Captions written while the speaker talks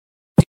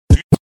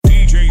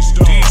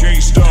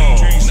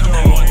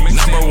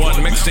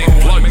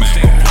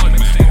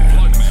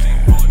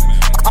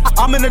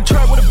I'm in the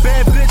trap with a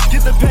bad bitch.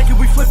 Get the packet,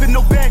 we flipping,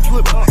 no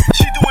backflip.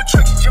 She doing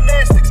tricks,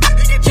 gymnastics.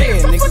 He get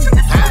yeah, nigga.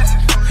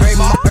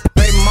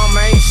 Baby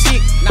mama ain't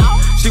shit. No.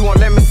 She won't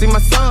let me see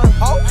my son.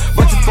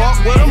 But you fuck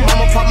with him,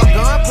 I'ma pop my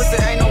gun. Pussy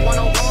ain't no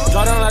one-on-one.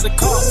 Draw down like the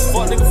car,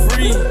 fuck nigga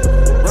free.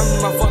 Run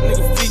with my fuck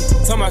nigga feet.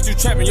 Tell me you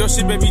trapping, your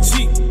shit baby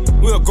cheap.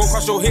 We'll go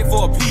cross your head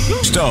for a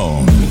peek.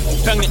 Stone.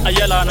 Kangi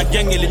ayala na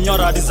gengi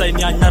linyora design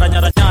ya nyara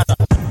nyara nyara.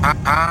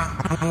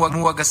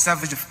 Muaga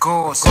savage of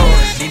course.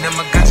 Nina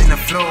magaji na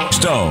floor.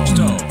 Stone.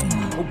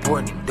 Oh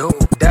boy,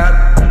 dope.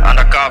 Dab.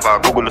 Undercover,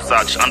 Google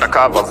search.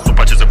 Undercover,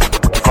 super cheese.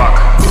 Fuck.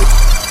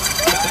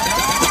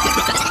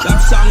 That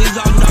song is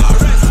under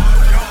arrest.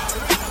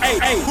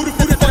 Hey, who the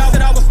fuck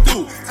that I was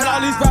through? Tell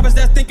all these rappers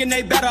that's thinking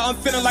they better. I'm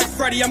feeling like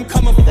Freddy, I'm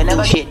coming. They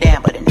never shit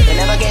down, but a nigga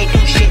never gave two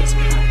shits.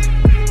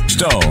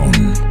 Stone.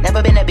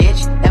 Never been a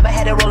bitch, never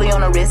had a rollie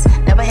on the wrist.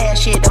 Never had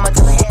shit, I'ma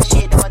tell had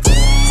shit, I'ma tell.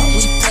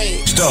 We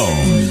paid.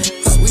 Stone.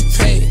 We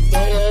paid.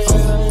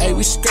 Hey,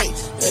 we straight.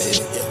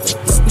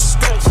 We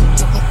straight.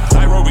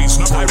 Nairobi's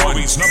number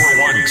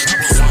one.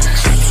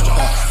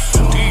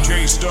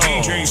 DJ Stone.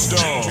 DJ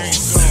Stone.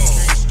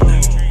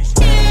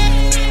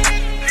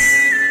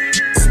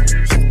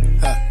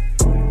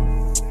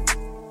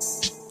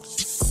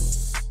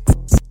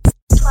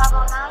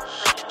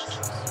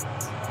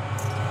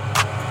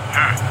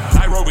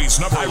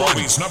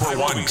 Nairobi's number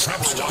one.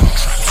 Trap star.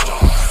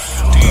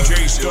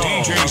 DJ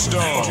Stone.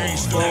 DJ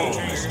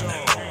Stone.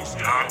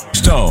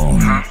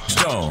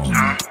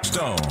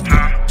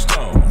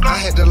 I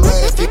had to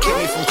laugh, you kept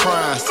me from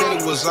crying. Said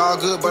it was all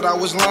good, but I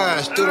was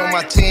lying. Stood on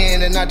my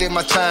 10 and I did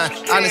my time.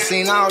 I done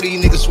seen all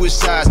these niggas switch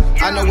sides.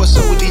 I know what's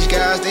up with these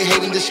guys, they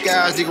hate in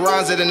disguise. They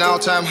grinds at an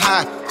all-time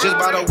high. Just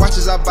by the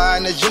watches I buy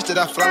and the just that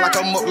I fly like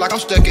I'm up, like I'm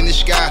stuck in the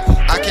sky.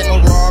 I can't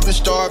no robbing,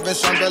 starving,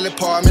 some belly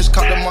apartments.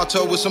 Caught the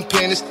motto with some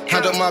pennies.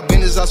 Handle my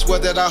business, I swear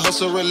that I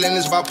hustle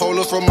relentless.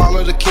 Bipolar from all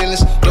of the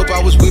killings. Dope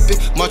I was whipping,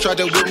 Ma tried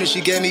to whip me.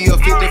 She gave me a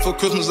 50 for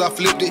Christmas, I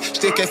flipped it.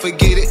 Still can't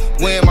forget it.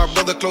 Wearing my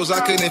brother clothes,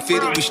 I couldn't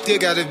fit it. We still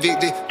got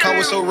evicted. Car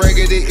was so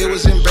raggedy, it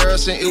was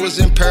embarrassing. It was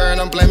impairing,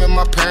 I'm blaming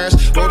my parents.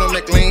 Rode the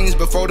McLeans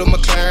before the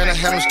McLaren. I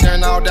had them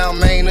staring all down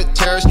Main, the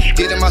terrace.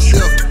 Did it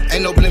myself,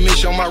 ain't no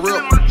blemish on my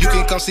rip. You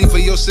can come see for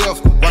yourself.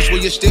 Watch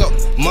where you step,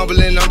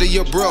 mumbling under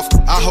your breath.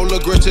 I hold a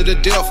grudge to the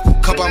death.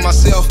 Come by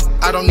myself,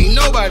 I don't need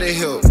nobody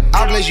help.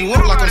 I blaze you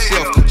up like I'm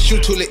self.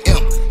 Shoot till it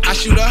imp. I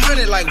shoot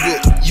 100 like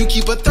whip. You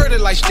keep a 30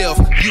 like stealth.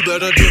 You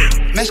better do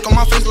it. Mask on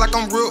my face like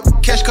I'm real.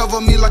 Cash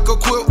cover me like a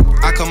quilt.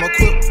 I come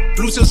equipped.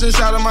 Blue tips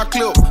inside of my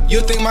clip.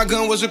 You think my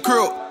gun was a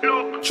crib?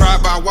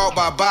 Drive by, walk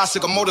by,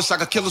 bicycle,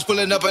 motorcycle, killers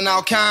pulling up in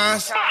all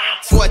kinds.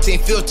 14,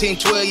 15,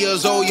 12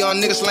 years old, young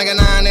niggas slanging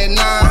 9 at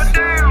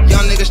 9.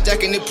 Young niggas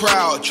stacking it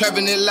proud,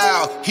 trapping it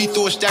loud. He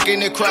threw a stack in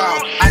the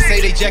crowd. I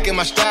say they jacking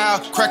my style,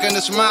 cracking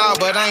a smile,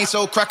 but I ain't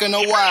so cracking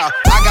a while.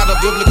 I got a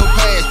biblical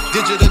pass,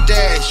 digital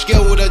dash,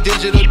 scale with a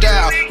digital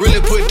dial. Really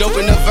put dope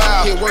in the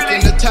vial, hit work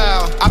in the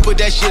towel. I put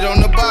that shit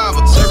on the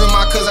Bible. Serving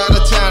my cuz out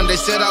of town, they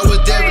said I was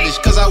devilish,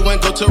 cause I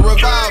went go to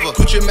revival.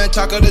 Put your man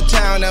talk of the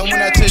town, and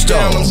when I touch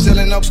down, I'm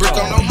selling a brick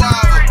on the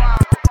rival.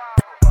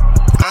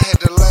 I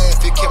had to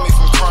laugh, it kept me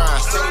from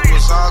crying. Said it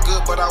was all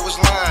good, but I was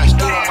lying.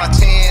 Stood on my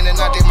 10 and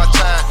I did my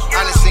time.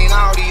 I done seen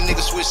all these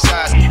niggas switch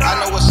sides. I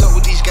know what's up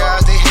with these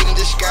guys, they hate in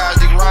disguise.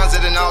 They grinds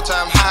at an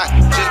all-time high.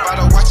 Just by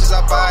the watches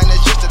I buy and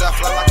the just that I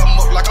fly like I'm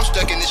up, like I'm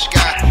stuck in the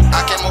sky. I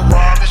came a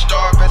robbing,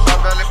 starving,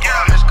 some belly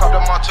promise. Caught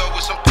the motto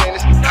with some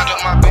pennies. Handle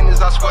my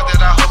business, I swear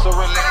that I hustle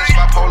relentless.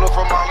 Bipolar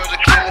from all of the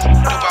killings.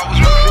 Dope I was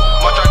moving,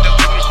 Ma tried to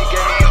whip me. She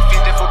gave me a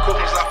 50 for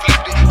Christmas, I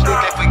flipped it. Still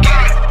can't forget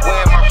it.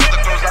 Wearing my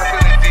brother clothes, I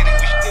couldn't fit it.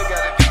 We still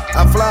got it.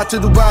 I fly to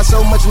Dubai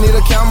so much need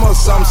a camera or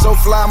something. So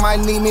fly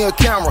might need me a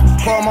camera.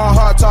 Call my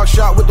heart, talk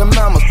shot with the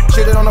mamas.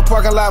 Shit it on the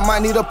parking lot,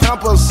 might need a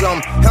pamper or something.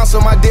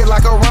 Handsome my dick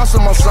like a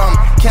ransom or something.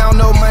 Count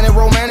no money,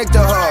 romantic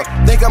to her.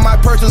 Think I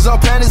might purchase her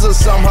panties or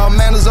something. Her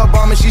manners up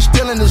on me, she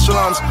still in the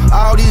slums.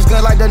 All these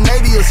guns like the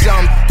Navy or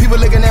something. People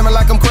looking at me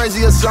like I'm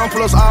crazy or something.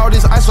 Plus all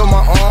this ice on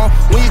my arm.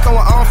 When you come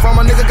with arm from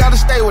a nigga gotta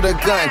stay with a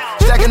gun.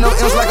 Stacking no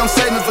M's like I'm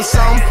saving for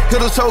something.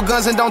 Hitters told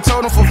guns and don't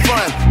told them for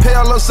fun. Pay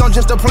a little something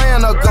just to play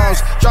in her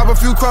guns. Drop a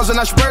few crumbs and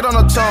I spread on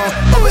her tongue.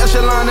 Over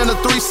echelon in a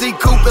 3-seat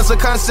coupe. It's a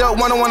concept,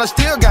 one I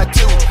still got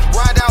two.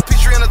 Ride down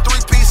Peachtree in a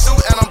 3-piece suit.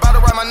 And I'm about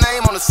to write my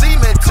name on the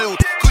cement too.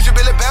 Coochie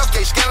Billy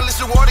Bounce-Gate, scandalous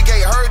to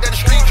Watergate. Heard that the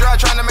street dry,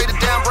 trying to make the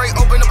damn break.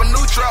 Open up a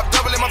new trap,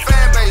 doubling my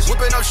fan base.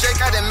 Whipping up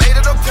shake, I done made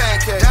it a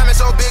pancake. Diamond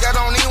so big, I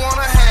don't even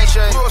want a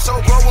handshake. We were so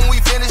broke when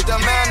we finished the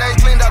mayonnaise.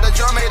 Cleaned out the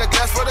jar, made a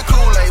glass for the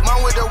Kool-Aid.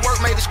 Mom with the work,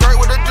 made the skirt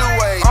with a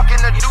do-way.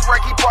 Parking the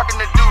do-rake, he parking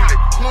the do-lit.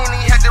 He ain't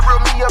even had to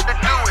reel me up to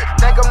do it.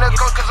 Think I'm the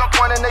coach cause I'm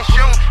pointing they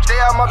shoot. Stay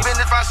out my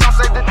business, find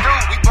something safe to do.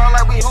 We ball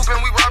like we hooping,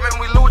 we robbing,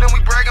 we looting, we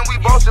bragging, we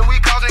boasting, we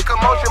causing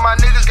commotion. My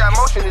niggas got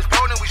motion, it's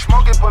potent, we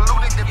smoking,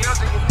 polluting the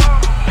building.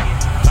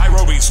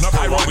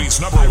 Nairobi's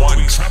number one.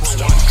 Trap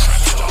star.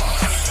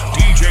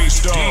 DJ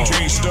Stone.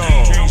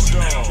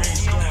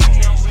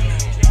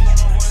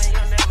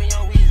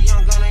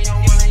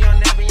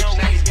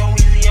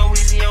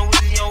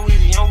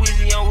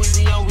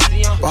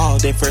 Raw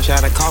they fresh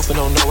out of coffin,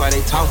 don't know why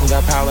they talking.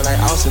 Got power like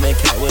Austin, that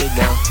cat with it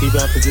down. He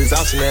rappers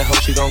exhausting, that hoe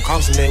she gon'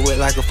 cost him. They wet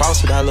like a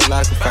faucet, I look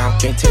like a fountain.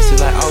 Can't test it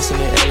like Austin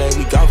in LA,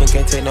 we golfing.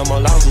 Can't take no more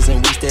losses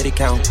and we steady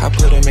count. I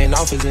put him in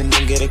office and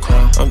then get a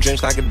crown. I'm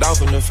drenched like a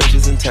dolphin, the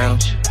fishes in town.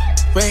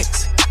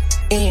 Rex.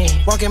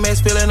 Walking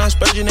mask feeling I'm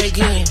spurging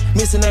again.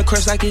 Missing that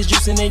crush like it's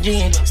juicing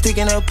again.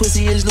 Sticking up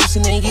pussy is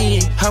loosening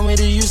again. How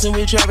many using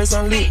with Travis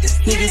on lit?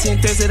 Niggas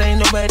in thirst, it ain't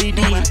nobody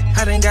did.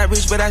 I done got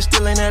rich, but I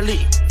still ain't that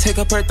lit. Take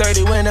up her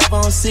 30 whenever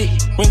I'm sick.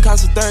 Ring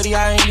cost of 30,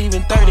 I ain't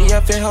even 30. I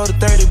fin hold a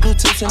 30,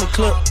 Bluetooth in the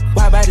clip.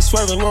 Wide body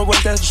swerving, road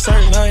work, that's for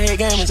certain. Her head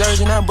game is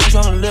urgent, I brush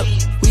on the lip.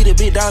 We the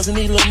big dogs and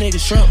these little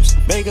niggas shrimps.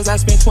 Bakers, I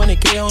spent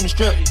 20K on the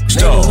strip.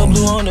 Nigga,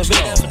 blue on the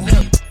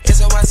bed. It's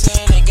a white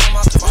saying they game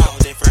off the wall.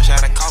 They fresh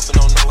out of coffin,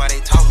 don't know why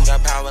they talking.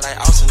 Got power like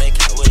Austin, they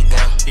cat with it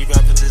down. He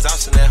rappers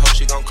exhausting, that hoe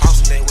she gon'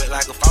 cost him. They wet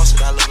like a faucet,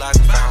 I look like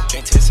a fountain.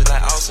 Can't test it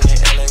like Austin in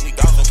LA, we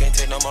golfing. Can't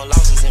take no more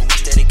losses and we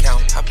steady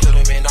count. I put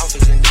him in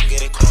office and you get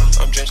a crown.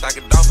 I'm drenched like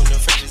a dolphin, the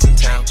fishes in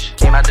town.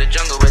 Came out the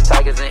jungle with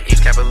tigers and apes.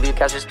 Can't believe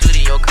catch a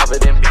studio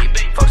covered in beef.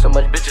 Fuck so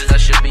much bitches, I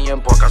should be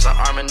in pork. Cross an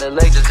arm and a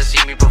leg just to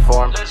see me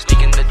perform.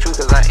 Speaking the truth,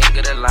 cause I ain't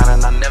good at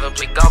lying. And I never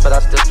play golf, but I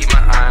still keep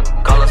my eye on.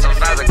 Call her some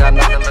flies, I got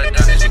nothing but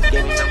done. And she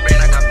gave me some brain,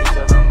 I got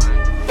pizza.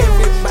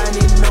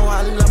 Everybody know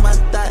I love my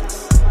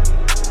thoughts.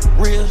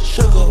 Real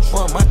sugar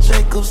for my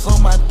Jacobs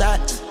on my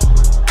thoughts.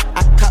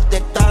 I caught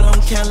that thought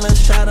on camera,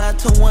 shout out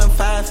to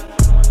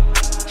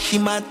 1-5. She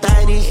my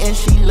thotty and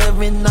she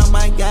loving all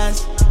my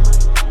guys.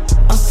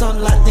 I'm so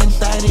locked in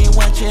thotty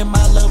watching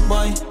my little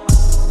boy.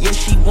 Yeah,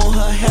 she want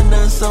her hair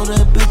done, so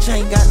the bitch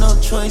ain't got no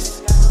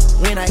choice.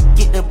 When I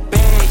get the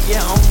bag,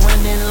 yeah, I'm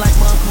running like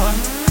my car.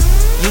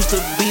 Used to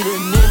be the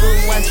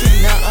nigga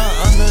watching, now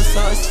I'm the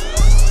sauce.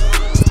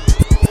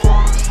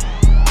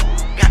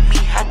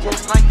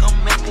 Just like a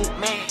method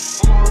man.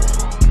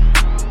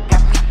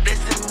 Got me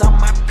blessings on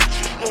my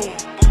bitch's head.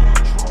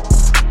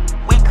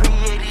 We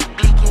created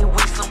bleaking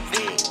with some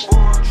vid.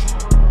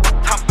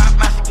 Talk about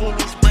my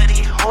skinny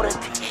buddy, hold it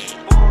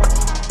together.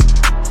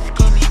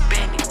 Skinny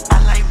bandit, I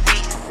like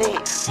big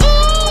sex.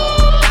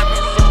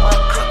 Diamonds in my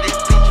cup, this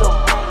bitch a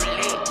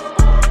Rolex.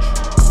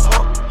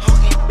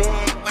 Hold it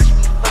bad, watch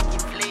me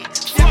fucking flex.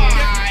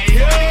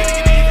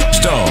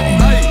 Stone.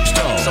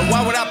 So why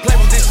would I play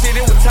with this shit?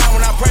 It was time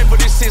when I prayed for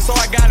this shit, so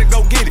I gotta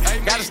go get it.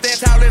 Gotta stand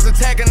tall as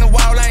attacking the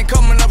wall. I ain't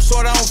coming up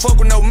short, I don't fuck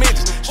with no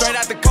midgets. Straight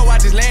out the coast, I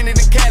just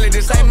landed in Cali.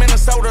 This ain't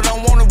Minnesota,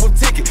 don't want a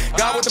ticket.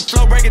 God with the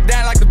flow, break it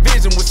down like the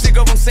vision. Was sick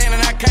of them saying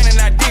that I can't and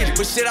I did it.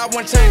 But shit, I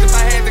wouldn't change if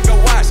I had to go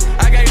watch.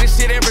 I gave this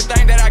shit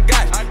everything that I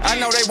got. I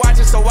know they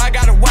watching, so I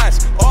gotta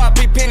watch.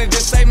 R.I.P. Penny,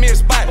 just save me a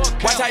spot.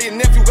 Watch how your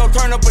nephew go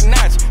turn up a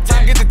notch.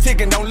 Time get the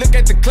ticking, don't look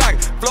at the clock.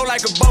 Flow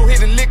like a boat,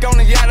 hit a lick on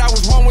the yacht. I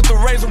was one with the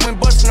razor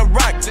when busting a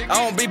rock. I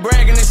don't be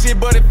bragging this shit,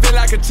 but it feel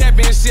like a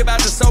championship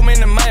after so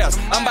many miles.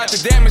 I'm about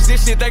to damage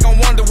this shit, they gon'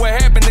 wonder what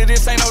happened to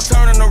this, ain't no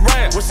turning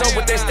around. What's up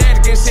with that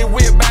static and shit,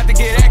 we about to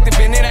get active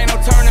and it ain't no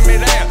turning me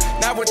down.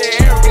 Not with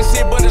that arrogant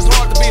shit, but it's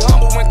hard to be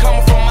humble when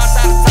coming from my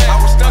side of town.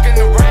 I was stuck in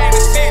the rain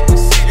and shit,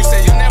 you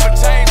said you never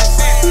change the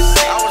shit.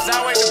 I was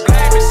always to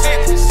blame and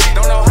shit,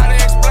 don't know how to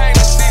explain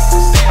the shit.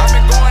 I've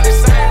been going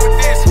insane with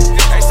this,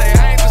 they say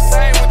I ain't the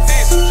same with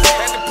this.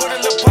 Had to put a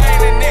little pain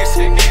in this,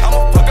 I'ma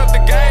fuck up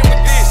the game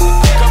with this.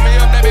 Coming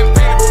up, they been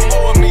paying for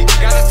more of me.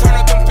 Gotta turn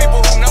up them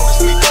people who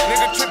notice me.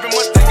 Nigga tripping,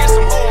 must think it's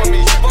some more of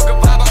me. Fuck a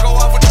vibe, I go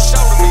off with the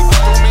show to me.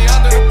 Threw me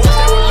under the bus,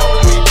 they were low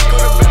to me.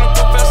 Could've been a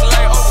professor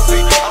like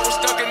Oakley. I was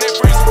stuck in that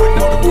freezer with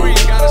no degree.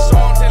 Gotta show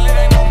them till it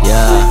ain't no more.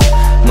 Yeah,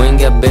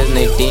 mwingi ya bez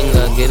na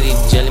itinga. Geri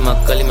jali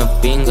makali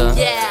mepinga.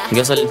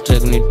 Gesa li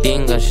track ni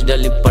tinga. Shida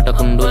li pata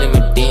kunduli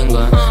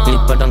metinga. Li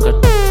pata nka.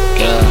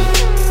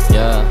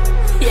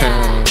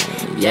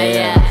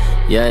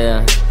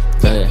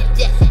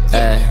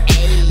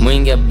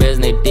 Mwingi ya bez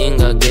na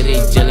itinga.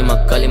 Geri jali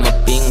makali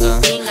mapinga.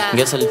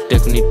 Gesa li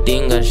track ni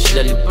tinga.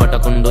 Shida li pata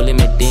kunduli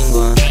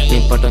metinga.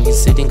 Li pata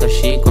nkisiti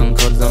nkashikwa.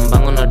 Nkauliza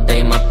mbango na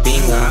dai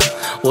mapinga.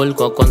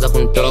 Walikuwa kwanza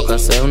kuntoka,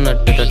 sayo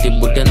unateta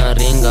tibute na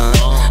ringa.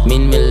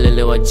 Min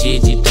melelewa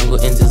jiji, tangu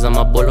enzi za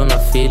mabolo na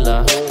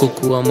fila.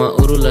 Kukuwa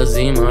mauru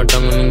lazima,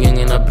 tangu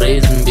ningenge na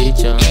praise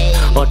mbicha.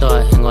 Wata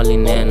wahenga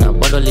walinena,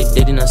 bado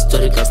lidedi na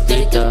story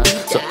kastita.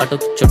 So ato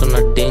kichoto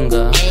na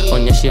dinga,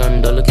 onyeshi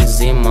ondolo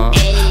kizima.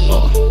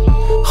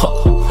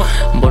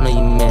 Mbono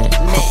ime,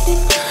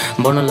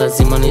 mbono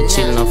lazima ni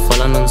chill na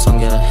fala na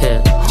nsonge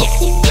ahead.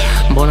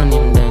 Mbono ni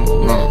mdengo,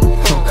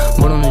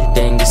 mbono ni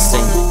dengi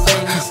sing.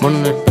 Mbono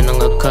ni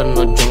penanga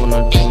karno jongo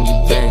na dengi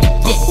bang.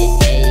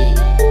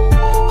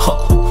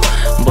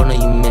 Mbono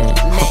ime,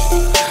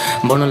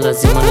 mbono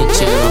lazima ni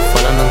chill na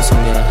fala na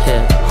nsonge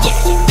ahead.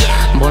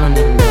 Mbono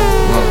ni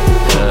mdengo,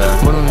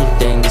 mbono ni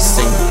dengi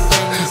sing.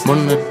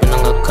 Mbono ni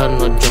penanga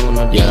karno jongo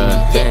na dengi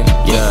bang.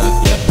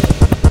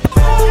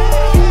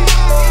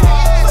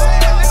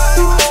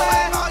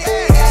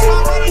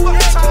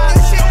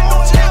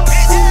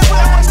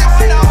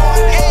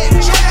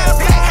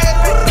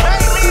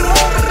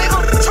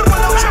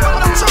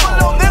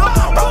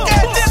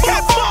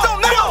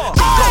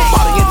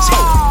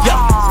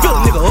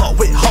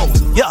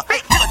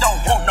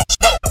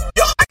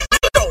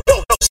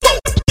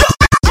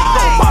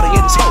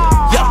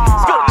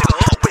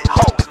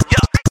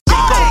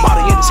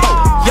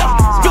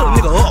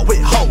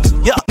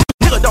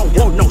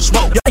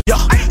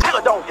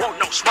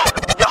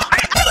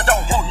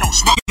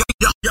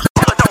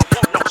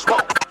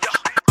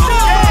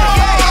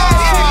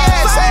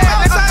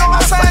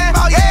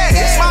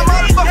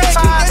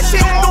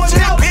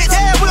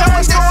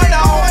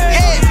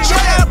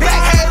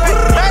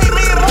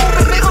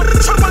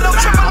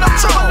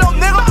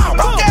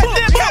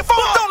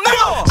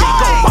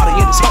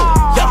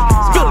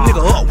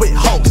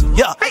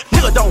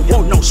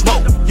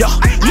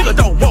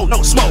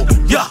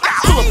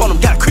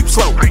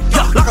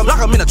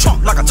 in the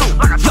trunk like a tool.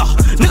 Yeah,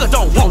 nigga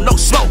don't want no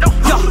smoke.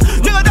 Yeah,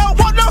 nigga don't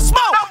want no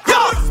smoke.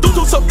 Yeah,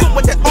 do so good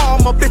with that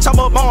armor, bitch. I'm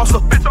a monster.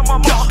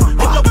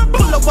 Yeah,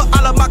 pull over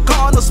all of my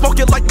corners, smoke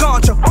it like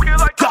ganja.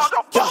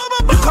 Yeah,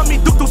 you call me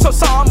do so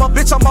summer,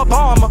 bitch. I'm a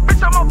bomber.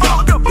 I'm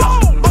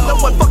the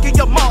one fucking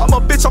your mama,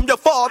 bitch. I'm your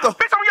father.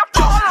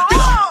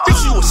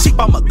 Bitch, you a sheep,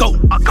 I'm a goat.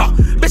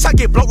 Bitch, I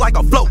get blown like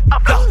a float.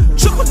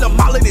 Triple the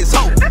mall in this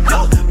hoe.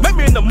 Make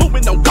me in the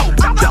movement, don't go.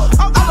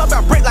 All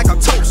about break like a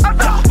toast.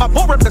 My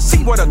boy rep the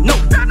C word a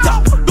note.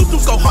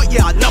 Dudes go hard,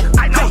 yeah, I know.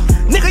 Hey,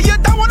 nigga, you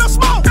don't want no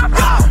smoke.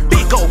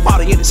 Big gold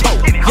body in this hoe.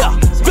 Yeah,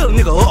 fill a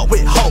nigga up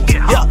with hoe.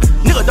 Yeah,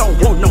 nigga don't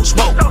want no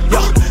smoke.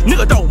 Yeah,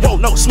 nigga don't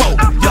want no smoke.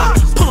 Yeah,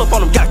 pull up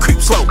on him, gotta creep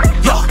slow.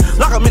 Yeah,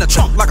 lock him in the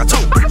trunk like a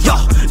tote.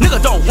 Yeah,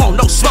 nigga don't want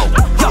no smoke.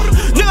 Yeah,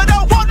 nigga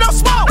don't want no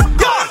smoke.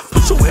 Yeah,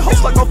 put you in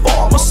hoes like a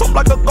farmer, soap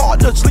like a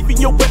gardener, sleeping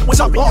your wet with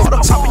your water,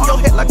 chopping your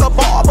head like a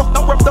barber.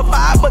 Don't rep the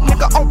vibe, but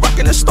nigga, I'm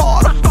rocking a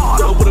starter.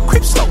 Girl with a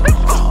creep slow.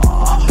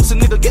 So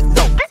nigga get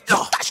dope.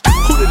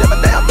 Who did ever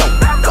damn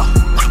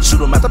dope?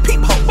 Shoot him at the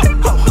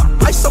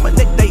peephole. Ice on my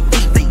neck, they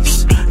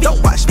thieves.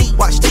 Don't watch me,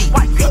 watch these.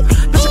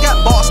 Bitch, I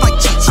got bars like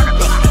cheats.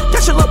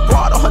 Got your little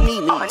broad on her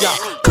knee.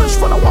 Kush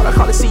from the water,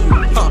 call it see you.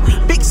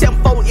 Big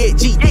 7-4, yeah,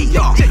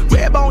 GD.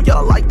 Red bone,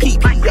 yellow like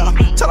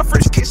PP. Tell a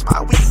French kiss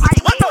my weed.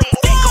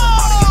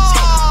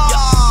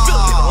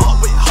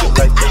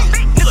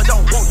 Nigga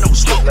don't want no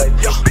smoke.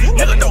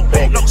 Nigga don't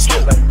want no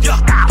smoke.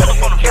 Pull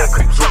up on him, got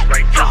creep slow.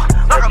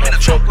 Like I'm in a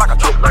choke, like a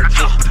choke.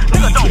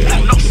 Nigga don't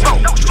want no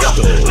smoke.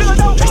 Nigga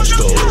don't want no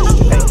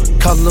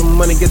smoke. Call a little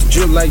money, get the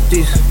drip like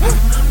this.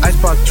 Ice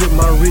box drip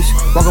my wrist.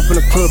 Walk up in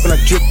the club and I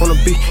drip on the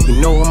beat.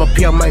 You know I'm a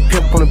P, I might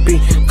pimp on the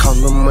beat. Call a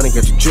little money,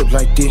 get the drip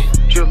like this.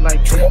 Drip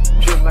like drip,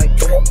 drip like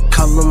drip.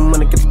 Call a little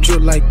money, get the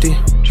drip like this.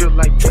 Drip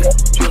like drip,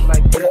 drip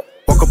like drip.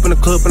 Walk up in the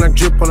club and I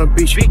drip on the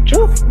beach.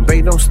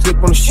 Baby, don't slip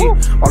on the shit.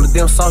 All the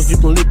damn sauce you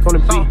can lick on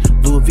the beat.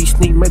 Louis V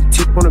sneak, make a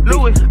tip on the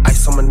beat.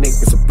 Ice on my neck,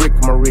 it's a brick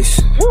on my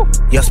wrist.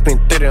 Yeah, I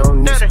spent 30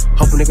 on this.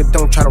 Hope a nigga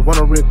don't try to run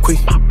on real quick.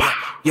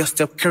 Yeah,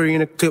 Steph Curry in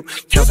the clip.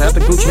 Cancel out the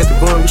Gucci, had to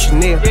go on with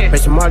Chanel.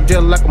 Make your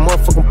Mardell like a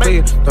motherfucking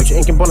player. Don't you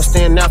ain't gonna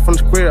stand out from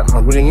the square.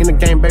 I'm really in the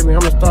game, baby,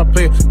 I'm a star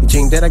player. The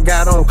jean that I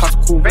got on cost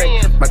a cool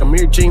rate. Like a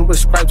mirror jean with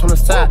stripes on the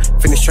side.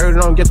 Finish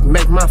shirt on just to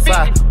make my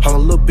fire. Hold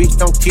on, little bitch,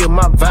 don't kill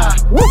my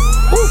vibe. Woo,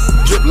 woo.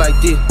 Drip like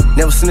this.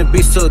 Never seen a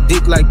bitch suck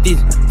dick like this.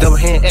 Double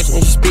hand action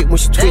and she spit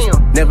when she twist.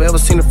 Never ever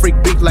seen a freak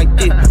big like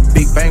this.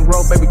 Big bang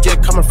roll, baby,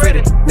 just coming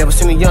Freddy. Never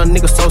seen a young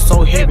nigga so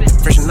heavy.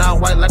 Fresh and all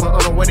white like my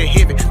underwear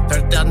heavy.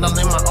 $30,000 in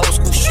my old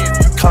school shit.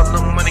 Call a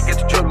little money, get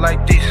the drip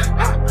like this.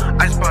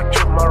 Ice box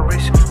drip my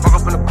wrist. Walk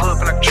up in the club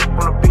and I trip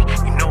on the beat.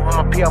 You know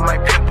I'm a P, I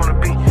might pimp on the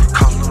beat.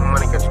 Call a little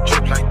money, get the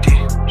drip like this.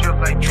 Drip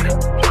like drip,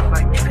 drip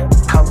like drip.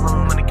 Call a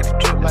little money, get the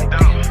drip like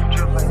this.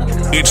 Drip like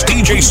this. It's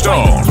DJ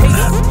Stone.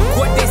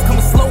 Court days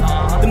coming slow.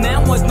 The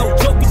man was no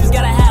joke, you just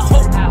gotta have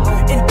hope.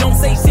 And don't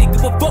say shit,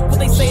 give a fuck what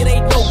they say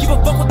they know. Give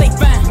a fuck what they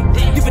find,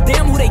 give a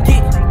damn who they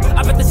get.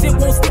 I bet the shit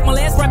won't stick, my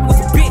last rapper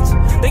was a bitch.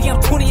 They gave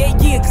him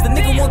 28 years, cause the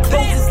nigga won't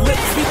close his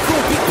lips. Be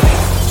cool, be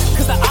quick.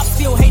 Cause the ops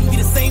still hating me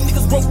the same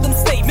niggas broke them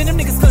statement. Them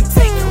niggas couldn't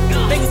take it.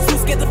 They was too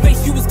scared to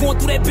face you was going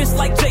through that bitch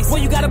like Jace. Well,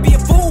 you gotta be a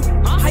fool.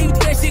 How you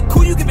do that shit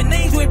cool? You giving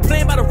names, you ain't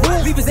playing by the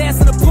rules. Leave his ass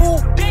in the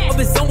pool of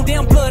his own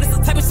damn blood. It's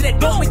the type of shit that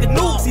don't make the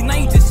news. See, now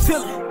you just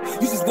chillin'.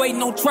 You just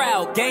waiting on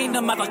trial. Gain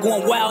them out like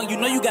going wild. You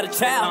know you got a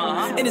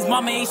child. And his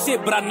mama ain't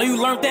shit, but I know you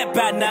learned that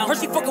by now. Heard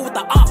she fucking with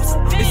the ops.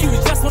 And she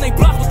was just when they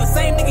blocked with the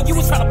same nigga you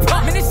was trying to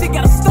pop. Man, this shit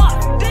gotta stop.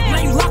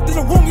 Now you locked in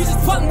the room, you just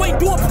plotting, waiting,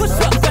 doing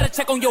push-ups. You better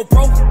check on your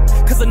bro.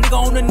 Cause a nigga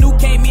on the new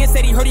came in,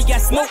 said he heard he got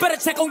smoke. Better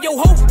check on your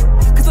hoe.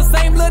 Cause the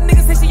same little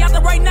niggas say she out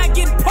there right now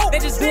getting poked. They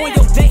just doing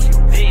your day.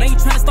 Now you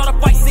trying to start a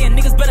fight saying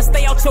niggas better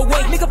stay out your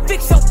way. Nigga,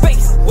 fix your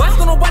face. Why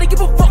don't nobody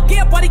give a fuck?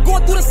 Everybody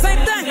going through the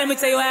same thing. Let me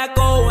tell you how I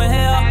go in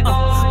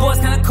hell. Boy, it's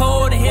kinda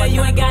cold in here.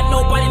 You ain't got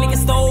nobody,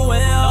 niggas stole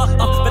in hell.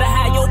 Better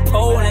hide your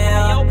pole in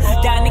hell.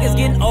 Got niggas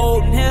getting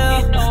old in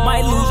hell.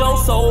 Might lose your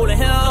soul in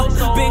hell.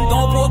 Been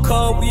gone for a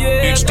couple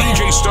years. It's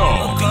DJ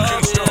Stone.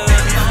 DJ Stone.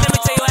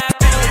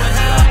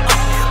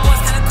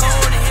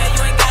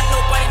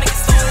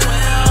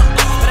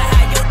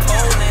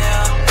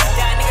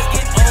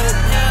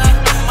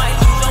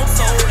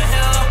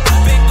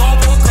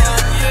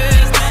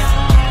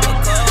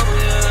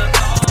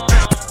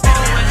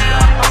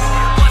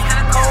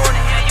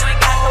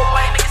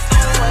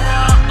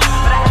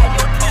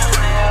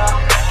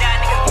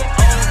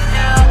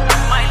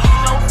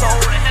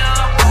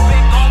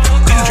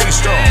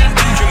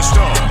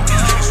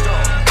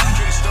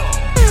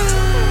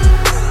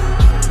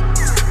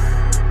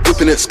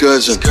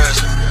 Excursion. I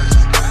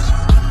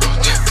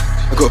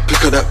gotta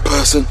pick up that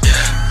person.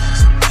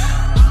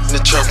 In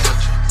the truck,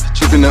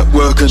 shipping that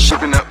worker,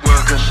 shipping that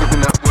worker, shipping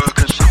that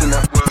worker, shipping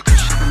that worker,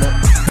 shipping that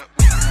worker.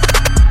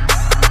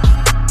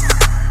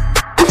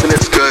 Whipping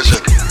excursion.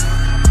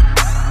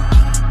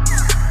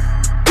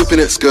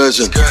 Whipping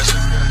excursion.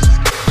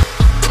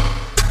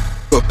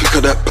 Gotta pick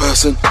up that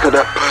person, pick up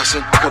that person,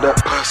 pick up that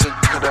person,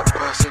 pick up that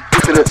person.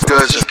 Whipping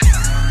excursion.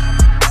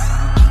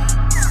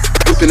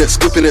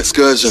 Whipping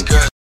excursion.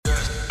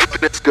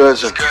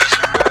 excursion.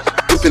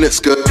 Whipping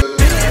excursion.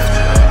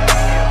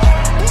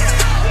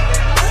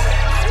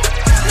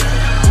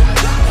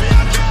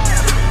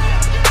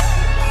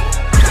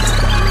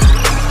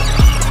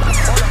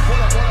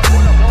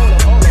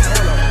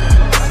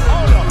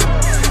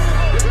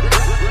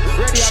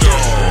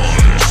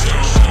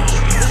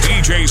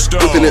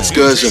 Whipping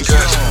excursion.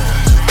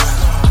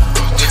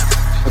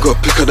 I gotta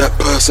pick up that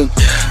person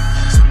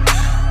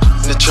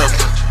in the trap,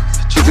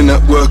 giving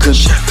that working.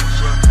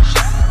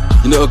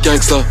 You know a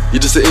gangster,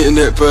 you're just an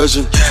internet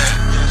version.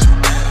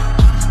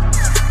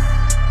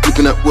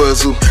 Flipping that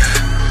Wurzel.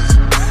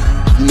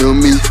 You know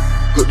me,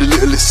 got the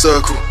littlest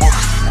circle.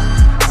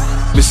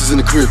 Missus in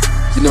the crib,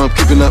 you know I'm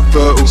keeping that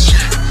fertile.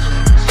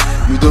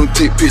 We don't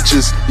take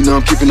pictures, you know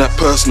I'm keeping that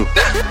personal.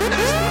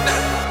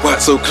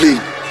 White so clean,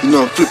 you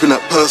know I'm flipping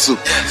that parcel.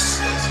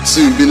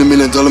 Soon be $1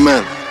 million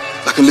man,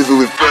 like I'm living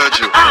with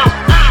Virgil.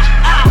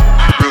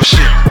 Real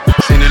shit,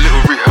 seen a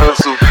little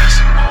rehearsal.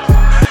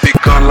 Big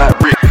gun like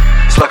Rick,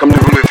 it's like I'm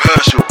living with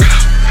Herschel.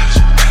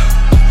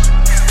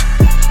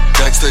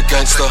 Gangster,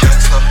 gangster,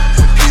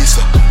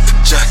 Lisa,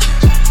 Jackie,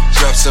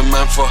 grab some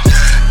man for.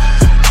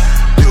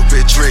 Little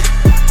bit Drake,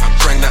 and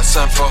bring that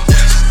Sanfa.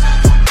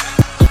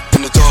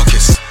 In the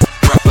darkest,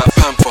 rap like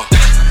Panther.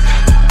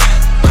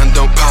 Man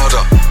don't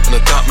powder, and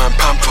a dark man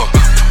pamper.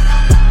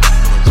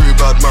 Real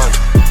bad man,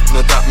 and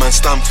a dark man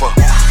stand for.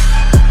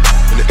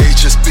 In the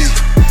HSB,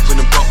 when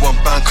them got one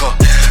banker.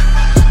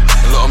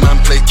 A lot of man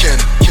play Ken.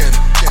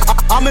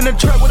 I'm in the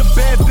trap with a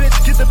bad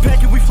bitch, get the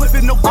packet, we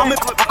flipping no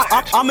backflip.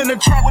 I'm in the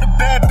trap with a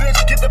bad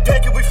bitch, get the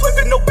packet, we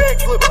flipping no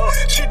backflip.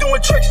 She doing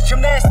tricks,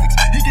 gymnastics,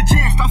 he get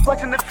jammed, stop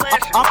flexing and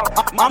flashing.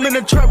 I'm in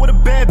the trap with a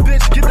bad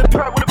bitch, get the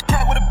trap with a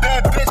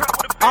bad bitch.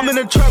 I'm in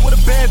the trap with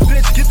a bad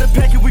bitch, get the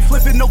packet, we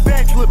flipping no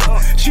backflip.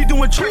 She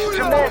doing tricks,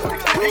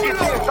 gymnastics, he get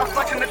jammed, stop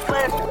flexing and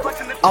flashing.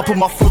 I put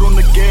my foot on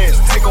the gas,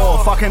 take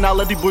off, I cannot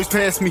let these boys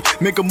pass me.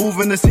 Make a move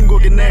and the scene go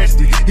get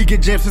nasty. He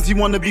get jammed since he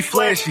wanna be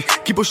flashy.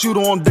 Keep a shooter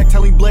on deck,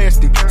 tell him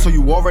blasting. So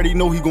you already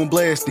know he gon'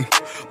 blast him.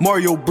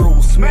 Mario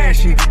Bros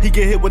smashing. He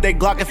get hit with that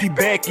Glock if he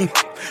backing.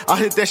 I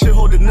hit that shit,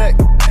 hold the neck.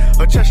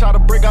 A chest shot to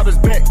break out his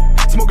back.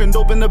 Smoking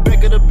dope in the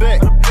back of the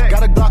back.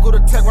 Got a Glock with a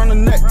tech round the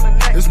neck.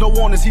 There's no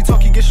warnings, he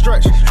talk, he get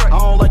stretched. I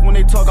don't like when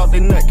they talk out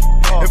their neck.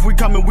 If we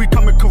coming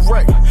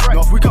correct.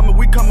 No, if we coming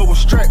with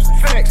straps.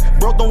 Facts.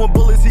 Bro throwing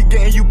bullets, he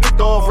getting you picked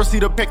off.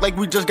 Receive the pack like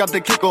we just got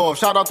the kickoff.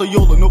 Shout out to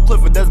Yola, no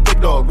Clifford, that's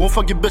big dog. Won't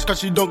fuck your bitch cause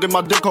she don't get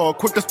my dick hard.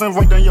 Quick to spin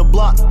right down your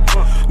block.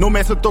 No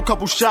man to throw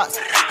couple shots.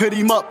 Hit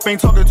him up,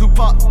 ain't talking too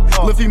pop.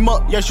 Lift him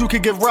up, yes you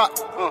can get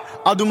rocked.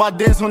 I do my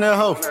dance on that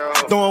hoe.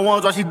 Throwing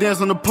ones while she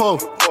dance on the pole.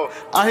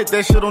 I hit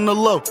that shit on the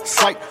low.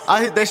 Psych,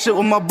 I hit that shit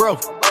with my bro.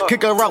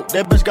 Kick her out,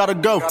 that bitch gotta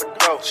go.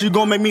 She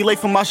gon' make me late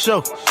for my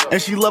show.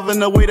 And she loving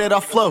the way that I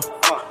flow.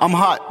 I'm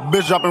hot,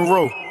 bitch dropping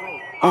roll.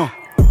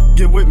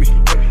 Get with me.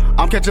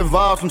 I'm catching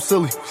vibes from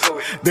silly.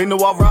 They know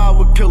I ride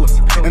with killers.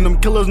 And them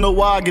killers know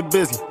why I get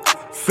busy.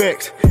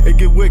 Facts, it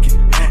get wicked.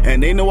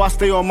 And they know I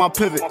stay on my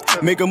pivot.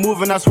 Make a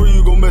move and I swear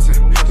you gon' miss it.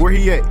 Where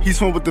he at? He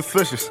swim with the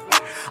fishes.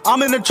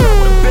 I'm in the trap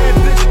with a bad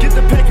bitch, get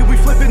the packet, we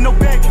flipping no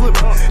backflip.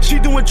 She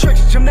doing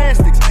tricks,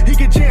 gymnastics, he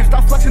get jammed,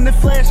 stop flexing and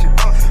flashing.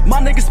 My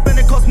niggas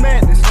spending cause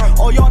madness,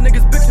 all y'all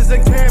niggas bitches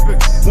ain't camping.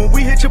 When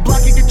we hit your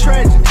block, it get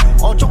tragic,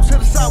 all jokes to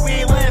the side, we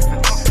ain't laughing.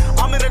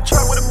 I'm in the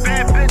trap with a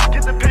bad bitch,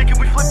 get the packet,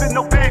 we flipping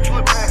no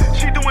backflip.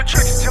 She doing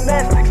tricks,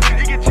 gymnastics,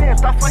 he get jammed,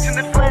 stop flexing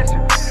and flashing.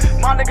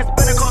 My niggas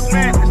spending cause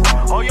madness,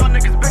 all y'all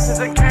niggas bitches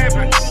ain't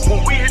camping.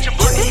 When we hit your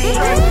block, it get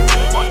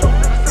tragic, all jokes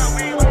to the side,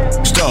 we ain't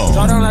laughing. Stone.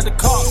 Draw down like the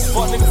cops,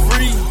 fuck nigga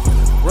free.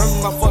 Run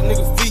with my fuck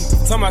nigga feet.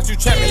 Talking about you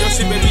trapping, your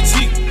shit may be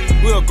cheap.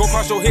 We'll go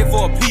cross your head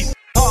for a peep.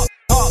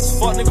 Talks,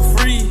 fuck nigga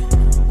free.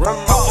 Run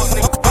with my fuck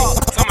nigga feet.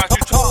 Talking about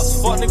you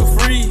talks, fuck nigga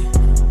free.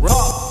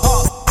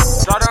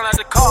 Draw down like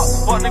the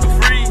cops, fuck nigga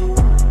free.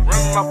 Run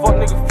with my fuck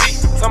nigga feet.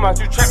 Talking about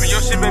you trapping,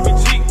 your shit may be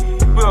cheap.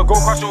 We'll go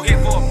cross your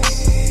head for a peep.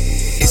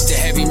 It's the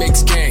heavy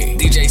mix game.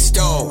 DJ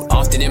Stone,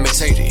 often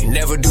imitated,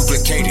 never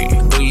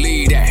duplicated.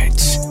 Believe that.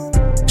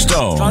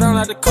 Stone. Draw down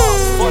like the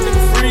cops, fuck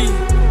nigga free.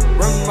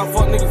 Run with my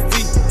fuck nigga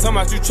feet. Talking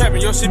about you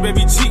trapping, your shit may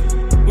be cheap.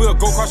 We'll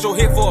go cross your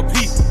head for a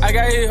peep. I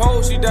got hit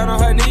hoes, she down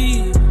on her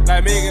knees.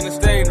 Like Megan Thee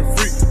Stallion and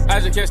freak. I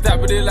just can't stop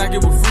with it like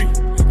it was free.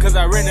 Cause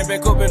I ran it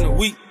back up in a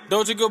week.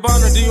 Dolce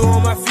Gabbana, do you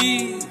on my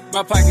feet?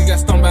 My pocket got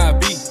stung by a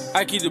beat.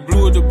 I keep the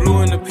blue with the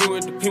blue and the pink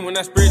with the pink. When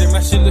I spread it,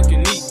 my shit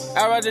looking neat.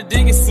 I ride the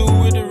digging suit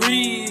with the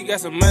reed.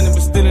 Got some money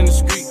but still in the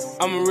street.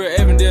 I'm a real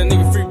Avondale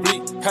nigga, free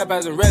bleak.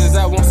 Popeyes and Reddits,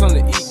 I want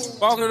something to eat.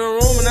 Walk in the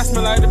room and I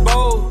smell like the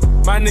bowl.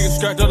 My niggas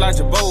scratched up like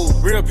your bowl.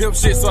 Real pimp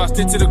shit, so I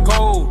stick to the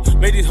code.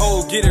 Make these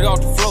hoes get it off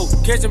the float.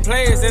 Catching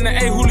players in the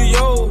A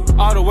Julio.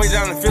 All the way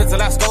down the field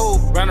till I stole.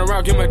 Round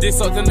around, get my dick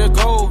sucked in the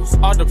goals.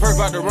 All the perk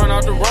about to run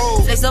out the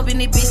road. Flex up in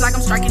this bitch like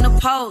I'm striking a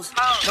pose.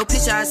 No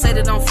picture, I say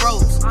that I'm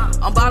froze.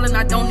 I'm ballin',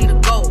 I don't need a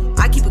goal.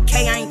 I keep a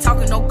K, I ain't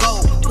talking no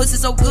gold. Pussy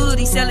so good,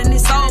 he sellin'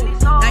 his soul.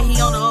 Now he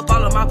on the up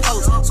all of my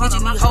posts.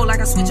 Switching these hoes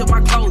like I switch up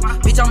my clothes.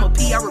 Bitch, I'm a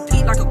P, I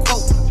repeat like a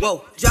quote.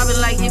 Whoa, dropping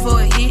like hit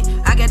for a hit.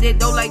 I got that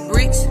dough like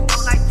bricks.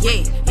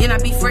 Yeah, and I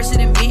be fresher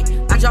than mint.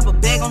 I drop a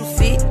bag on the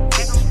fit.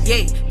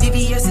 Yeah,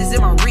 VVS is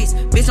in my wrist.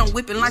 Bitch, I'm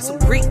whipping like some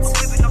bricks.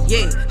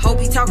 Yeah, hope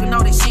he talking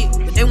all this shit,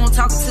 but they won't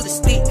talk to the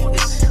stick.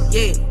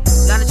 Yeah,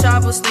 lot of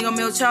choppers, think I'm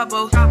El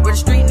Chapo. Where the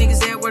street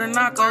niggas at, where the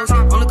narcos.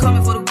 Only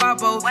coming for the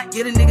guapo.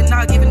 Get a nigga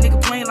knock, give a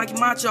nigga plain like a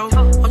macho.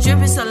 I'm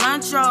dripping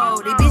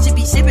cilantro. They bitches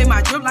be sipping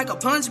my drip like a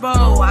punch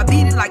bowl. I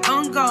beat it like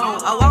Ungo.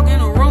 I walk in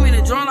the room and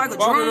it drum like a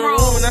drum roll. Walk in the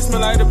room and I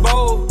smell like the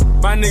bowl.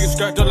 My niggas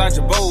strapped up like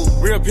your bowl.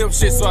 Real pimp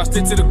shit, so I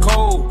stick to the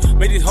code.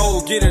 Make these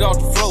hoes get it off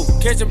the floor.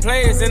 Catching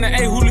players in the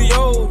A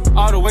Julio.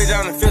 All the way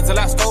down the field till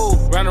I stole.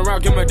 Round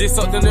around, get my dick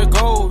sucked in the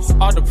goals.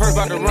 All the perks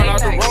about to run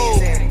out the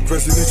road.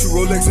 Presidential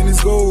Rolex in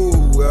his gold.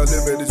 I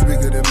live at is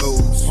bigger than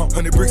most.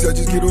 100 bricks, I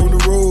just get on the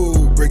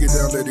road. Break it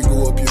down, let it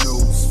go up your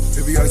nose.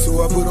 Every ice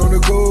so I put on the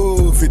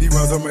gold. 50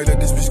 rounds, I might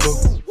let this bitch go.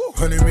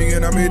 100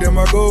 million, I made them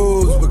my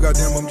goals. But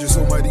goddamn, I'm just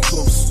so mighty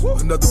close.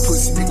 Another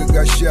pussy nigga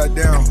got shot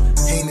down.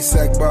 Ain't a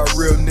sack by a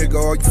real nigga.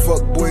 All you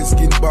fuck boys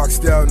getting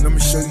boxed out. And I'ma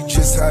show you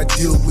just how I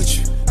deal with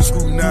you.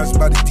 Scrutinized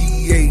by the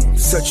DEA.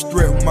 Such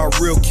threat with my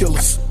real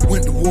killers.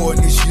 Went to war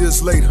and this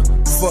years later.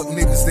 Fuck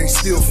niggas, they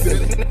still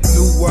feelin'.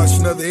 New watch,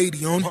 another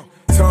 80 on it.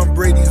 Tom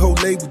Brady, whole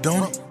label,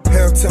 don't it?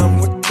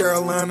 Halftime went to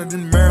Carolina,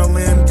 then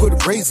Maryland, put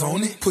a raise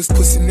on it.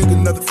 Pussy nigga,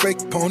 another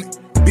fake opponent.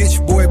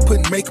 Bitch boy,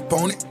 putting makeup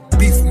on it.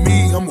 Beef for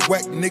me, I'm a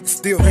whack nigga,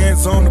 still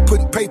hands on and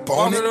putting paper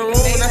on it. Walk in the room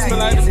and I smell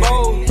like the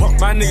bowl.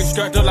 My niggas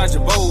strapped up like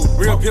your bowl.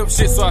 Real pimp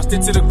shit, so I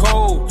stick to the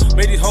code.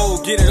 Make these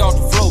hoes get it off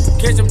the floor.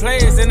 Catching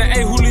players in the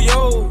A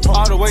Julio.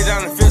 All the way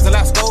down the field till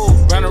I stole.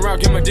 Round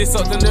around, get my dick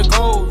sucked in the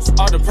goals.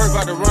 All the perks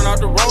about to run out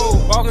the road.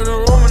 Walk in the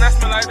room and I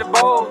smell like the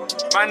bowl.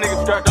 My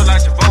niggas strapped up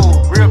like your bowl.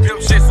 Real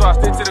pimp shit, so I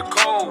stick to the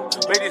code.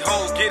 Make these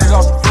hoes get it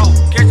off the floor.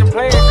 Catching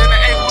players in the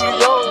A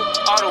Julio.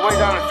 All the way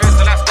down the field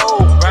till I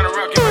stole. Round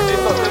around, get my dick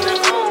sucked in the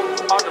goals.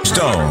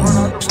 Stone.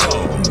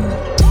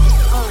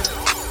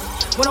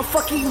 When I'm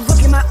fucking you,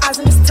 look in my eyes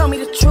and just tell me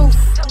the truth.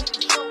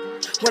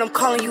 When I'm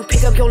calling you,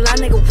 pick up your line,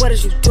 nigga, what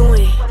is you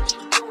doing?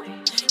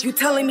 You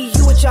telling me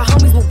you with your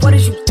homies, but what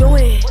is you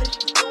doing?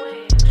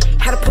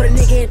 Had to put a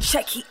nigga in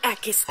check, he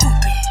acting stupid.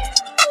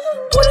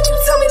 Why don't you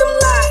tell me them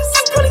lies?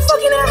 Probably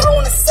fucking at home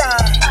on the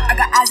side. I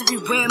got eyes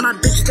everywhere, my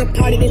bitch at the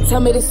party, they tell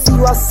me to see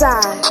you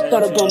outside.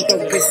 Thought I'd bump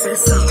that bitch to the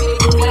sun.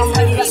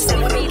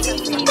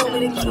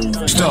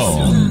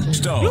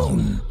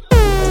 Stone.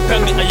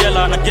 Pengi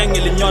ayela na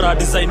gengi linyora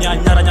design ya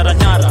nyara nyara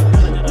nyara.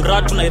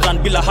 Mratu na Iran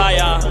bila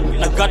haya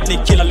na gatni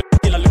kila.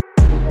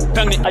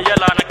 Pengi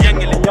ayela na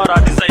gengi linyora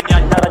design ya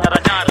nyara nyara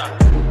nyara.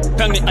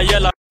 Pengi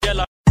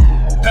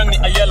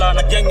ayela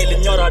na gengi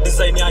linyora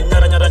design ya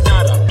nyara nyara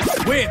nyara.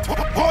 Wait,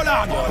 hold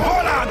on.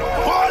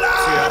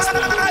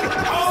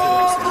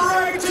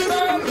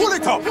 Pull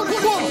it up.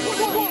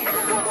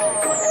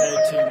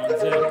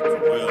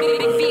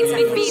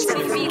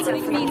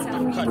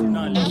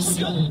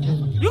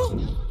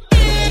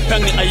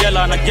 Pengi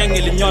ayela na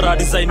gengi linyora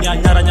design ya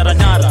nyara nyara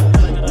nyara.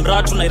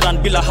 Mratu na Iran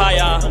bila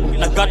haya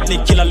na gatni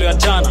kila leo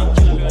jana.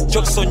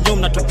 Jokes on nyum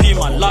na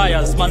tupima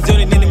liars.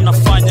 Manzioni nini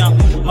mnafanya?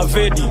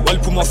 Mavedi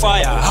walipumwa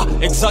fire. Ha,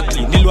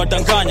 exactly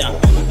niliwadanganya.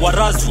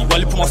 Warazi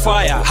walipumwa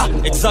fire. Ha,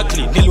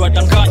 exactly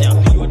niliwadanganya.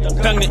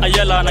 Pengi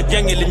ayela na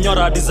gengi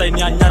linyora design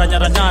ya nyara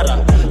nyara nyara.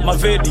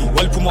 Mavedi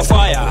walipumwa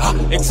fire. Ha,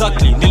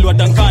 exactly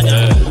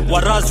niliwadanganya.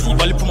 Warazi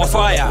walipumwa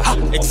fire. Ha,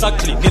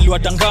 exactly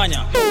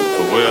niliwadanganya.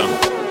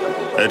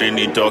 Heri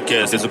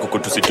nitoke, sisi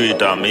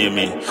kukutusituita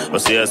mimi.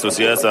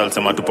 OCS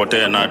alisema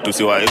tupotee na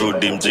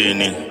tusiwairudi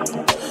mjini.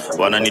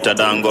 Wananita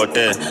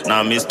Dangote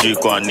na mystery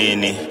kwa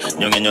nini?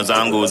 Nyongenyo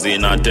zangu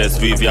zina test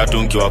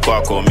viatu nkiwa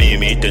kwako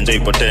mimi. Tenje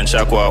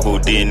ipotensha kwa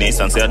hudini.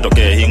 Sanse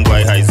atoke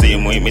hingwai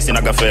haizimwi.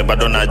 Misina kafe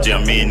bado na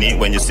jiamini.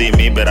 When you see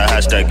me better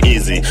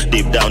 #easy.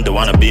 Deep down they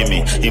wanna be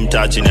me. Him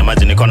touching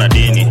imagine ikona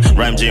dini.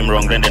 Rhyme gym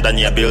wrong rende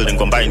ndani ya building.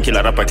 Combine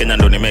kila rapa Kenya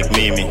ndo ni make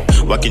mimi.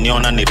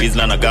 Wakiniona ni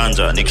Rizla na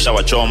ganja. Nikisha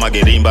wachoma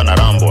gerimba na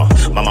rambwa.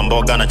 Mama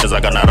mboga na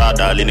chezaga na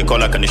rada.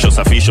 Alinikola kanisho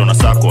safisho na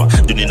sakwa.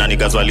 Juni nani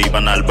gazwa liba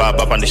na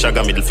albaba.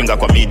 Pandishaga middle finger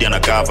kwa media na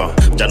cover.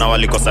 Jana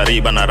walikosa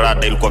riba na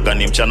rada. Ilikuwa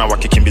gani mchana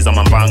wakikimbiza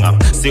mambanga.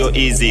 So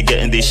easy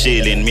getting this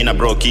shilling. Mina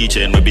bro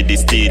kitchen we be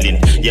distilling.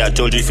 Yeah I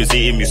told you if you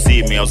see him you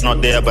see me. I was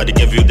not there but he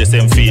gave you the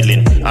same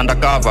feeling.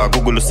 Undercover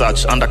Google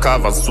search.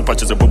 Undercover super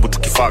cheze bubu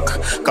tukifaka.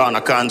 Kawa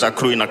na kanja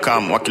crew ina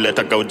kam.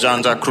 Wakileta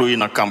gaujanja crew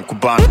ina kam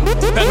kubana.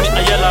 Pengi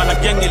ayela na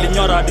gengi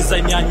linyora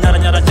design ya nyara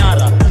nyara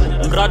nyara.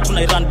 Mratu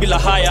na Iran bila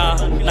haya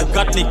na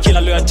gatni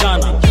kila leo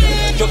jana.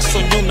 Jokes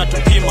on nyum na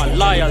tupima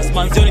liars.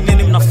 Manzioni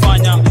nini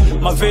mnafanya?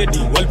 Mavedi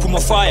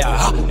walipumwa fire.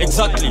 Ha,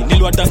 exactly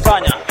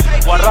niliwadanganya.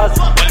 Warazi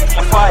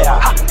walipumwa fire.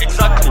 Ha,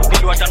 exactly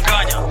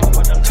niliwadanganya.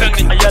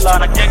 Pengi ayela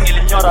na gengi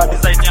linyora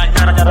design ya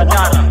nyara nyara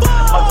nyara.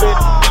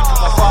 Mavedi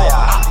walipumwa fire.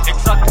 Ha,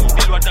 exactly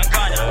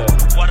niliwadanganya.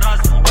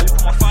 Warazi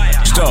walipumwa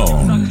fire.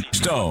 Stone.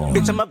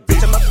 Bitch, I'm a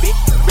bitch,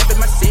 ripping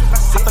my shit,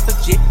 hop up the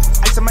jet,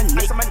 ice on my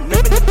neck,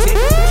 ripping the jet,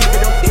 keep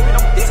it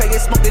on dick, say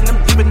it's smoking, I'm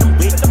leaving them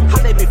wet,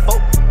 how they be folk,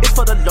 it's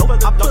for the low,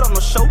 I put on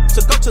a show,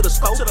 to go to the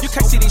store, you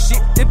can't see this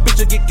shit, this bitch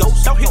will get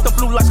ghost, don't hit the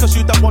blue lights cause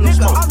you don't want to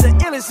smoke, I'm the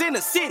illest in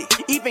the city,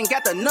 even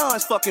got the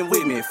nuns fucking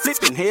with me.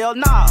 Flipping, hell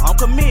nah, I'm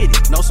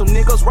committed. Know some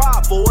niggas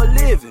rob for a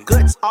living.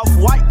 Guts off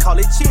white, call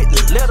it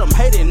chitlin'. Let them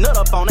hate it, nut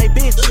up on they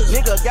bitches.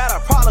 Nigga got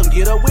a problem,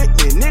 get up with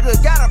me. Nigga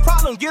got a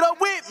problem, get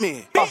up with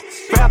me.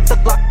 Grab the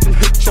Glock and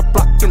hit your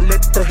block and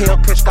let the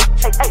Hellcat stop.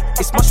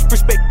 It's much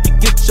respect, you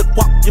get your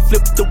guap, you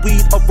flip the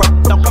weed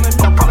around. Don't come at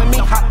me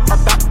hot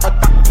about a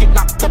doc, get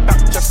knocked about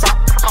your sock.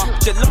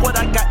 Just look what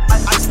I got, I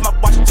ice my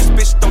watch, this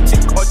bitch don't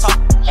tick or talk.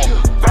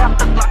 Grab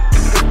the Glock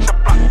and hit your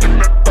block and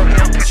let the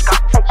Hellcat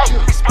stop.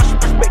 It's much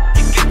respect,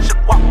 you get your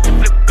guap, you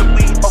flip the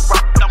weed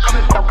around. Don't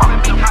come at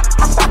me hot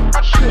about a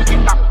doc, get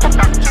knocked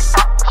about your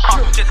sock.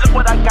 Just look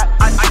what I got,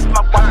 I ice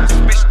my watch, this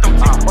bitch don't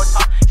tick or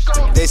talk.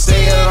 They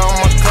say that on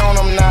my clone,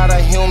 I'm not a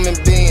human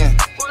being.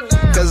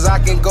 Cause I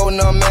can go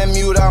numb and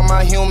mute out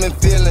my human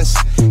feelings.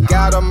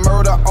 Got a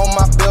murder on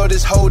my belt,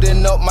 it's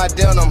holding up my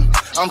denim.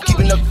 I'm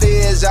keeping the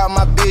feds out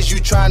my bitch, you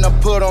tryna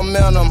put them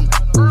in them.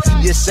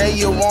 You say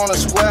you wanna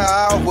square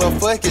out, well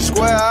fuck it,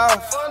 square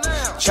off.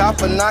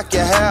 Chopper knock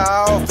your hair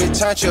off, it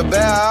turn your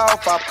bear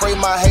off. I pray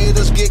my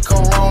haters get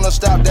corona,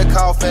 stop that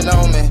coughing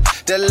on me.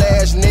 The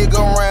last nigga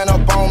ran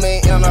up on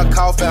me in a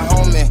coffin,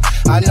 homie.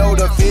 I know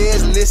the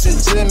feds listen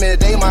to me,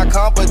 they my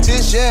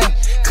competition.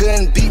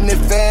 Couldn't beat me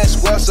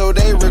fast, well, so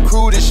they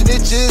recruited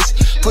snitches.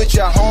 Put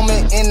your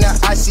homie in the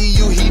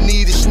ICU, he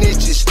needed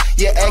snitches.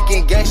 You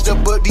acting gangster,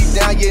 but deep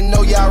down you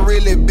know y'all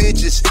really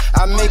bitches.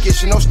 I make it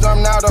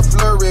snowstorm, not a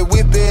flurry,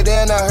 whip it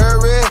in a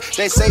hurry.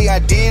 They say I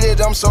did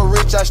it, I'm so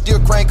rich, I still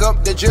crank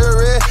up the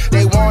jury.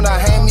 They wanna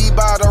hang me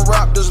by the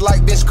Raptors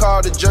like Vince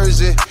Carter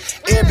jersey.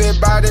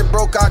 Everybody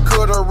broke, I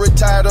could've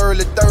retired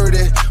early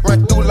 30.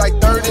 Run through like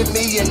 $30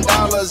 million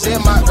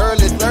in my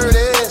early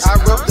 30s. I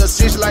rep the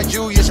six like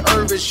Julius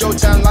Erving,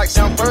 Showtime like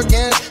Sam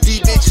Perkins. These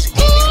bitches eat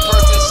these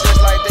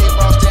Perkins like they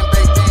Boston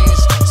baked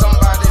beans.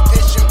 Somebody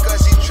pitch him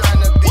cause he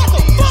tryna be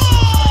me.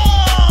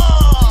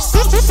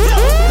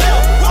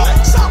 Left, right,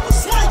 chopper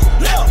swing,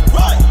 left,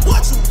 right,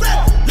 what you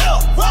rap,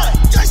 left, right,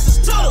 gangsters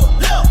to the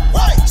left,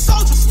 right,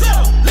 soldiers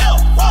step,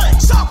 left, right,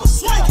 chopper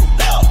swing,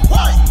 left,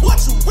 right, what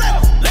you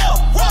rap,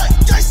 left, right,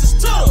 gangsters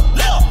to the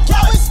left,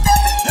 right,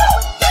 step it,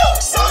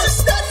 left, soldiers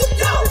step it,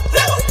 left,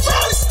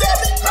 right, step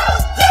it,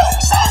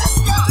 left, soldiers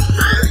step it, left,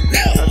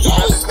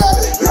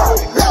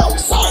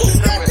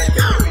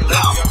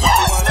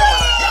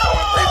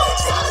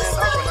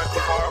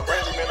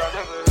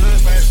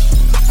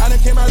 I done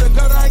came out the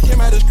gutter, I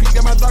came out the street,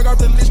 got my dog off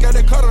the leash, got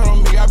that cutter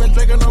on me. I been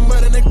drinking no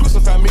mud and they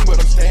crucify me, but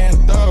I'm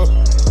staying up.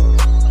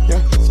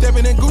 Yeah,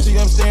 stepping in Gucci,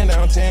 I'm staying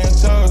down 10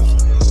 toes.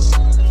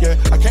 Yeah,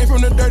 I came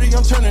from the dirty,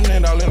 I'm turning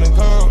it all in the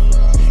cold.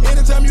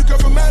 Anytime you come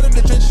from out of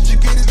the trenches, you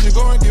get it, you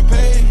go and get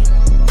paid.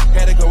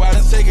 Had to go out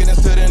and take it and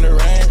stood in the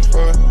rain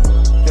for it.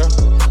 Yeah,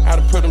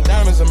 had to put them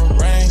diamonds in my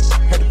ring.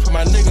 Had to put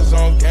my niggas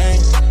on game.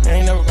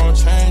 Ain't never gonna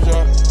change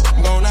up.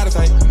 I'm going out of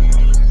sight.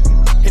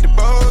 Hit the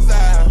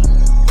bullseye.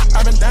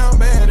 I've been down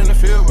bad in the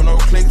field with no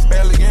clicks,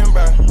 barely getting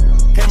by.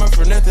 Came up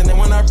for nothing, and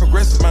when I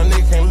progressed, my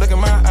nigga can't look in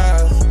my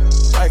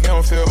eyes. Like I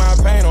don't feel my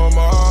pain no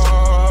more.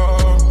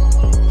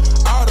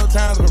 All those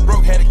times when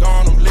broke, had it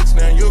gone, them licks,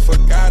 now you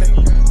forgot it.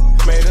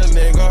 Made a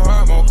nigga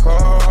heart more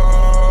cold.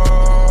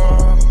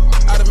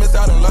 I done missed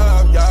out on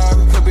love, y'all,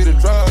 it could be the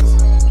drugs.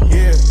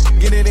 Yeah,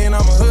 get it in,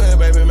 I'm a hood,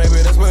 baby,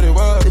 maybe that's what it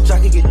was. The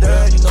jockey get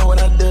done, you know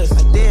what I does.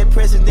 I did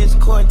president's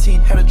quarantine,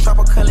 had a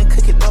chopper culling,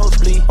 cooking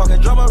nosebleed. Walking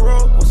drama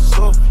road, was a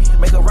soft beat.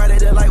 Make a right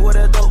at it like what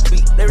a dope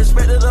beat. They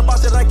respected the boss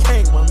that I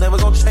came, I'm never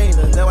gonna change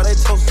her. That's why they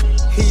toast me.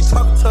 He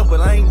talk tough,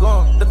 but I ain't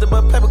gone. Nothing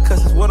but paper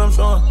cuts is what I'm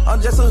showing. I'm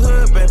just a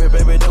hood, baby,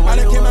 that's what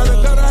I done came out the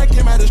gutter, I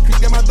came out the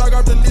street, got my dog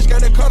off the leash, got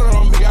that cutter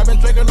on me. I been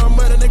drinking no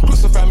mud and they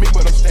crucify me,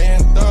 but I'm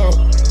staying up.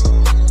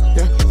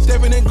 Yeah,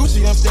 stepping in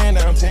Gucci, I'm staying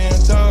down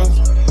 10 toes.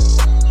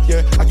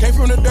 Yeah, I came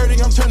from the dirty,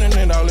 I'm turning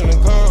it all in the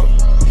cold.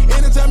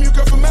 Anytime you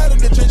come from out of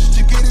the trenches,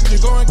 you get it, you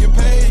go and get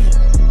paid.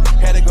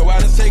 Had to go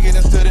out and take it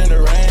and stood in the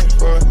rain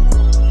for it.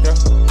 Yeah,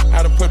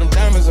 had to put them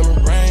diamonds in my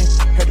brain.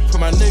 Had to put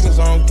my niggas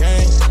on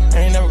game.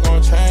 Ain't never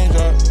gonna change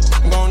up.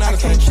 I'm going out of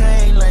sight. I can't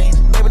change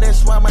lanes, maybe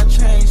that's why my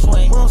chain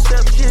swing. Won't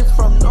step shit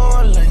from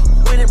Norland.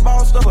 When it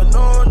bossed up a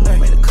North name.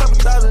 Made a couple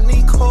thousand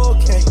need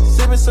cocaine.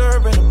 Sipping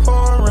syrup in the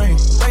pouring rain.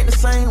 Ain't the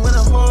same when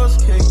a horse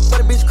cake. But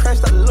a bitch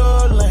crashed out the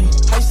low lane.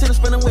 How you still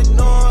spinning with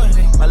noise?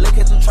 My leg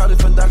had some charges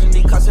from dodging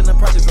these costs in the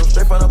projects. I'm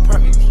straight from the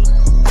permits.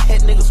 I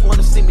had niggas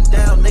wanna see me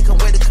down. They can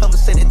wait to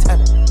conversate and tap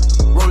it.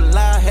 Rolling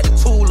line, had the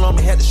tool on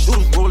me. Had the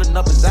shooters rolling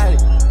up inside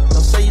it.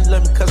 Don't say you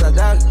love me cause I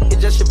doubt it.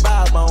 It's just your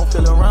vibe, I don't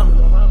feel around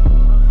me.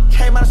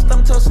 Came out of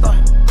stomach to a star.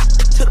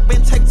 To the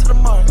bin, take to the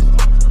Mars.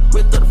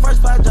 Went through the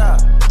first 5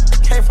 jobs.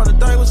 Came from the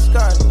dirt with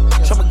scars.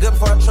 Try me good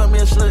before I try me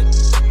a slick.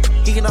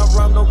 Geeking off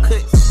rum, no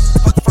cuts.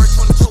 Fuck the first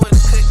 22 in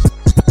the click.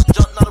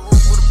 Jumped out the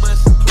roof with a bus.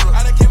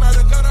 I done came out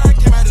the gutter, I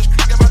came out the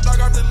street, got my dog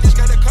off the leash,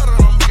 got that cutter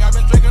on me. I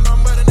been drinking no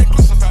mud and they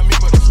crucify me,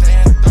 but I'm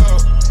staying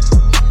up.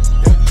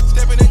 Yeah,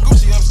 stepping in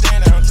Gucci, I'm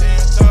staying down 10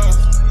 toes.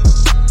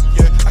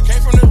 Yeah, I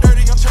came from the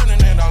dirty, I'm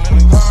turning it all in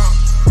the cold.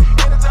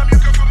 Anytime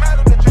you come from out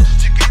of the trenches,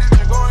 you get it,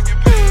 you go and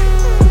get paid.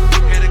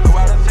 Had to go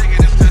out and take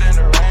it and stood in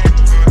the rain.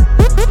 Had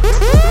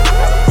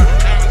to put the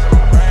diamonds in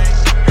my brain.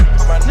 Had to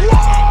put my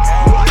niggas on game.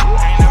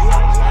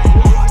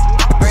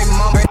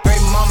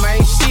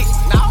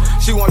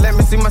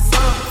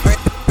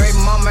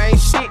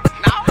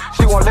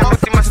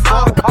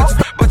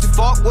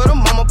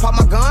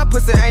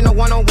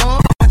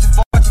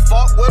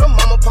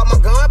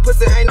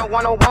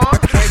 101.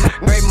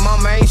 Baby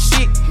mama ain't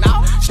shit.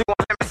 No, she won't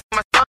let me see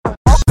my son.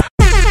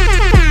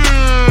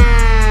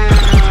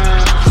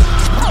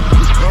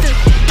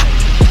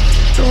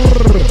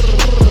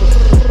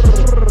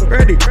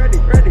 Ready.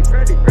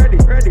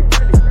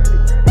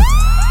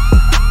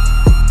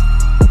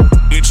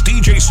 It's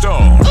DJ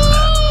Stone.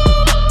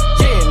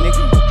 Yeah,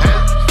 nigga.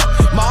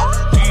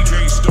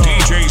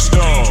 DJ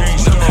Stone.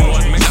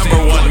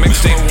 Number one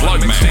mixtape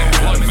plug man.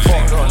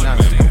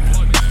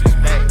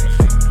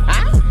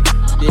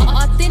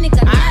 Authentic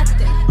or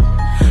nothing.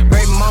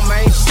 Baby mama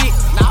ain't shit.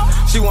 No,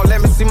 she won't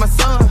let me see my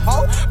son.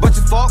 But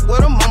you fuck with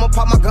him, mama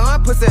pop my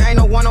gun. Pussy ain't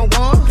no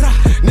 101.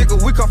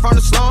 Nigga, we come from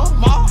the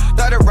slum.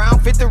 30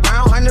 round, 50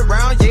 round, 100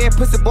 round. Yeah,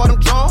 pussy boy, them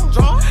drunk.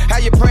 How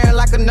you praying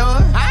like a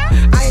nun?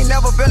 I ain't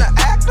never been an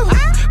actor.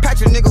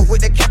 Patch a nigga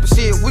with that cap of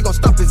shit. We gon'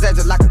 stump his ass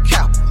just like a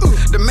cow.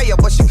 The mayor,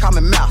 but she call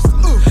me mouse.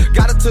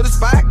 Got her to the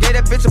spot, gave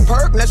that bitch a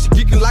perk. Now she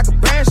geeking like a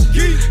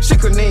banshee. She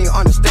couldn't even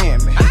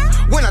understand me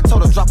when I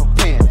told her drop a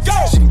pen.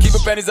 She can keep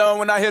her panties on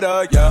when I hit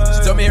her, yeah.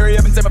 She told me hurry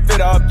up and take my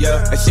fit up,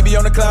 yeah. And she be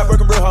on the cloud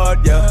working real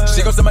hard, yeah.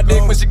 She gon' suck my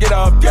dick when she get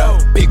up, yeah.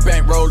 Big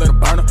bang roll in a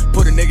burner.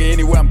 Put a nigga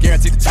anywhere, I'm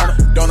guaranteed to turn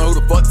her. Don't know who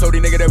the fuck told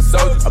these nigga they was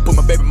soldiers. I put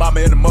my baby mama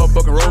in the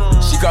motherfucking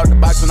room. She called the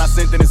box when I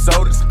sent in the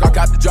sodas.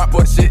 Got the drop,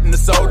 pour the shit in the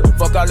soda.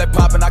 Fuck all that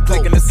poppin', I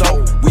click in the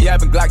soul. We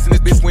having Glocks in this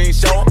bitch, we ain't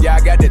showin'. Yeah,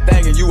 I got that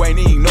thing and you ain't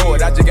even know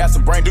it. I just got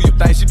some brain, do your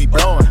thing, she be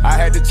blowin'. I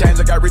had to change,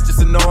 I got rich, it's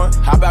annoying.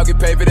 How about get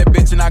paid for that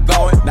bitch and I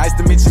going? Nice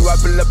to meet you, I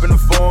pull up in the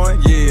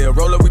foreign. Yeah,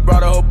 roll up, we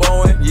brought a whole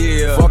Boeing.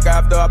 Yeah, fuck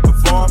after I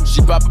perform.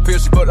 She pop a pill,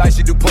 she fuck like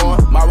she do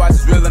porn. My watch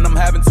is real and I'm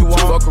having too on.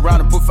 Fuck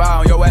around and put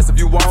fire on your ass if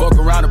you want. Fuck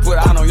around and put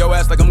iron on your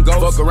ass like I'm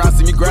ghost. Fuck around,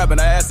 see me grabbing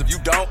her ass if you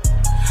don't.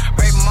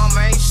 Baby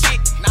mama ain't shit.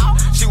 No,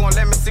 she won't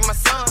let me see my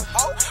son.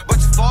 But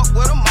you fuck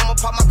with him, mama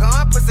pop my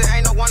gun. Pussy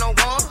ain't no 101.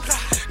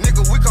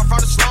 Nigga, we come from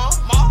the slum.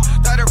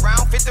 30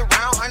 round, 50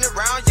 round, 100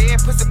 round. Yeah,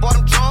 pussy boy,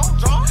 them drunk.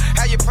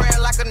 How you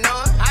praying like a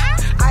nun?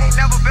 I ain't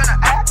never been an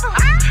actor.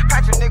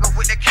 Patch a nigga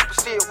with that cap of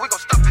shit. We gon'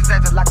 stuff his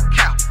ass just like a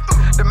cow.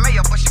 The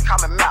mayor, but she call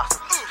me mouse.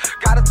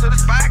 Got her to the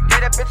spot,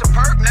 gave that bitch a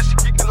perk. Now she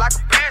geeking like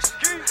a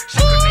banshee.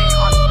 She couldn't even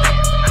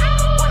understand me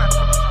when I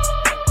told her.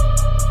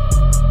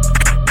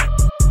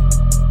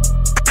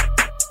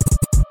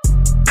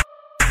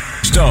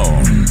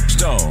 Stone.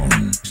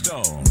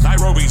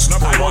 Nairobi's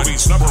number one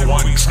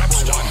trap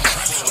star.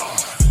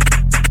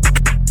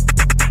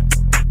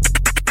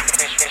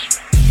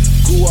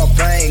 Grew up,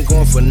 I ain't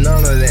going for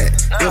none of that.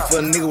 If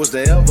a nigga was to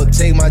ever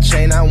take my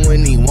chain, I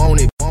wouldn't even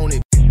want it.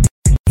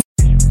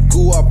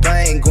 Grew up,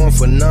 I ain't going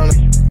for none of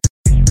that.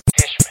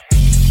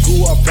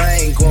 Grew up, I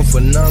ain't going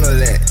for none of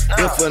that.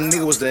 If a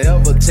nigga was to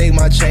ever take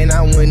my chain,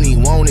 I wouldn't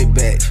even want it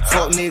back.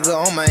 Fuck nigga,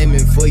 I'm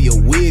aiming for your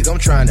wig, I'm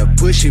trying to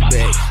push it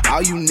back.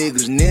 All you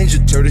niggas Ninja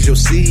Turtles, your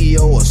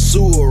CEO a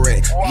sewer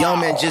rat. Young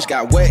man just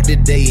got wet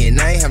today and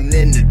I ain't have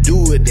nothing to do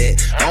with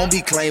that. Don't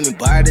be claiming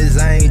bodies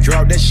I ain't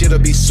dropped, that shit'll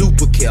be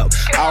super kept.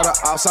 All the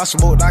ops I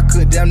smoked, I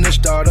could damn near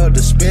start a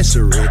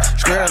dispensary.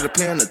 Straight out of the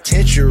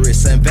penitentiary,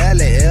 St.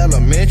 Valley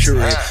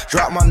Elementary.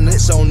 Drop my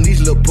nuts on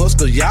these little puss,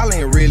 cause y'all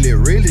ain't really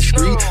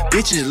street.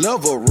 Bitches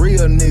love a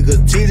real nigga,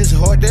 titties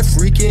hard, that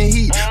freaking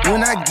heat.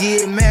 When I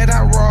get mad,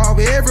 I rob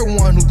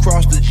everyone who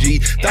crossed the G.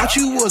 Thought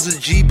you was a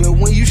G, but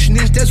when you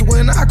snitch, that's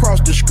when I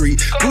crossed the street.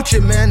 Gucci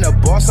man, the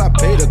boss, I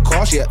pay the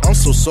cost, yeah, I'm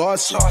so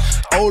saucy.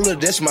 Ola,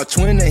 that's my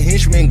twin, the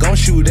henchman, gon'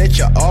 shoot at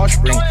your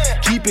offspring.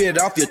 Keep it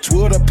off your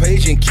Twitter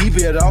page and keep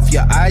it off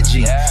your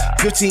IG.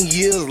 15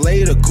 years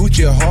later,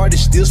 Gucci heart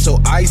is still so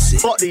icy.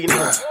 Fuck these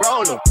niggas,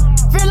 roll them.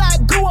 Feel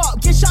like go up,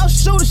 get your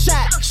shooter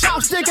shot.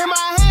 Chopstick in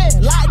my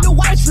hand, like the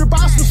white strip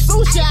on some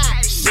sushi.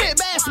 Shit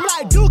bad, smell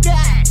like Duke.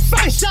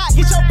 Face shot,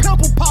 get your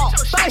pimple pop.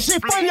 Face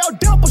shit from your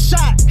dimple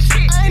shot.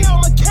 I ain't no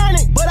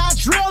mechanic, but I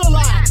drill a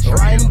lot.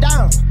 Write 'em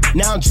down,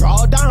 now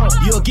draw down.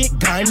 You'll get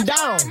gunned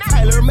down.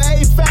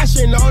 Tailor-made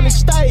fashion on the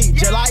stage,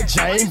 just like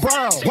James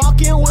Brown.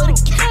 Walk in with a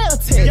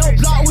Caltech. Yo,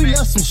 block, we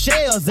left some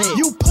shells in.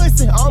 You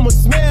pussy, I'ma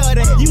smell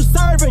that. You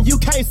serving, you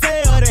can't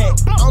sell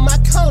that. On my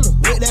corner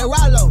with that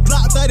Rollo.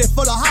 Block 30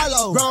 for the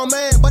hollow. Grown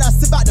man, but I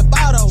sip out the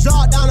bottle.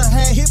 Draw down a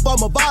hand, hit for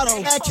my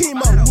bottle. That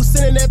chemo, who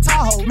sitting in that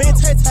Tahoe. Me and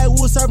Tay-Tay,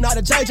 who was serving out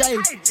of JJ.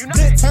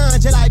 Good time,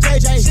 just like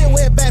JJ. Shit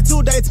went back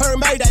 2 days, turned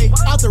Mayday.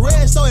 Out the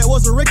red, so it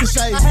was a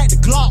ricochet. I had the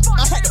Glock,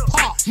 I had the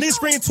pop. Nigga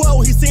screen 12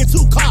 when he seen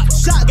 2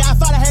 cops. Shot guy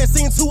thought I had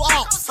seen 2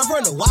 ops. I'm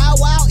from the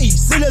wild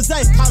east. Phyllis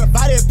A, caught a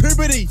body at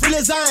puberty.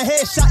 Phyllis I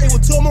headshot, it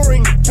with 2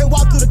 Marine. Can't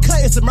walk through the cut,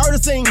 it's a murder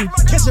scene.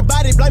 Catch a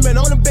body, blame it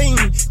on the beam.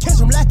 Catch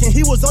him lacking,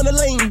 he was on the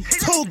lean.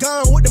 2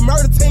 gone with the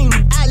murder team.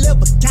 I live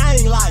a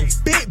gang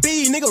life. Big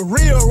B, nigga,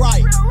 real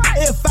right.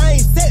 If I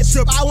ain't set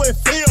trip, I wouldn't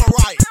feel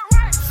right.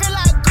 Feel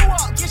like go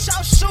up, get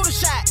your shooter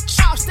shot.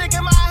 Chopstick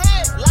in my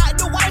head, like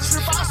the white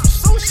strip on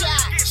some sushi.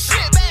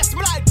 Shit bad,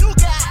 smell like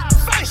Duke.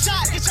 Face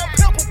shot, get your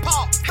pimple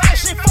pop.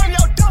 Face shit from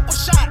your double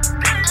shot.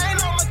 I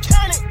ain't no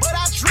mechanic, but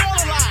I drill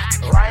a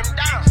lot. Write 'em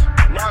down,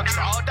 now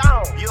draw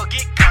down. You'll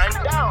get gunned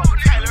down.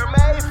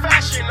 Tailor-made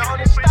fashion on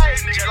the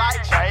stage, just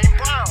like James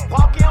Brown.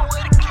 Walk in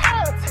with a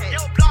Caltech.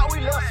 Yo, block, we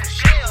left some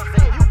shells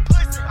in. You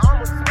pussy,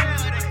 I'ma smell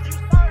that. You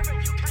serving,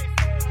 you can't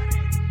sell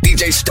that.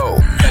 DJ Stone.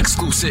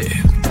 it.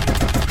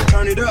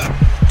 Turn it up.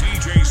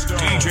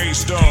 DJ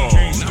Stone.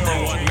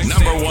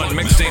 Number one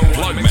mixtape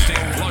plug man.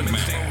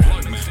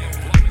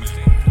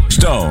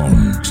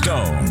 Stone.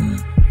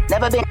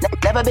 Never been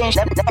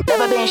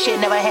shit,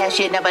 never had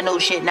shit, never knew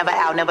shit, never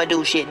out, never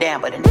do shit.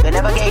 Damn, but a nigga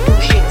never gave two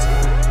shits.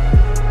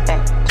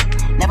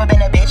 Never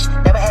been a bitch,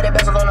 never had a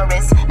bezel on the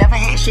wrist, never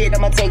had shit,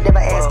 I'ma take, never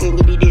asking,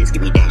 give me this,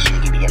 give me that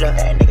shit, give me your love,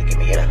 that nigga, give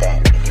me your love,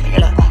 that nigga, give me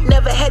your love.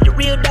 Never had the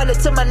real dollar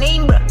to my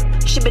name, bruh.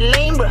 Shit been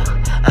lame, bruh.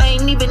 I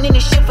ain't even in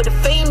this shit for the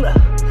fame, bruh.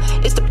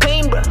 It's the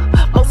pain, bruh.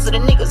 Most of the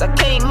niggas I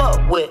came up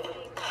with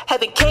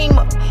haven't came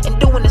up and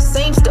doing the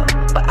same stuff,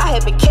 but I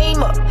haven't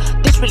came up.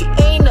 This really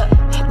ain't nothing.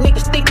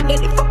 Niggas thinking that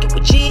they fucking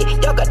with G,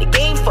 y'all got the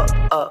game fucked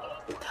up.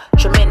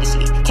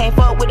 Tremendously, can't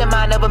fuck with a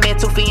mind of a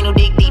mental fiend who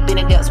dig deep in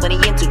the depths when he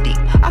in too deep.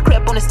 I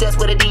crept on the steps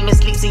where the demon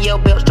sleeps and yell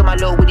belch to my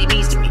lord what he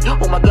needs to me.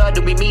 Oh my god,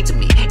 do be mean to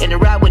me. And the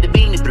ride with the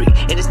Venus 3,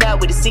 and it's not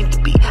what it seems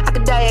to be. I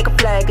could die, I could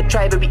fly, I could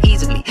try very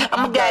easily.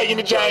 I'm a guy in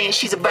a giant,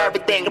 she's a Barbie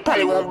thing, I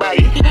probably won't buy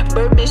it.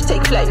 Bird bitch,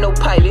 take flight, no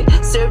pilot.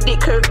 Serve dick,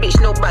 curve bitch,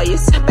 no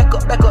bias. Back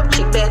up,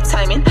 chick, bad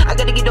timing. I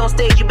gotta get on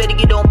stage, you better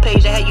get on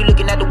page. I had you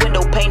looking out the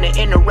window, painter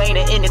in the rain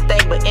or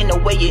anything, but in a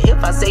way,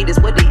 if I say this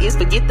what it is,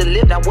 forget to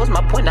live. Now what's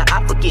my point? Now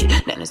I forget.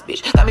 Now this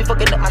bitch got me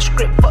fucking up my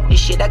script. Fuck this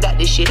shit, I got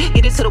this shit.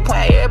 Get it to the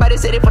point. Everybody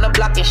said it from the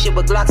block and shit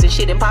with Glocks and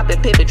shit and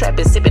popping, pippin',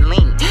 trapping, sipping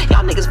lean.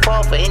 Y'all niggas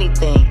fall for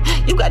anything.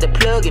 You got the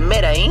plug and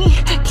Medellin.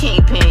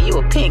 Kingpin, you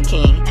a pin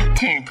king.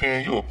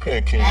 Kingpin, you a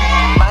pin king.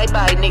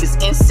 Bye niggas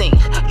insane.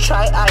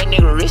 Try eye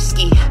nigga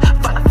risky.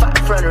 Fight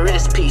front of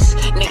this piece.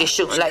 Niggas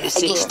shooting like the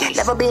 60s.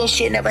 Never been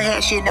shit, never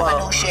had shit, never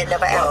knew shit,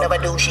 never out, never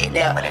do shit.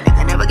 Damn, but a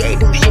nigga never gave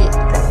do shit.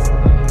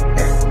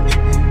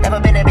 Never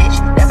been a bitch,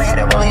 never had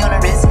a rollie on the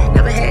wrist,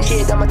 never had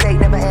shit, I'ma take,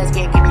 never ask,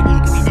 can't give me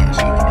this, give me that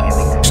shit, give me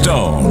everything.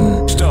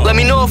 Stone. Let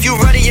me know if you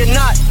ready or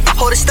not.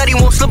 Hold it steady,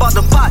 won't slip out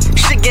the pot.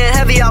 Shit getting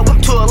heavy, I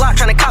whip to a lot.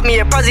 Tryna cop me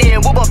a Prezi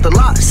and whoop off the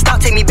lot.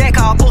 Stop, take me back,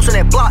 how I post on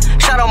that block.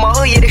 Shot on my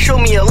hood, yeah, they show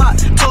me a lot.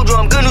 Told you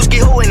I'm good, Nooski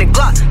Ho in the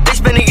Glock. They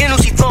spending in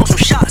Nooski throwing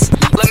some shots.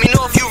 Let me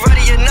know if you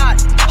ready or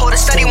not. Hold it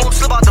steady, won't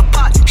slip out the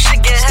pot.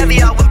 Shit getting heavy,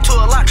 I whip to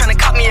a lot. Tryna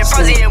cop me a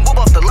Prezi and whoop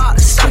off the lot.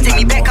 Stop, take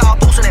me back, how I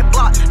post on that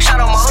block. Shot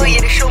on my hood,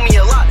 yeah, they show me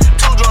a lot.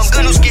 I'm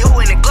good, Nooski Ho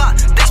in the Glock.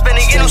 They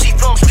spending in Nooski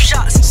throwing some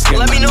shots.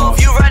 Let me know if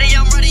you ready,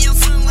 I'm ready. I'm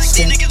feeling like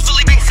these niggas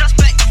really big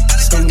suspect.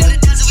 Gotta stuck in the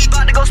desert, we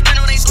bout to go spin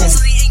on they clothes,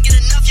 so they ain't get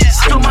enough yet.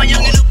 I told my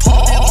young in the pool,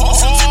 they want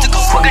some shit to go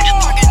quick, I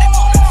just park in the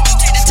corner. Just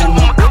take this time,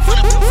 I'ma go for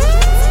the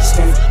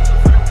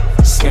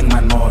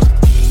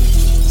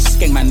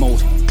Skeng man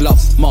mode,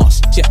 gloves,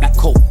 mask, jet black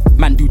coat.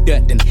 Man do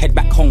dirt, then head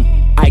back home.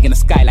 Eye in the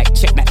sky like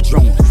check that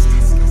drone.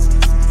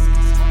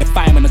 If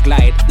I'm on a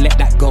glide, let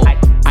that go.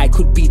 I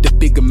could be the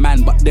bigger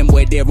man, but them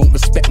boy there won't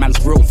respect man's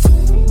growth.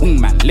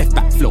 Wingman, left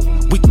back flow.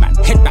 Weak man,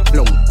 head back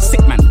blown.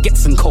 Sick man,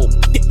 gets and cold.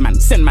 Dip man,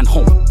 send man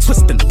home.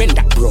 Twist and bend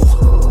that bro.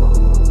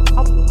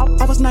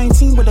 I was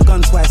 19 with a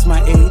gun twice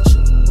my age.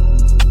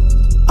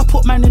 I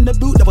put man in the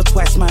boot that was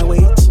twice my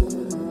weight.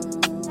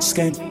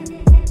 Skeng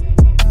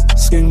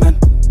man.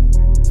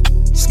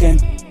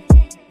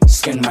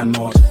 Skeng man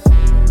mode.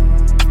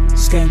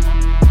 Skeng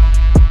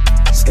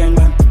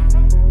man.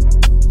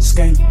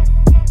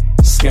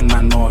 Skeng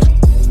man mode.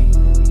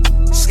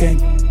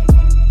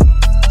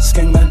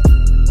 Skeng man.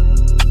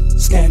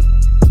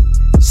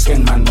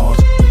 Skeng man mode.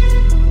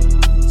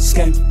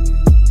 Skeng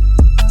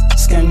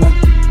man.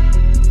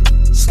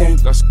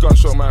 That's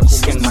gunshot man called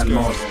Skeng man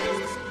mode.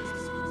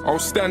 I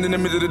was standing in the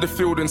middle of the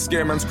field and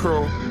scare man's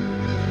crow.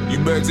 You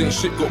birds ain't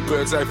shit, got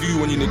bird's eye view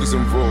when you niggas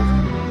involved.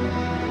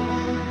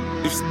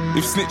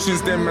 If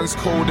snitching's them man's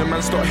cold, then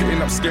man start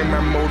hitting up scare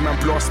man mode. Man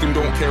blasting,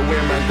 don't care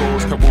where man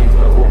goes. Kaboom.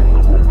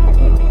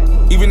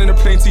 Even in the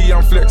plane T,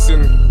 I'm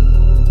flexing.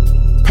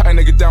 Pat a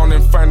nigga down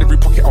and find every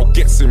pocket, I'll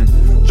get him.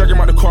 Drag him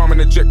out the car and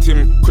eject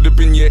him. Could've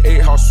been year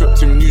 8, how I swept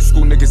him. New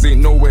school niggas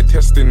ain't nowhere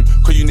testing.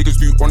 Cause you niggas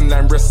do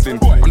online wrestling.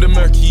 I'm the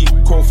murky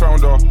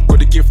co-founder. Got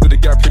the gift of the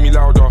guy, play me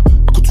louder.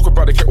 I could talk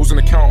about the kettles on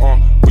the counter,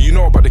 but you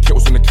know about the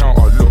kettles on the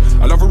counter. Look,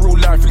 I love a real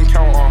life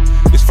encounter.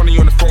 It's funny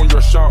on the phone, you're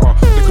a shouter.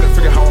 They couldn't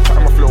figure how I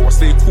pattern my flow. I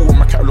stay cool when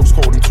my catalog's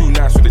cold, I'm too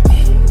nice with it.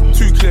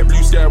 Too clear,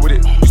 blue sky with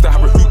it. Used to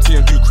have a hoopty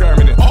and do crime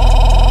in it.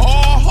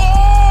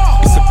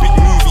 It's a big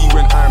movie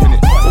when I'm in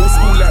it. Old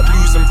school like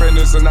blues and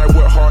benders, and I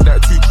work hard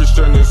like 2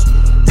 Christianers.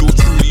 You're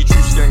truly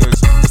true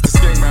skengers. It's the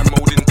skeng man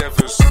mode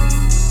endeavors.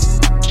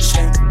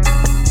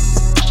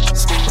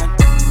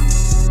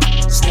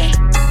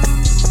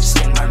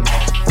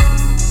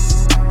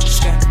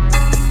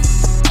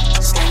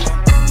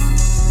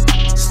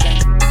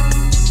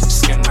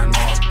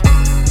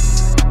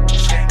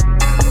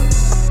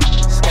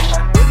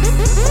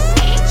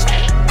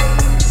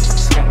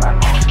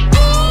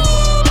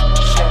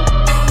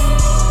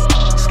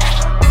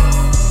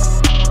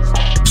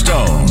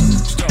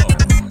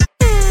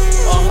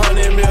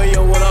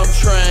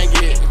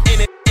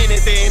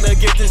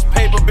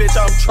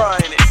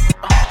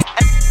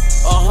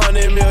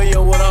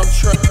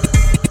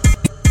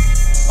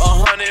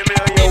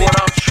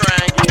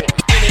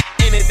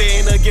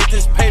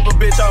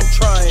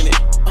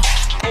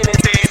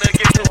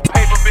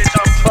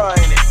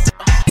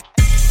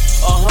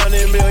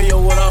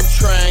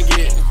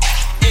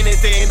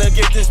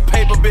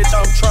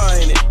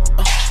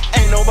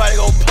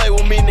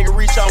 me, nigga,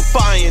 reach out, I'm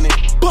firing it.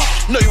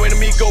 No, you ain't a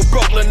me, go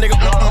broke, little nigga,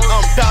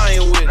 I'm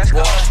dying with it.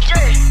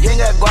 You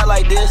ain't got guap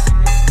like this.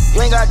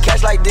 You ain't got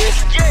cash like this.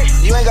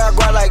 You ain't got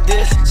guap like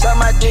this. Suck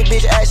my dick,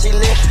 bitch, ass she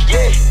lit.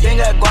 Yeah, you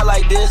ain't got guap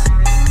like this.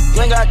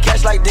 You ain't got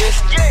cash like this.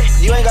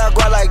 You ain't got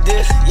guap like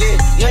this. Yeah,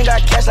 you ain't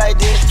got cash like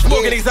this.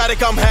 Smoking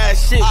exotic, I'm high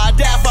shit. I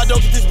die if I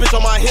don't shoot this bitch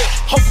on my hip.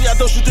 Hopefully I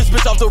don't shoot this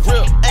bitch off the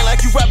rip. Ain't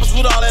like you rappers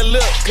with all that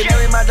lip.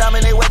 Canary my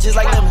diamond, they wet just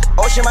like lemon.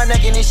 Ocean my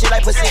neck and this shit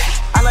like Pacific.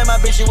 I like my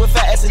bitches with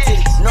fat ass and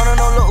titties. No,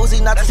 Lil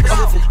Uzi, not the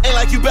specific. Ain't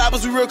like you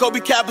babbers, we real Kobe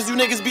cappers. You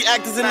niggas be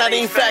actors and not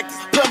ain't factors.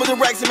 Plum with the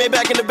racks and made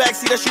back in the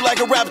backseat. That you like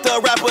a rapper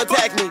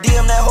attack me.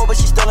 DM that hoe, but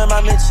she still in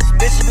my mentions.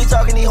 Bitches be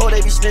talking, these hoe,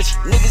 they be snitching.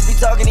 Niggas be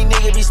talking, these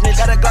niggas be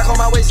snitching. Got a Glock on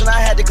my waist and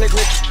I had to click.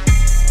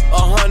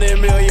 100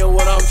 million,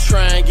 what I'm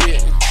trying to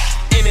get.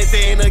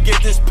 Anything to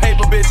get this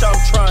paper, bitch, I'm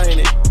trying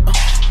it.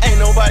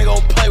 Ain't nobody gon'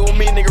 play with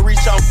me, nigga,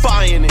 reach out, I'm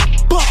firing it.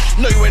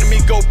 No, you ain't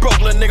me, go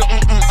broke, little nigga,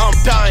 I'm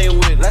dying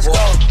with it. Let's go.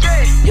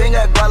 You ain't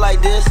got guap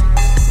like this.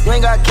 You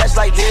ain't got cash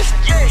like this.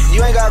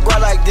 You ain't got guap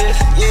like this.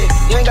 Yeah,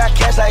 you ain't got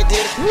cash like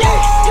this. Yeah,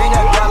 you ain't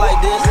got guap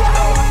like this.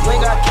 You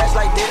ain't got cash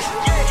like this.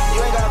 You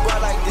ain't got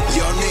guap like this.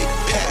 Y'all need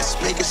pass,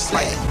 make it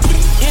slam.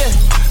 Yeah,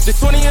 the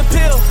 20 a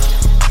pill.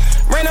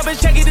 Ran up and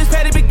check it, this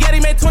patty spaghetti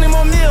made 20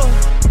 more mil.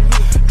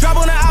 Drop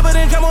on the Albert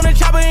and jump on the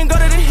chopper and go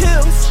to the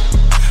hills.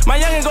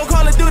 My youngin' go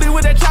Call of Duty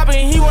with that chopper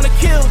and he wanna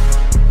kill.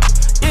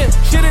 Yeah,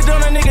 shit it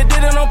done, a nigga did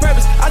it on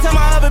purpose. I tell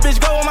my other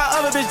bitch, go on my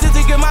other bitch, just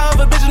to give my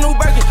other bitch a new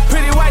Birkin.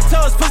 Pretty white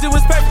toes, pussy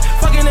was perfect.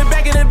 Fucking it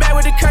back in the back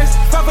with the curse.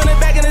 Fuck on the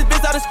back and this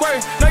bitch out of squirt.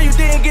 No, you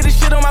didn't get this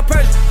shit on my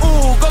purse.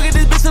 Ooh, go get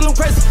this bitch a new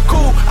purse.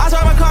 Cool, I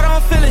saw my car,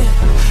 don't feel it.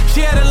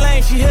 She had a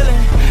lane, she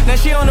healing.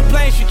 Now she on the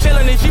plane, she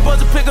chillin'. And she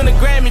supposed to pick on the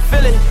Grammy,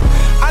 feel it.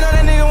 I know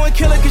that nigga won't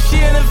kill her, cause she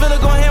in the villa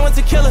going hand with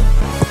tequila.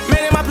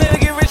 Made it my plan to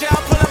get richer,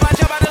 I'll pull up my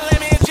job out the lamb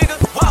and jigger.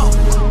 Whoa,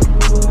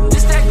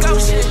 this that go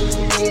shit.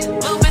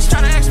 Little bitch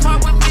tryna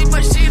export with me,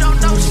 but she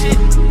don't know shit.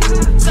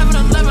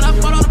 7-Eleven, I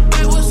bought all the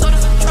big wood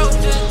sodas and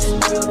Trojans.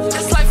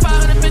 It's like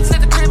 500 bitches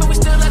at the crib, but we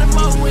still let them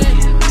mow in.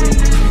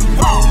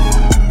 Whoa,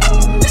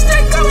 this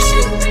that go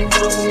shit.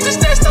 This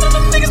that stuff on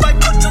them niggas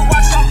like put to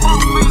watch on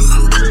phone face.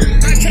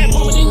 I can't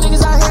move with these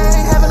niggas out here,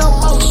 ain't having no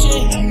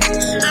motion.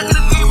 Look at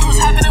the people who's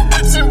happening,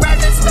 what's it, right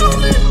and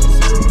stolen.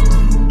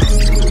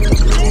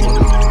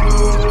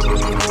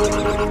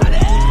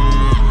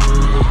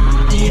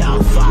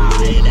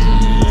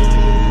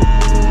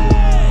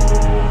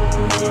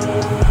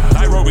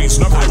 Nairobi's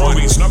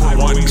number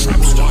one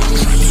trap star.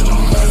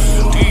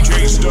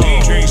 DJ Stone.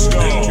 DJ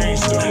Stone.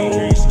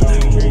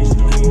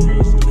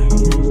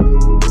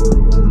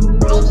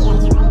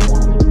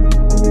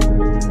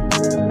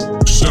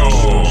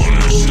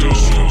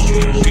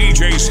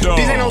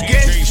 These ain't no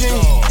guessing.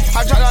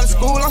 I dropped out of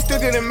school, I'm still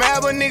getting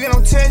mad, but nigga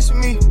don't test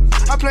me.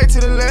 I played to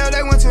the left,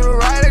 they went to the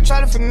right, they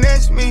try to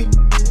finesse me.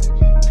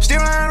 Still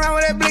running around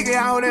with that blicky,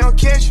 I hope they don't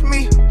catch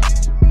me.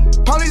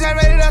 Police had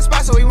raided that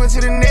spot, so we went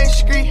to the next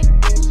street.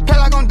 Play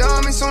like I'm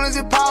dumb, as soon as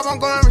it pop, I'm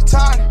going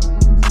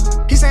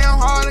retarded. He say I'm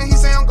hard, he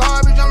say I'm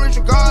garbage, I'm rich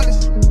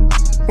regardless.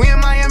 We in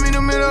Miami in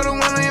the middle of the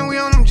winter, and we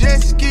on them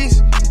jet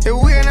skis. If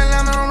we in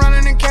Atlanta, I'm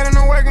running and catting,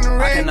 I'm working the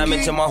red. I cannot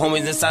mention my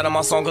homies inside of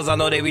my song, cause I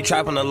know they be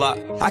trapping a lot.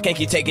 I can't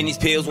keep taking these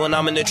pills when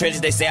I'm in the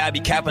trenches, they say I be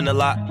capping a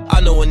lot.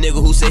 I know a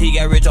nigga who said he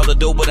got rich off the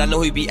dope, but I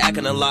know he be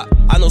acting a lot.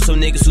 I know some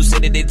niggas who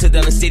said that they took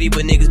down the city,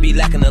 but niggas be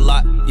lacking a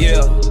lot.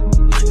 Yeah,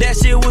 that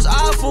shit was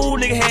awful,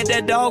 nigga had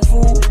that dog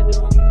food.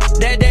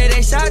 That day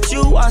they shot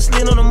you, I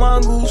slid on the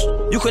mongoose.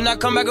 You could not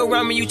come back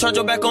around me, you turned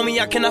your back on me,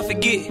 I cannot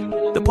forget.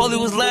 The police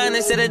was lying,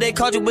 they said that they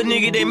caught you, but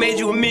nigga, they made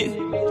you admit.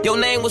 Your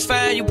name was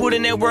fine, you put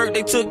in that work,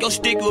 they took your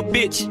stick, you a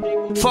bitch.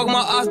 Fuck my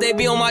ops, they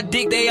be on my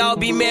dick, they all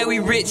be mad, we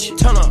rich.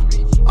 Turn up.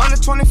 Under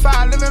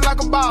 25, living like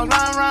a boss,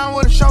 lying around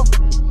with a chauffeur.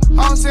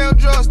 I don't sell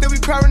drugs, still be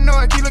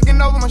paranoid, keep looking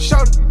over my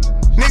shoulder.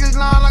 Niggas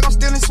lying like I'm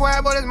stealing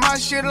swag, but it's my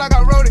shit like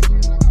I wrote it.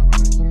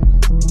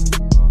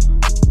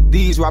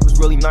 These rappers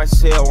really nice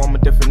as hell. I'm a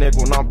different nigga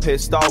when I'm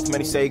pissed off.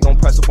 Many say he gon'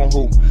 press up on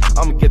who?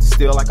 I'ma get to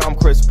steal like I'm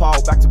Chris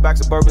Paul. Back-to-back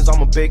Suburbans,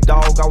 I'm a big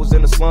dog. I was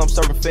in the slum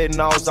serving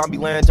fentanyl. Zombie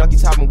land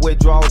junkies having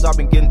withdrawals. I've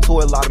been getting to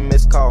a lot of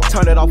missed calls.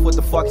 Turn it off, what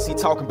the fuck is he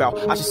talking about?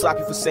 I should slap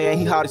you for saying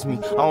he hot as me.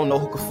 I don't know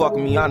who could fuck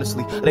with me,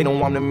 honestly. They don't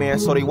want the man,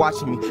 so they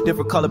watching me.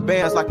 Different color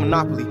bands like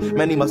Monopoly.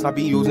 Man, he must not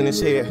be using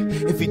his hair.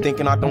 If he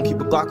thinking I don't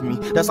keep a Glock on me,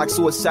 that's like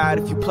suicide.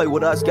 If you play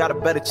with us, got a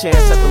better chance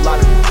at the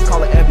lottery.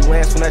 Call an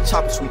ambulance when that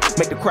chopper sweet.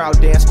 Make the crowd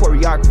dance,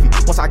 choreography.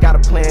 Once I got a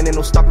plan, ain't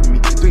no stopping me.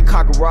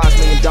 3-car garage,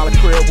 $1 million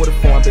crib with a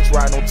foreign bitch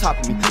riding on top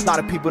of me. A lot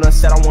of people done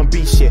said I won't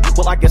be shit.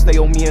 Well, I guess they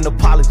owe me an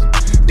apology.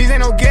 These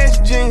ain't no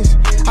guest jeans.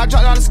 I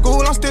dropped out of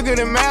school, I'm still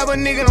getting mad, but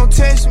nigga don't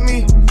test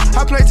me.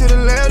 I played to the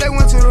left, they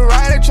went to the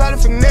right, they try to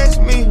finesse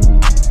me.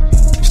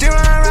 Still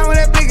running around with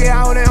that blicky,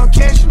 I hope they don't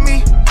catch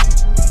me.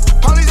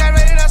 Police had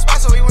raided that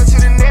spot, so we went to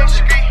the next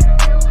street.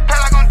 Play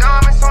like I'm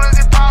dumb, as soon as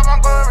it pop,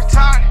 I'm going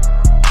retarded.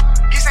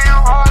 He say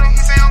I'm hard,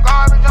 he say I'm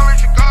garbage, I'm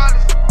rich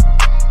regardless.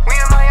 We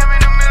in Miami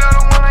in the middle of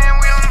the winter, and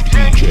we on them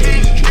jet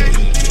skis.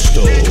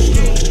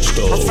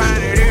 I'm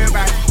flying at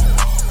everybody.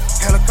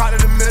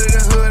 Helicopter in the middle of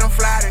the hood, I'm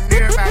flying at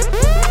everybody.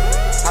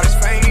 All this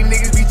fame, these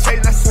niggas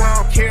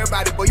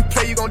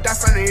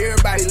front of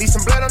everybody. Leave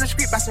some blood on the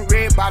street by some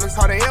red bottoms.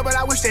 Call the hell, but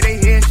I wish that they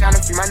head shot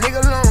and free my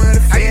nigga alone where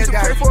the feds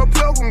got it. I used to pray for a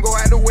plug and go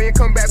out the way and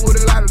come back with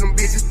a lot of them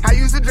bitches. I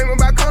used to dream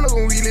about condos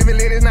when we live in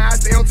Lennox, now I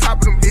stay on top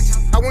of them bitches.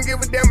 I wouldn't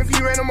give a damn if he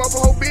ran them up a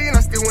whole billion,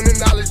 I still wouldn't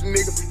acknowledge the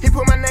nigga. He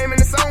put my name in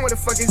the song, where the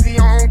fuck is he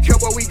on? I don't care,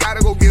 but we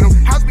gotta go get him.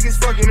 House big as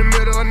fuck in the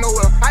middle of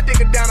nowhere. I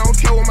dig it down, I don't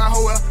care with my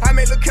hoe well. I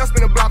made Lil' Kel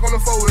spin a block on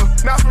the 4-wheel.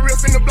 Now for real,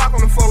 spin the block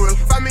on the 4-wheel.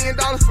 $5 million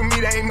for me,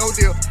 that ain't no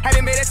deal. I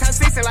done made that time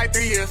 6 in like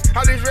 3 years.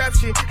 All this rap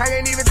shit, I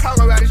ain't even talk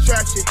about this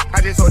trap shit. I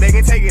just hope they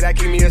can take it. I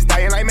keep me a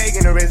stallion like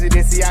making a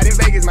residency out in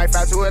Vegas. Might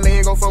fly to LA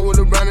and go fuck with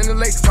LeBron and the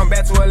Lakers. Come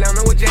back to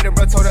Atlanta with Jada,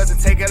 bro. Told us to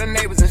take care of the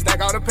neighbors and stack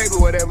all the paper.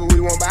 Whatever we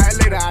want, buy it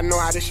later. I know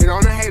how to shit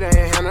on the hater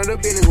and handle the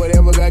business.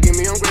 Whatever God give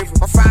me, I'm grateful.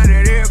 I'm fine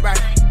at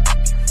everybody.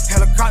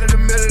 Helicopter in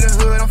the middle of the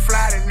hood, I'm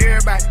flying at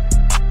everybody.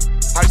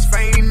 All these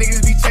fame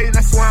niggas be chasing,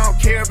 I swear I don't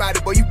care about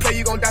it. Boy, you play,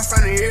 you gon' die in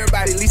front of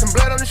everybody. Leave some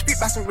blood on the street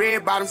by some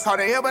red bottoms. Call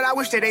the hell, but I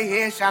wish that they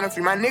head shot and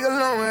free my nigga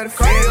alone where the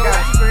feds got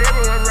it. For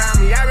everyone around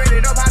me, I ran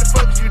it up, how the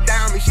fuck did you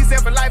down me? She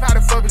said for life, how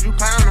the fuck did you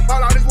clown her?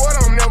 All this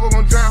water, I'm never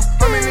gon' drown.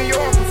 I'm in New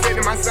York,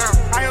 perfecting my sound.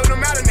 I held them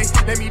out and they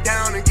let me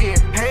down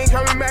again. I ain't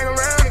coming back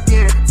around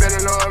again.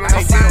 Better Lord, man,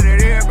 I'm flying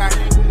at everybody.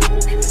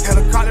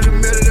 Helicopter in the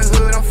middle of the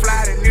hood, I'm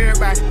flying at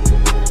everybody.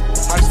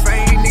 All these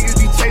fame niggas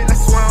be chasing, I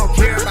swear I don't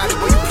care about it.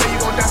 Boy, you play, you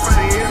gon' die in front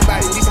of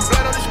everybody. Leave some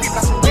blood on the street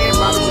by some red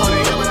bottles. Call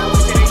the hell, but I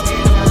wish that they did.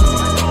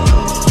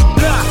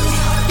 Look,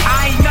 I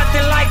ain't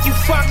nothing like you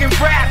fucking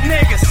rap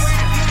niggas.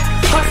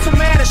 Hustle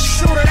man, a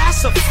shooter,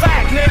 that's a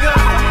fact, nigga.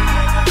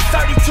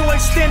 32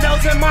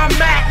 extendos in my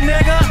Mac,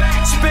 nigga.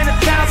 Spend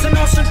 1,000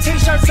 on some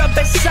t-shirts up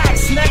they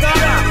sacks, nigga.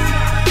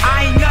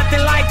 I ain't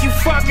nothing like you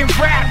fucking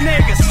rap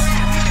niggas.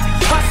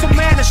 Hustle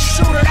man, a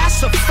shooter,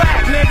 that's a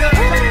fact, nigga.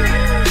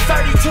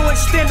 32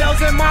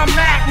 extendos in my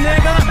Mac,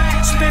 nigga.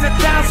 Spend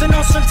 1,000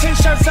 on some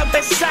t-shirts up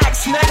they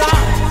sacks, nigga.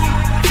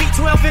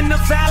 V12 in the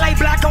valet,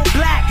 black on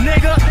black,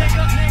 nigga.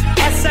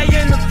 SA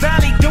in the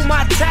valley, do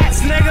my tax,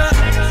 nigga.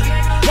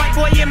 White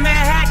boy in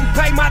Manhattan,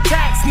 pay my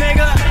tax,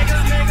 nigga.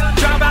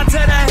 Drive out to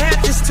the head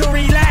just to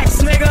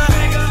relax, nigga.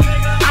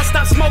 I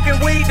stopped smoking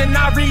weed and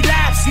I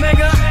relapsed,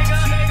 nigga.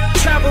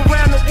 Travel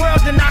around the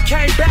world and I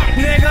came back,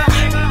 nigga.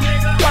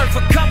 Worth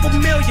a couple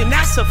million,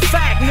 that's a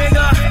fact,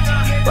 nigga.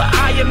 But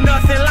I am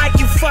nothing like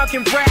you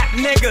fucking rap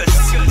niggas.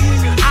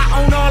 I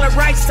own all the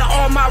rights to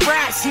all my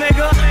raps,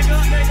 nigga.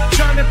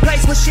 German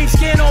place with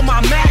sheepskin on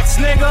my mats,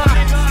 nigga.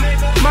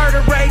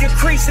 Murder rate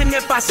increasing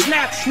if I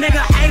snap,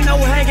 nigga. Ain't no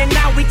hanging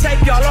out, we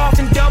take y'all off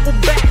and double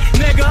back,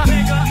 nigga.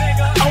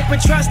 Open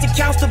trust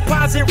accounts,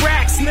 deposit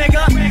racks,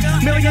 nigga.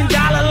 $1 million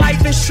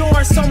life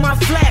insurance on my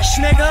flesh,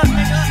 nigga.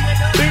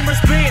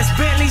 Beamers, Benz,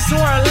 Bentleys,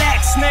 or a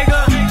Lex,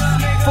 nigga.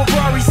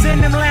 Ferraris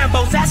in them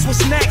Lambos, that's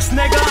what's next,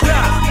 nigga.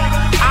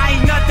 I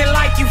ain't nothing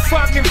like you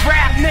fucking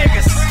rap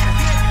niggas.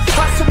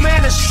 Hustle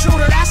man, a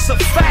shooter, that's a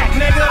fact,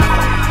 nigga.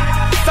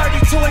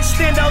 32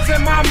 extendos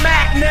in my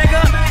Mac,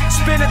 nigga.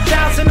 Spend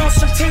 1,000 on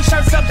some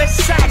t-shirts up at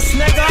Saks,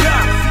 nigga.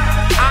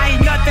 I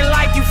ain't nothing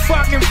like you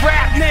fucking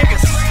rap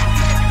niggas.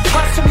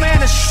 Hustle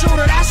man, a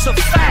shooter, that's a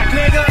fact,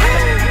 nigga.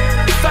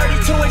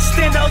 32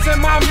 extendos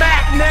in my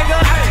Mac, nigga.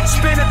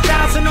 Spend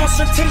 1,000 on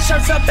some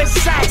t-shirts up at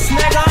Saks,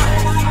 nigga.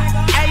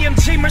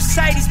 AMG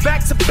Mercedes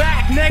back to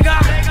back, nigga.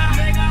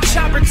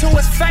 Chopper to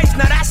his face,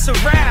 now that's a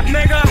rap,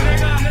 nigga.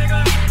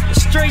 The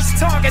streets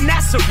talking,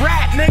 that's a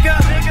rap, nigga.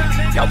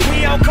 Yo,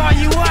 we don't call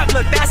you up,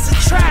 look, that's a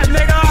trap,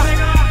 nigga.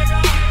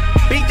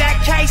 Beat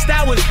that case,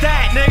 that was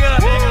that, nigga.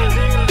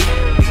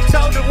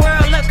 Told the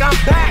world, look, I'm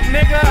back,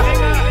 nigga.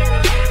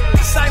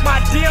 Say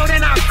my deal,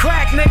 then I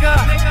crack, nigga.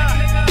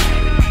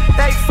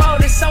 They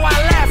folded, so I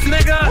left,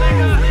 nigga.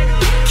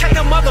 Can't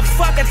a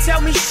motherfucker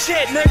tell me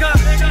shit, nigga.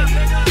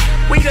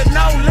 We the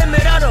no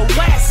limit of the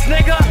West,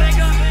 nigga.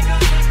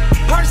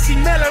 Percy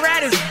Miller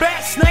at his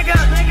best, nigga.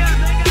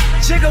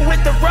 Jigger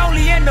with the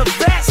rollie and the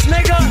vest,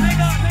 nigga.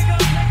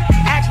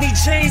 Acne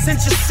jeans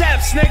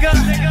intercepts, nigga.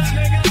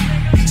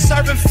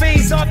 Serving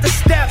fiends off the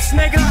steps,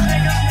 nigga.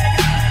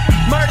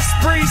 Murder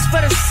sprees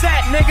for the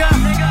set, nigga.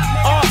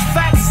 All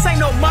facts ain't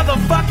no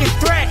motherfucking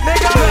threat,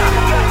 nigga.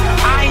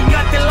 I ain't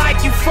nothing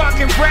like you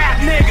fucking rap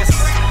niggas.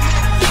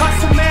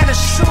 Hustle man, a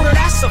shooter,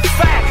 that's a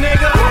fact,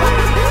 nigga.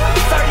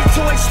 32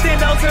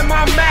 extendos in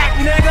my Mac,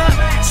 nigga.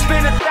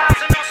 Spend 1,000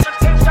 on some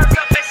t-shirts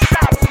up at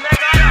Saks,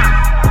 nigga.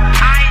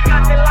 I ain't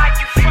nothing like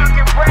you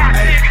fucking rap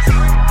niggas.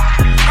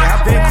 Hey,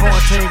 I been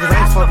quarantined cause I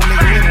ain't fucking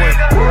nigga anyway.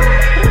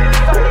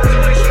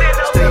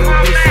 Stay your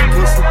bitch,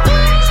 pussy.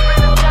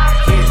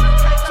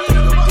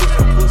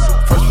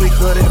 First week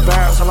of that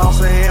virus, I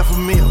lost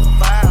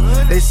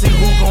 $500,000. They see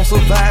who gon'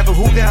 survive and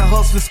who got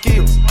hustling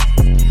skills.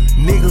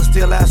 Niggas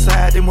still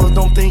outside, they must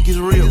don't think it's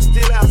real.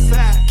 Still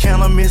outside.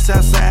 Can't I miss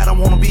outside, I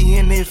wanna be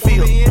in that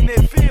field.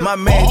 My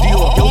man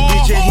Dior, your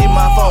bitch just hit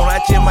my phone, I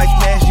just might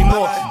smash you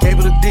more. Gave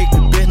her the dick,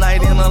 the best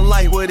night in her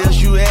life, what else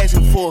you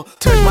asking for?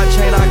 Touch my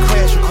chain, I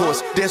crash of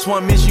course. That's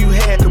one miss you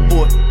had the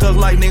boy. Thug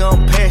like nigga,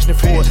 I'm passionate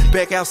for it.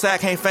 Back outside,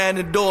 can't find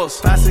the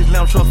doors. 5-6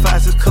 lamp truck,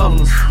 5-6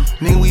 colors.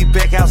 Nigga, we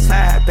back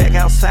outside, back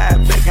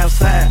outside, back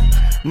outside.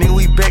 Nigga,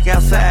 we back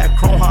outside.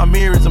 Chrome heart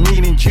mirrors, I'm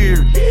eating cheer.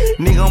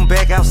 Nigga, I'm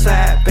back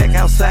outside, back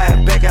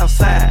outside, back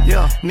outside.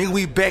 Yeah, nigga,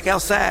 we back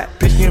outside.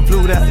 Bitch getting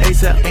flued out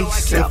ASAP.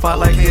 ASAP, I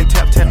like that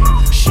tap tap.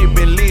 Shit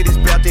been lit, it's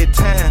about that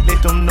time.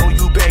 Let them know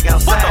you back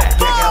outside,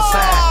 back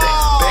outside,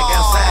 back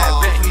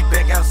outside. Bitch, we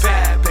back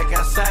outside, back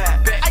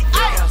outside, back outside.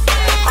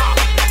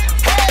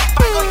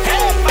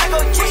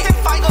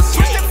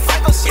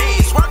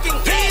 He's working,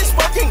 he's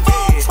working,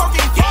 he's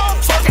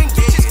working,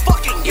 bitches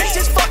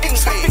fucking,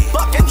 traffic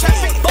bucking,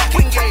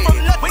 we came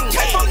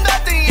from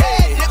nothing,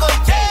 yeah, nigga,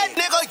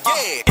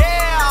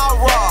 yeah, I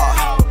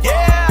rob,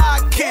 yeah, I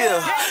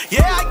kill,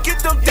 yeah, I get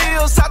them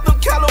deals out them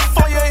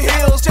California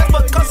hills. Just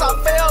because I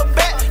fell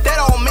back, that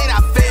don't mean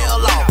I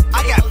fell off.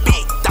 I got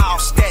big dog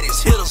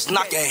status, hitters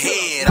knock your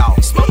head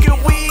off.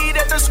 Smoking weed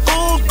at the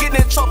school,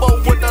 getting in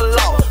trouble with the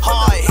law.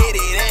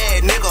 Hard-headed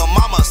ass nigga,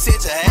 mama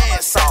sit your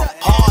ass off.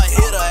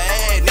 Hard-hitter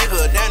ass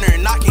nigga, down there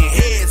knocking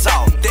heads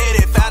off.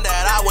 Daddy found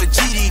out I was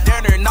GD,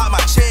 down there knock my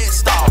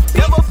chest off.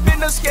 Never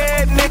been a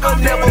scared nigga,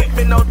 never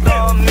been no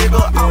dumb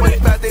nigga. Always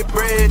about that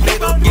bread,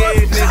 nigga, yeah,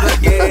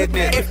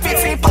 nigga. If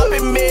 15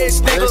 poppin'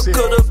 meds, nigga,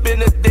 could've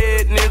been a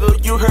dead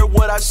nigga. You heard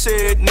what I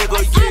said,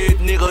 nigga, yeah,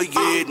 nigga.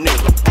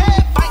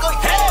 Hey, Figo,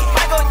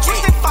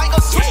 Houston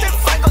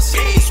Figo,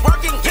 he's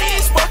working,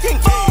 bitches fucking,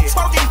 traffic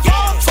bucking,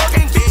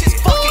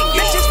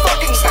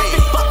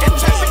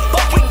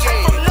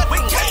 we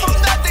came from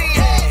nothing,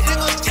 yeah,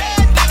 nigga,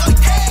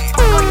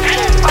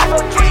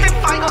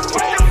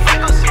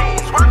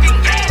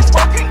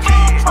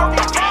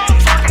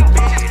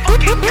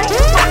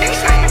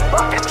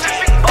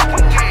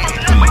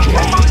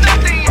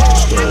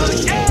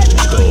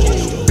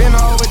 Been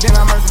over, then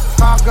I murder.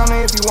 Pop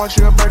gunner if you want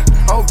you a burger.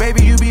 Oh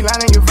baby, you be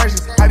lying your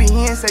verses. I be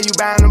here and say you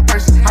buying them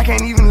purses. I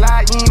can't even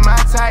lie, you ain't my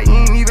type, you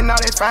ain't even know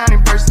that fine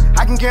in person.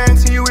 I can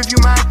guarantee you if you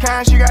my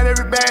kind, she got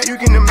every bag you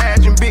can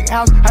imagine. Big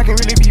house, I can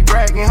really be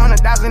bragging. 100,000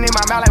 in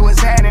my mouth like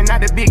what's happening. Not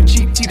the big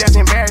cheap tea, that's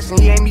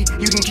embarrassing. He ain't me,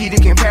 you can keep the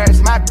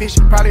comparison. My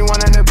bitch probably one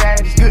of the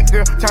baddest. Good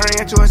girl, turn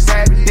her into a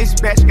savage. This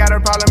batch got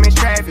a problem in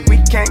traffic. We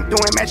can't do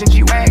it, matching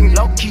G-Wagon.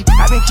 Low key,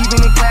 I been keeping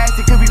it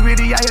classy. Could be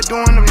really out here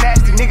doing them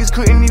nasty. Niggas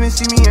couldn't even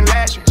see me in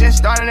last year. Just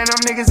started in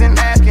them niggas in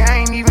last year.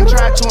 I ain't even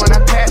tried to and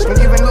I passed. When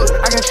giving looks,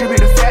 I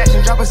contribute to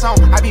fashion. Drop a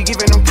song, I be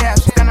giving them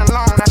caps. Stand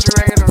alone, not your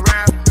regular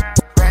rapper.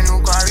 Brand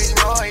new car is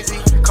noisy.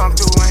 Come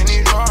through when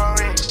it's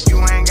roaring. You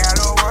ain't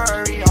gotta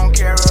worry. Don't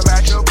care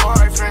about your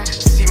boyfriend.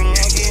 See me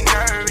and get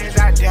nervous.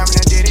 I damn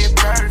near did it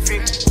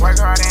perfect. Work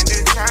hard and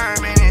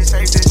determined. It's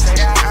safe to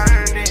say I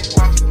earned it.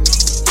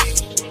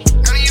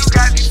 None of you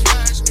guys be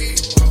flash me.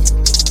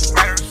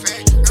 Matter of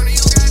fact, none of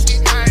you guys be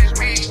nice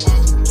me.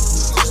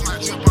 Lose my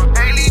trip on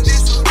daily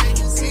just so they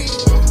can see.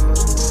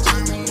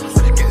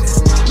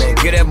 Man,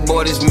 get that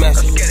boy this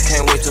message.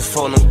 Can't wait to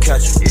phone him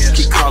catch him.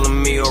 Keep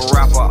calling me a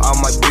rapper, I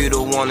might be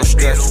the one to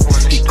stretch him.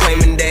 He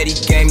claiming that he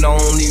game, the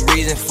only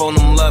reason phone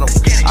him let him.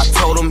 I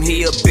told him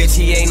he a bitch,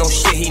 he ain't no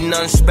shit, he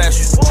nothing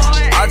special.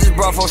 I just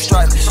brought 4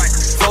 strikers,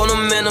 phone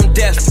him and I'm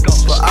desperate.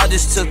 But I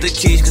just took the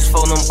keys, cause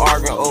phone him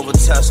arguing over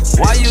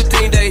Tesla. Why you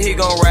think that he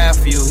gon' rap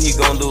for you? He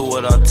gon' do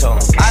what I told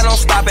him. I don't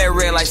stop at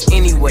red lights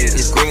anyway,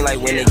 it's green light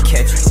when they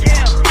catch me.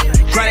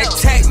 Grab that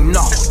tech,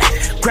 no.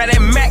 Grab that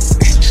Mac,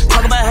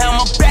 talk about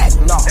how I'm back,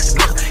 no.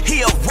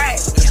 He a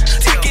rat,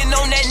 ticking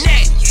on that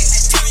neck.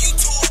 Turn you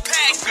to a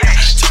pack,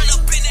 turn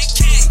up in that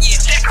cat,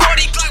 that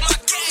Cardi block my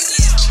gang,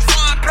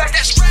 Run back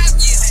that strap,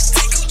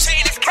 take him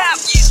chain his cap,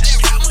 that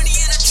rap money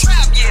in a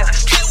trap,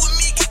 play with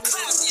me, get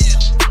clapped,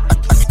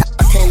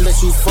 I can't let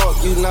you fuck,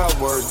 you not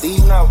worthy.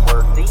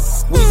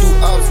 We do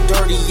ops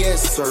dirty,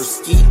 yes,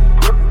 sirski.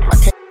 I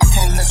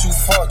can't let you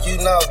fuck, you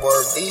not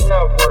worthy.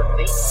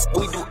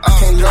 We do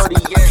ops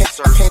dirty,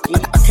 yes, sirski.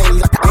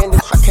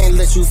 I can't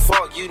let you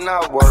fuck, you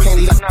not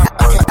worthy.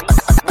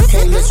 I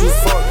can't let you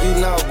fuck, you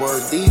not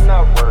worthy.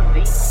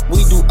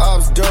 We do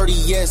ops dirty,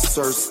 yes,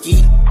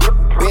 sirski.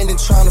 Been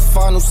trying to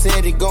find who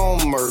said it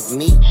gon' murk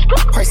me.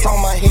 Price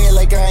on my head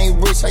like I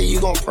ain't rich, how you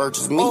gon'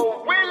 purchase me?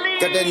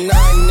 Got that 9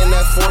 and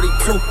that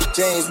 42,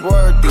 James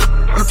Worthy.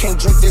 You can't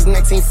drink this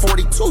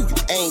 1942, you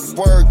ain't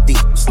worthy.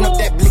 Snuck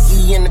that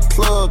blicky in the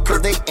club,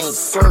 cause they ain't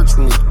search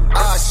me.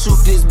 I shoot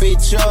this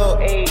bitch up,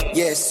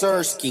 yeah,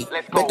 Sirski.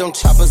 Bet them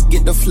choppers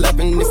get the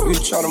flapping if you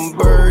try them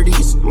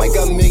birdies. Might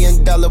got $1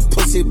 million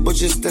pussy,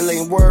 but you still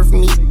ain't worth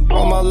me.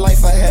 All my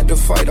life I had to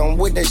fight, I'm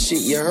with that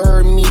shit, you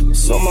heard me.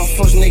 So my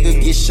first nigga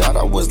get shot,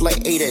 I was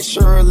like 8 at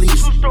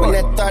Shirley's. When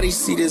that thotty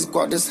see this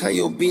guap, that's how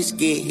your bitch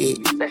get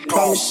hit.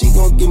 Promise she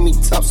gon' give me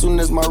top soon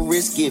as my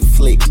wrist get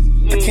flicked.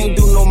 I can't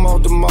do no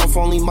mouth to mouth,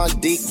 only my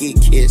dick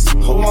get kissed.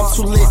 Hold on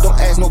too lit, don't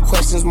ask no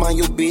questions, mind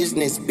your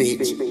business,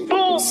 bitch.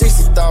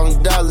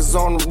 $60,000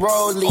 on the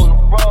rollie.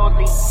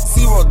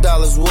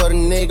 $0 what a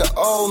nigga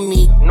owe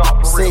me.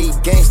 Say you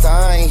gangsta,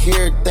 I ain't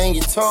hear a thing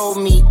you told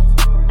me.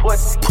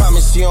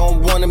 Promise you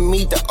don't wanna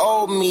meet the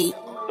old me.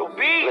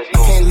 I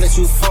can't let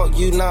you fuck,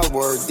 you not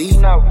worthy.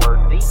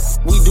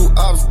 We do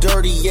ops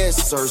dirty,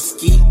 yes,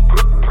 sirski.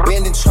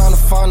 Been trying to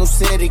find who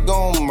said it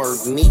gon'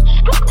 murk me.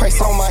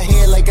 Price on my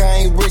head like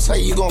I ain't rich, how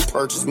you gon'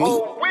 purchase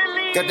me?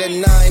 Got that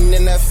 9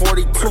 and that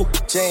 42,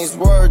 James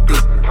Worthy.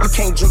 You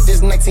can't drink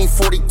this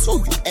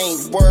 1942, you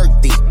ain't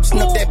worthy.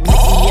 Snuff that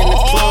blicky in the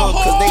club,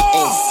 cause they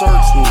ain't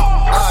search me.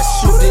 I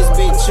shoot this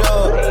bitch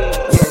up,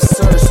 yes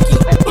sirski,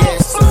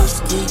 yes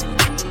sirski,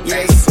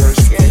 yes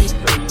sirski.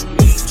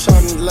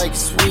 Try me like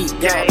sweet,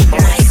 yeah,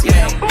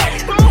 yeah.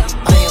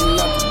 I am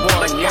not the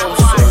one, no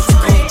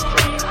sirski.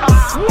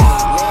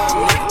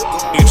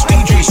 It's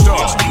DJ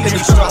Stars.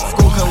 Niggas dropped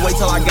school, couldn't wait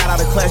till I got out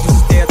of class, used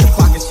to stare at the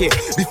clock and shit.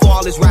 Before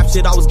all this rap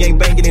shit, I was gang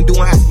banging and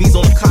doing high speeds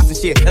on the cops and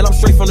shit. And I'm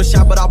straight from the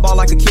shop, but I ball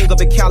like a king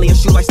up in Cali and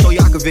shoot like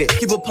Stojakovic.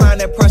 Keep applying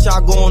that pressure, I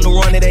go on the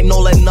run, it ain't no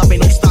letting up,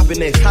 ain't no stopping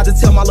this. Had to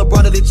tell my little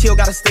brother to chill,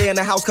 gotta stay in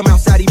the house, come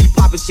outside, he be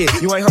popping shit.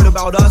 You ain't heard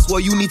about us, well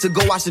you need to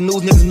go watch the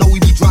news, niggas know we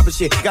be dropping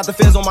shit. Got the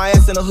feds on my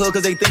ass in the hood,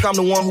 cause they think I'm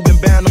the one who been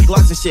banning them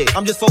Glocks and shit.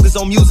 I'm just focused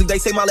on music, they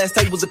say my last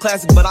tape was a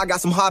classic, but I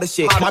got some hotter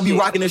shit. Might be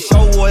rocking the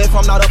show, or if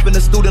I'm not up in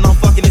the studio, I'm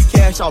fucking his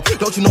cash off.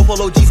 Don't you know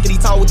Polo G skinny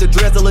tall with the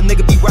dreads, a little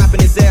nigga be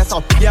rapping his ass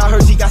off. Yeah, I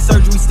heard she got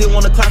surgery, still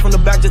wanna clap from the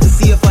back just to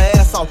see if her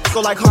ass off.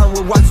 So like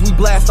hardwood rocks, we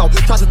blast off.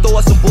 Tried to throw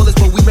us some bullets,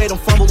 but we made them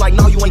fumble like,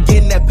 no, you ain't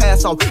getting that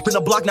pass off. Been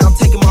a block, now I'm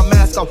taking my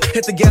mask off.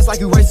 Hit the gas like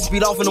you racing,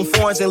 speed off in them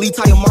foreigns and leave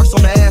tire marks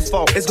on the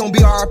asphalt. It's gonna be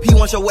RIP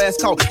once your ass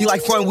caught. He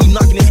like front, we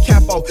knocking his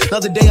cap off.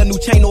 Another day, a new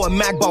chain or a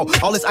Mac ball.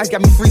 All this ice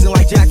got me freezing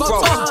like Jack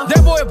Frost.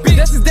 That boy a bitch,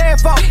 that's his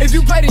dad fault. If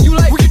you played it, you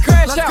like, we can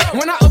crash out.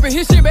 When I up in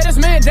his shit, bet this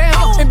man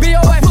down. And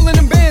BOA, pulling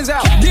them bands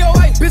out.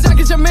 DOA, bitch, I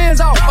get your mans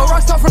out. A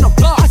rockstar from the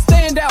block, I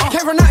stand out.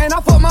 Came from nothing, I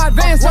fuck my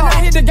advance out. When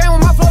I hit the game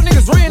with my flow,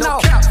 niggas ran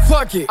out.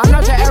 Fuck it, I'm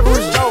not your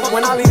average Joe.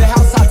 When I leave the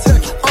house, I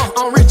took it.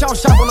 I'm rich, I don't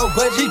shop on no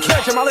budget. He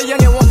catch him, all the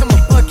youngin' want them a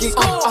bucket.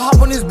 I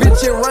hop on this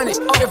bitch and run it.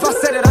 If I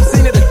said it, I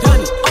seen it, I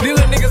done it. These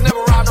little niggas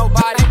never rob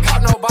nobody,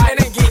 caught nobody,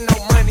 they ain't getting no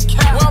money.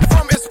 Where I'm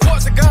from, it's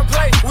sports and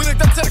gunplay. We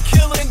looked up to the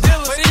killer and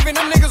dealers, but even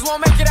them niggas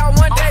won't make it out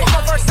one day.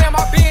 My first time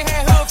I been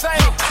had hood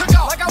fame. Took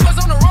off like I was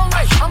on the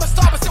runway. I'm a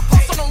star, but still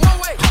post on the one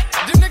way.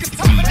 Them niggas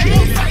talk for that.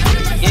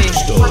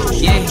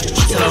 Yeah,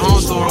 to the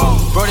home store.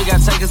 Brody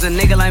got take as a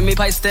nigga like me,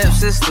 play step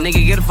sister.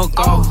 Nigga, get a fuck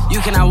off. You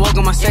cannot walk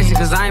in my section,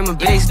 cause I am a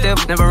big step.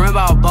 Never ran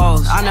about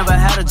balls. I never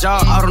had a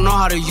job, I don't know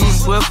how to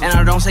use Swift. And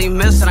I don't say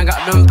miss, and I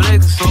got them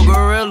blicks for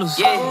gorillas.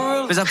 Yeah,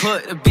 bitch, I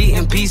put the beat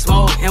in peace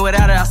mode. And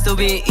without it, I still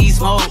be in East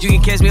mode. You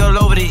can catch me all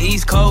over the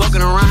East Coast.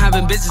 Walking around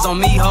having bitches on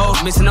me, ho.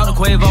 Missing out the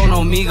Quavo,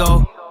 no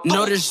Migo.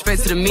 No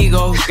disrespect to the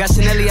Migos. Got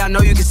Chanelli, I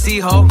know you can see,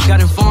 ho.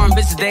 Got informed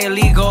bitches, they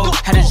illegal.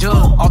 Had a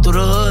jug all through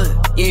the hood.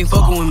 You ain't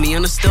fucking with me,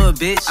 understood,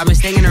 bitch. I been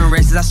staying in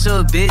races, I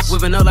should, bitch.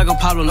 Whipping up like a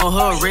Pablo, no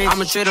hood rich.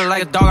 I'ma treat her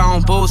like a dog, I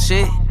don't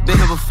bullshit. Been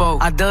here before,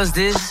 I does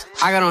this.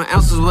 I got on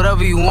ounces,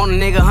 whatever you want, a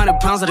nigga. 100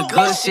 pounds of the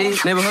good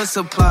shit. Neighborhood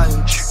supply.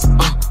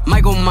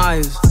 Michael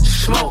Myers.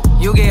 Smoke,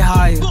 you get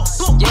higher.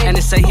 And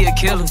they say he a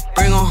killer.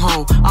 Bring him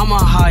home, I'm a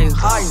higher.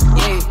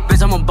 Yeah,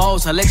 bitch, I'm a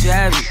boss, I let you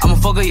have it. I'ma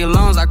fuck up your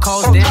lungs, I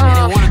cause death. And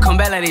they wanna come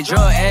back like they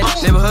drug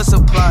addicts. Neighborhood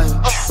supply.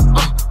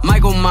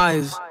 Michael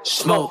Myers.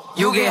 Smoke,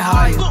 you get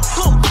higher.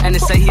 And they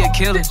say he a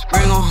killer.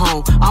 Bring him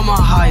home, I'm a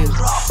higher.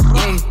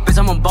 Yeah, bitch,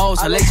 I'm a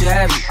boss, I let you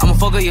have it. I'ma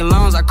fuck up your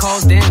lungs, I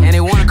cause death. And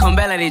they wanna come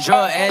back like they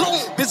drug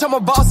addicts. Bitch, I'm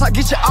a boss, I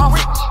get you off.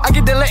 I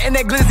get the letting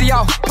that glizzy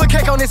off. Put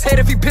cake on his head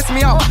if he piss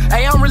me off.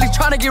 Hey, I'm really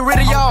trying to get rid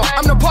of y'all.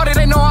 I'm the party,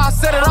 they know how I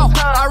set it off.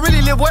 I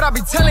really live what I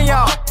be telling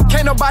y'all.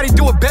 Can't nobody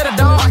do it better,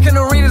 dog. Rockin'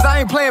 arenas,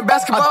 I ain't playing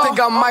basketball. I think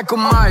I'm Michael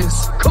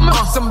Myers. Come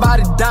on,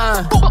 somebody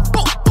dying.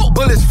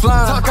 Bullets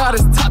flying. Talk out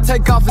his top,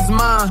 take off his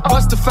mind.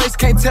 Bust the face,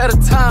 can't tell the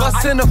time.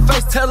 Bust in the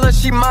face, tell her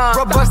she mine.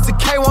 Bro, bust the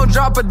K, won't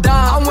drop a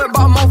dime. I went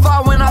by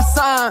Mo5 when I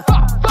signed.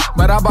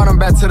 But I brought him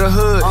back to the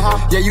hood.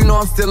 Yeah, you know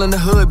I'm still in the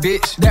hood,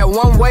 bitch. That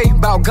one way,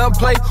 bout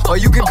gunplay. Or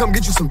you can come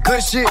get you some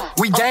good shit.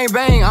 We gang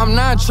bang, I'm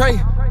 9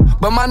 Trey.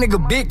 But my nigga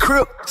big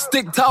crip,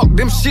 stick talk,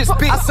 them shit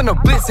spit. I send a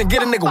blitz and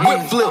get a nigga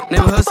whip flip.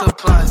 Neighborhood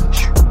supply.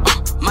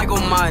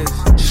 Michael Myers.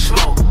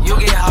 Smoke, you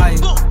get higher.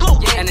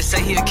 And they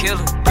say he a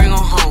killer. Bring him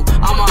home,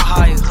 I'm a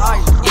higher.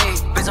 Yeah,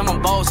 bitch, I'm a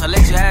boss, I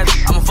let you have it.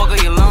 I'ma fuck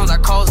up your lungs, I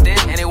cause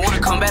death. And they wanna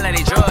come back like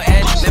they drug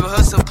addicts.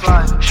 Neighborhood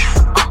supply.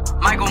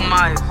 Michael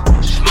Myers.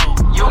 Smoke,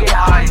 you get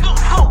higher.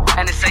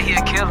 And they say he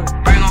a killer.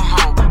 Bring him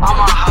home, I'm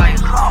a higher.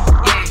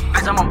 Yeah,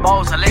 bitch, I'm a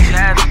boss, I let you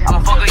have it. I'ma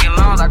fuck up your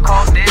lungs, I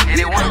cause death. And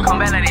they wanna come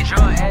back like they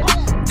drug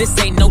addicts. This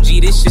ain't no G,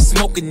 this shit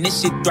smoking,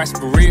 this shit thrash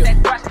for real.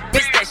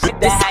 This that shit,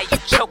 that's how you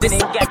choking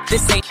and got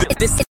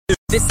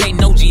this ain't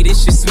no G,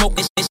 this shit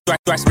smoking, this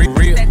thrash for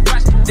real.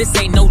 This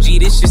ain't no G,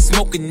 this shit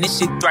smoking, this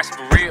shit thrash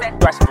for real.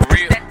 Thrash for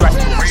real, thrash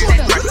for real.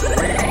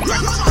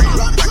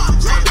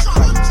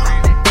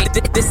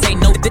 This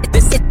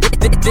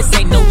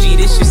ain't no G,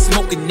 this shit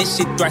smoking, this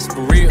shit thrash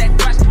for real.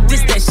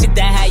 This that shit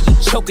that had you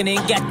choking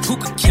and got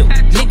Tuka killed.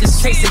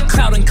 Niggas chasing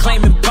clout and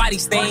claiming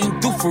bodies they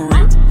ain't do for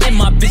real. And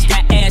my bitch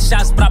got ass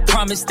shots, but I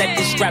promise that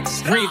this strap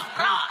is real.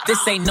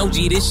 This ain't no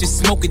G, this shit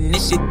smoking,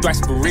 this shit thrash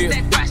for real.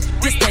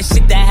 This that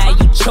shit that had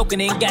you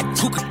choking and got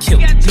Tuka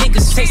killed.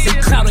 Niggas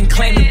chasing clout and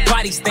claiming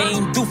bodies they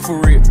ain't do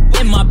for real.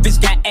 And my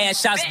bitch got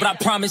ass shots, but I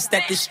promise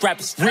that this strap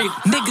is real.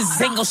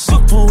 Niggas ain't gon'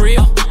 shoot for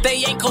real.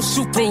 They ain't gon'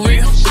 shoot for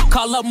real.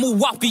 Call up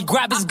Muwapi,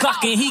 grab his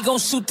Glock and he gon'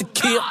 shoot to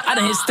kill. I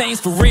done hit stains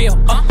for real.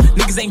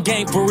 Niggas ain't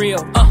game for real.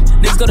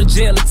 Niggas go to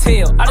jail or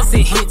tell. I done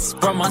seen hits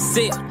from my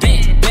cell.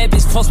 Damn, bad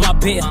bitch close my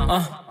bed.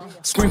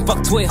 Scream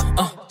fuck 12.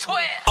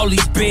 All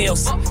these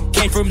bills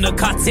came from the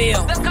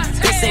cartel.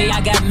 They say I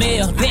got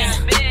mail. Damn,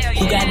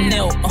 who got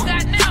nailed?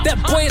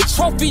 That boy a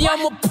trophy,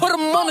 I'ma put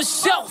him on the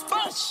shelf.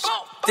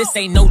 This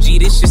ain't no G,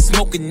 this shit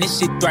smoking, this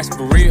shit thrash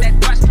for real.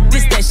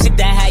 This that shit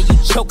that had you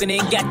choking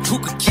and got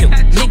Tuka killed.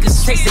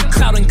 Niggas chasing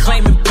clout and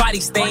claiming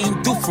bodies they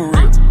ain't do for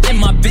real. And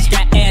my bitch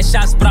got ass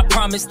shots, but I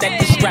promise that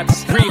this strap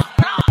is real.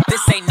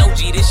 This ain't no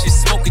G, this shit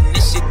smoking,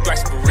 this shit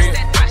thrash for real.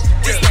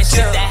 This that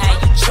shit that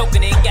had you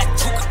choking and got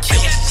Tuka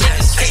killed.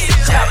 Niggas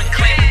chasing clout and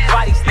claiming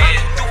bodies they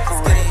ain't do for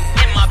real.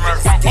 And my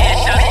bitch got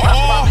ass shots, but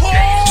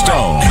I promise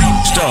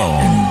that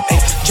Stone.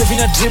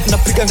 Jovina drip na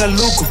piganga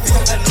luku.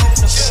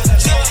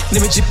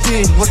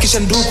 Nimejipin wakisha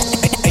nduku.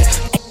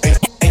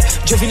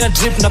 Jovina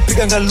drip na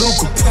piganga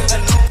luku.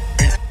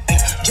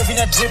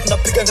 Jovina drip na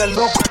piganga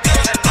luku.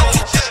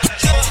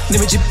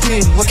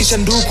 Nimejipin wakisha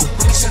nduku.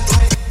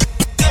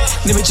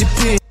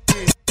 Nimejipin.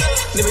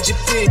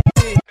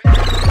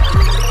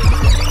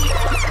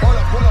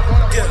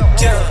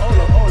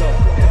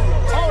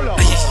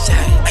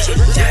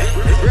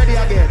 Ready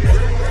again.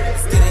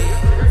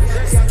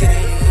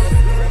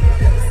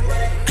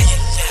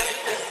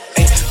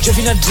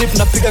 Jovina drip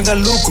na piganga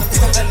luku.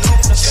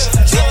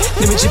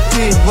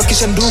 Nimejipin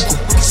wakisha nduku.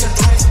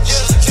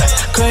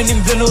 Kaini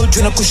mblelo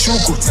juu na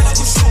kushuku.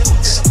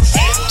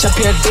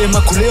 Chapia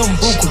dema kuleo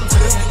mbuku.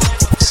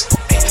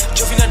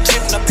 Jovina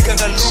drip na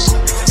piganga luku.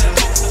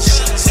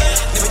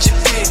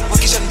 Nimejipin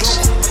wakisha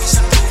nduku.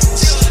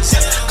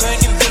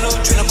 Kaini mblelo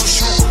juu na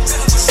kushuku.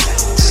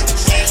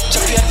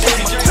 Chapia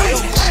dema kuleo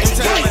mbuku.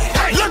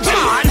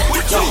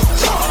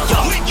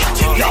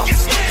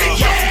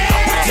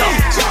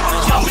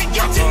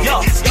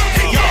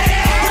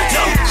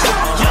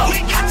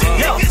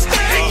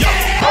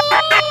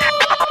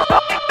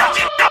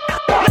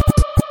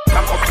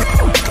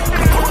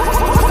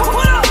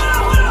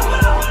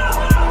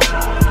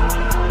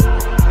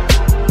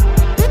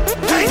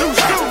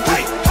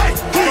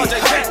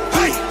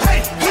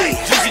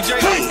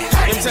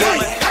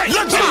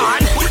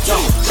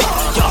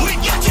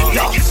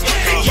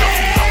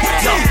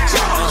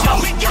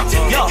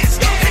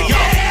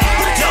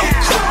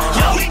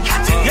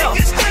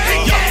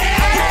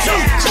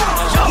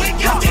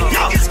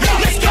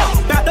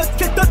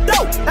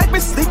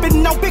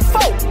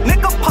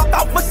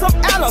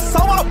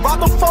 So I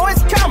robbed him for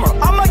his camera.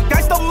 I'm a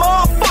gangsta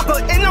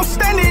motherfucker, and I'm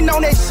standing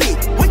on that shit.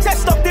 We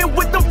just up there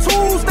with them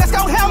tools, that's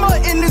gon' hammer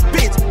in this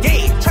bitch.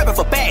 Yeah, trapping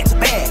for bag to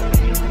bag.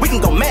 We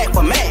can go mad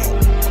for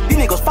mad. These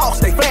niggas false,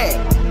 they flag.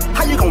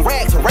 How you gon'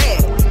 rag to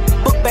rag?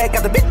 Book bag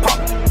got the big pump.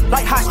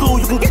 Like high school,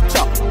 you can get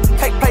jumped.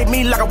 Can't play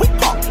me like a weak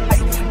pump. Hey,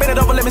 bend it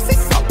over, let me see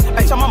some.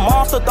 Hey, I'm a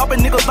monster, dumping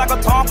niggas like a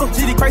Tonka.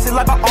 GD crazy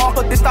like my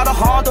uncle, this not a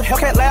Honda.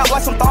 Hellcat loud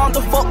like some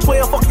thunder. Fuck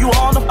 12, fuck you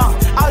on them.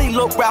 All these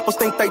little rappers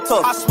think they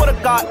tough. I swear to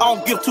God, I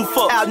don't give two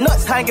fucks. Our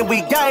nuts hanging,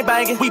 we gang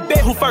banging. We bet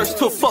who first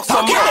to fuck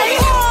some more.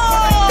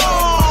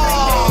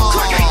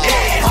 Crack ain't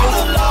dead.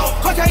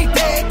 Crack ain't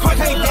dead. Crack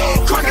ain't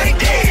dead. Crack ain't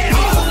dead.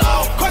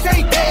 Crack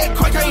ain't dead.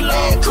 Crack ain't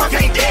dead. Crack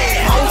ain't dead.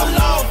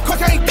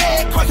 Crack ain't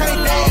dead. Crack ain't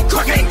dead.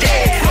 Crack ain't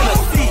dead.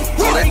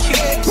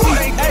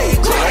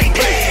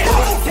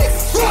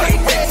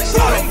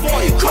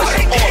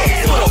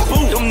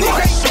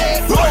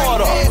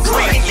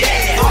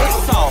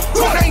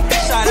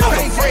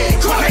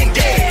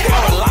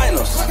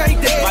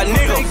 My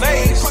nigga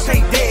face,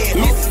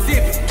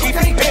 Mississippi, keep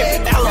it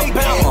baby,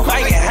 Alabama,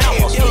 banging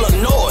hammers,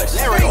 Illinois,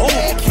 Larry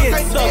Hoover, kids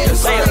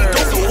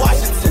suckers,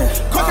 Washington.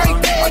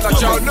 I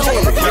thought y'all knew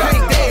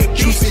it.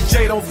 Juicy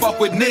J don't fuck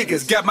with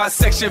niggas. Got my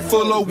section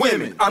full of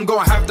women. I'm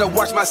gonna have to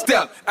watch my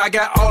step. I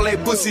got all they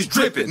pussies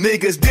dripping.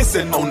 Niggas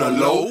dissing on the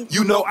low.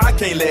 You know I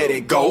can't let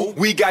it go.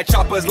 We got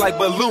choppers like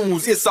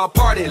balloons. It's our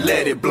party,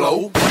 let it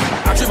blow.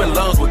 I'm tripping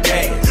lungs with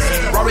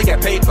gas. Rory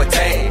got paid for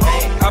tag.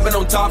 I've been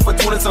on top for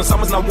 20 some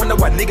summers, and I wonder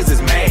why niggas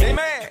is mad.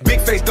 Big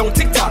face don't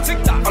TikTok.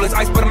 All this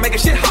ice, but I'm making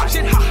shit hot.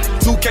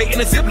 2K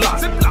in a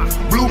Ziploc.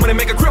 Blue money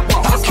make a grip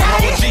walk.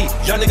 I'm on G.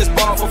 Y'all niggas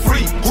ball for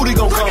free. Who they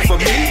gon' come for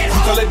me?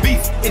 You call it beef,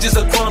 it's just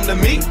a crumb to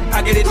me.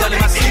 I get it done in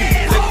my sleep.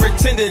 They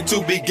pretending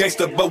to be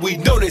gangster, but we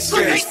know they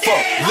scared as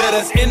fuck. Let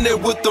us in there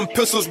with them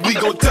pistols, we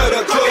gon' tear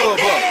the club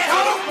up.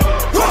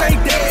 Crack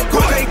ain't dead,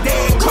 crack ain't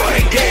dead,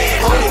 crack ain't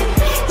dead.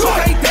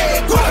 Crack ain't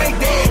dead, crack ain't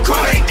dead,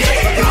 crack ain't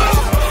dead.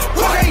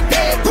 Crack ain't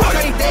dead, crack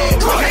ain't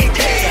dead, crack ain't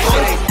dead.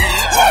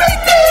 Crack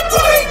ain't dead,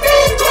 crack ain't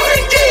dead, crack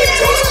ain't dead.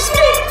 Crack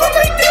ain't dead, crack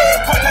ain't dead,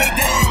 crack ain't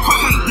dead.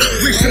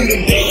 We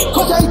shooting dead.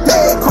 Crack ain't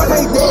dead, crack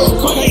ain't dead,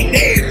 crack ain't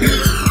dead.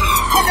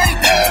 Crack ain't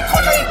dead,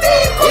 crack ain't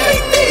dead, crack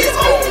ain't dead.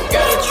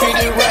 Gotta treat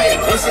it right,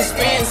 it's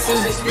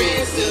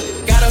expensive.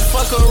 Gotta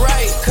fuck her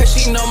right, cause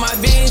she know my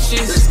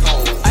bitches.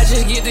 I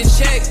just get the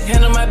check,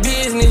 handle my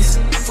business.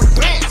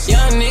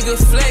 Young nigga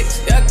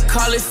flex, I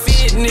call it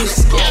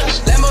fitness.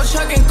 Lambo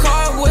truck and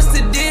car, what's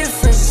the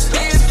difference?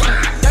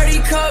 Dirty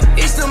cup,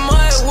 it's the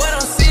mud, what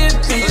I'm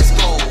sipping.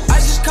 I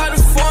just caught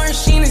a foreign,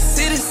 she ain't a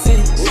citizen.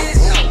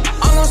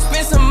 I'm gon'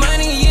 spend some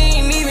money, you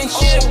ain't even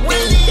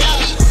chippin'.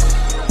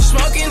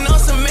 Smoking on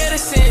some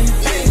medicine.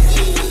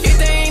 If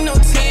they ain't no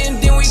 10,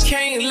 then we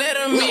can't let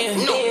them in.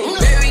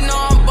 Baby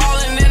know I'm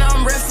ballin' and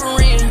I'm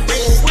refereeing.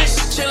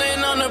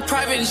 Chillin' on the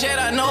private jet,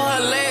 I know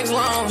her legs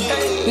long.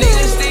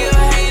 Niggas still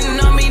hating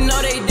on me,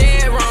 know they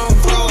dead wrong.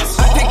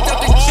 I picked up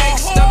the check,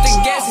 stuffed the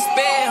gas and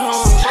sped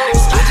home.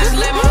 I just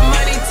let my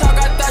money talk,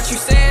 I thought you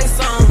said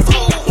something.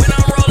 When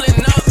I'm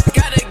rolling up,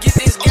 gotta get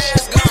this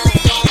gas gone.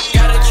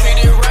 Gotta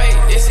treat it right,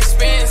 it's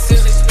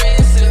expensive.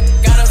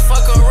 Gotta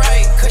fuck her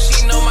right, cause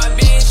she know my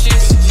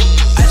bitches.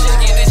 I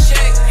just get the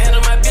check,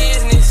 handle my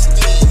business.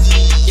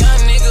 Young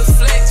nigga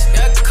flex,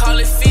 I call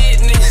it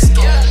fitness.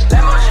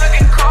 Let my truck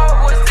and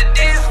car, what's the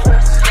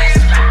difference?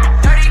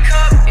 Dirty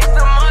cup, it's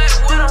the mud,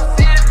 what I'm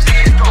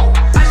sipping.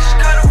 I just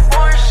got a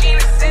foreign, she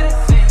ain't a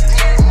citizen.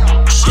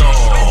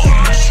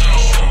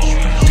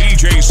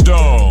 DJ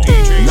Stone.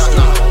 Nah,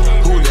 nah,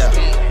 who there?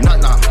 Nah,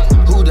 nah,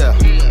 who there?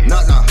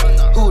 Nah, nah,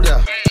 who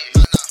there?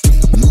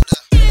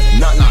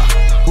 Nah, nah,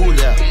 who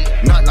there?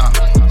 Nah, nah,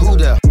 who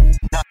there?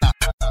 Nah, nah,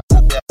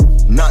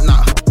 nah, nah,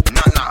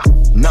 nah,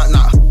 nah,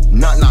 nah,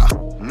 nah,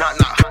 nah,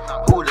 nah,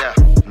 who there?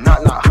 Nah,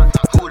 nah,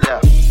 who there?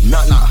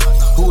 Nah, nah,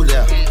 who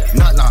there?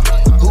 Nah, nah,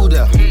 who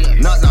there?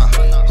 Nah, nah,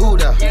 who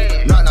there?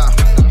 Nah, nah,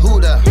 who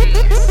there? I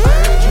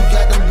heard you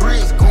got them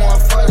bricks going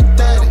for the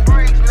 30.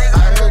 I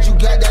heard you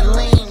got that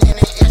lean and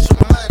that extra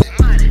money.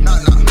 Nah,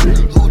 nah,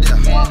 who there?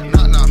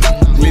 Nah, nah,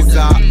 who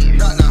there?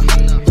 Nah, nah,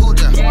 who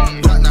there?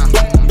 Nah, nah,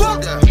 who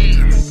there?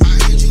 I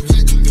heard you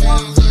got the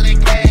pounds of that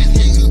gas,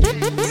 nigga.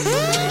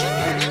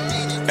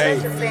 Hey,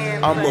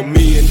 I'm $1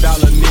 million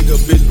nigga,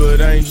 bitch,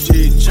 but ain't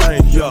shit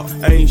changed,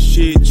 yeah. Ain't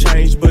shit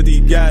changed, but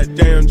these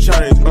goddamn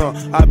chains,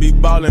 I be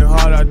ballin'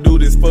 hard, I do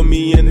this for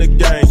me in the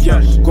game,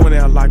 yeah. Going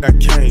out like I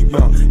came,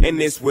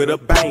 and it's with a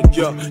bank,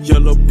 yeah.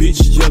 Yellow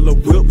bitch, yellow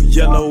whip,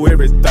 yellow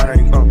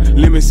everything,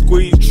 lemon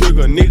squeeze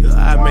trigger, nigga,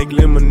 I make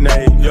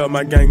lemonade, yeah.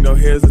 My gang don't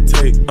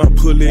hesitate,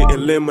 pull it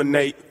and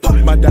lemonade.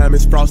 My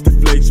diamonds frosted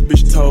flakes,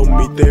 bitch told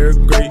me they're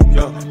great,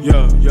 yeah.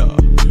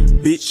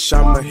 Bitch,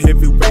 I'm a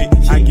heavyweight.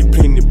 I get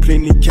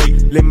plenty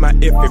cake. Let my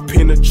effort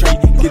penetrate.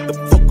 Get the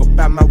fuck up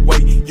out my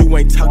way. You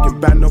ain't talking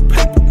about no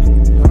paper.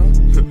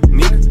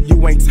 Nigga,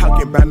 you ain't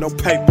talking about no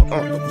paper.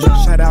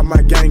 Shout out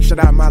my gang, shout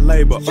out my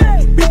labor.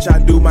 Bitch, I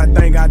do my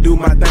thing,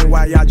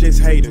 while y'all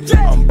just hating.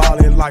 I'm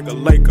ballin' like a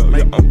Laker.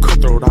 Yeah, I'm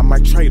cutthroat, I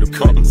might trade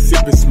her. I'm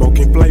sippin',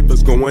 smoking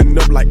flavors, going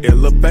up like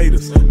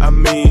elevators. I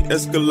mean,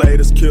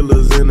 escalators,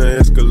 killers in the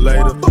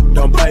escalator.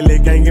 Don't play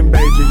like gang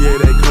invasion, yeah,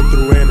 they come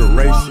through and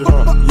erase you.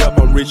 Yup,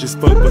 I'm rich as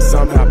fuck, but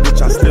somehow,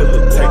 bitch, I still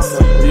take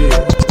some,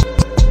 yeah.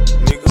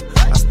 Nigga,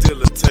 I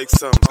still take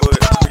some, but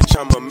bitch,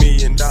 I'm $1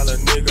 million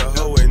nigga,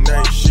 ho, and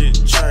ain't shit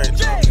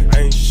changed.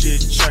 Ain't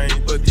shit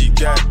changed, but the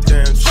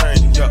goddamn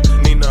change, yeah.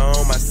 Nina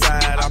on my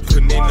side, I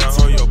put Nina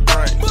on your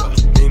brain, yeah.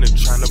 Nina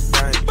tryna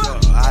bang, yeah.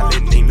 I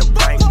let Nina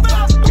bang,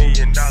 $1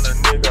 million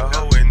nigga,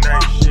 ho, and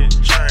ain't shit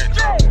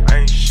changed.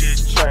 Ain't shit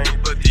changed,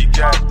 but the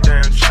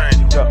goddamn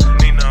change, yeah.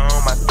 Nina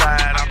on my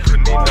side, I put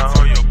Nina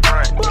on your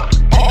brain, yeah.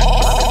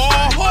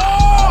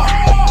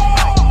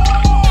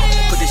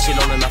 Put this shit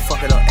on and I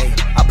fuck it up, ayy.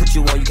 I put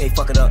you on, you can't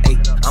fuck it up, ayy.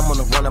 I'm on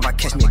the run if I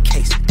catch me a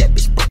case. That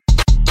bitch,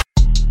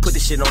 put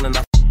this shit on and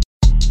I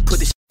put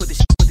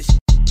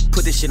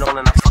this shit on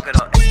and I fuck it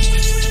up, ayy.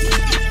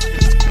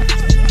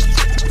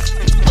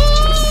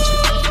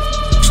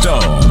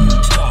 Stone.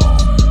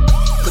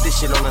 Put this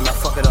shit on and I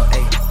fuck it up,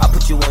 ayy. I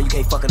put you on, you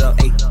can't fuck it up,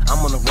 ayy. I'm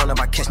on the run if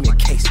I catch me a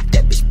case.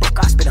 That bitch broke,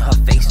 I spit in her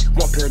face.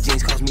 One pair of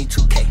jeans cost me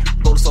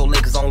 2K. Roll so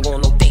late cause I don't go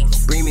on no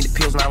dates. Bring me the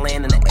pills when I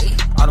land in the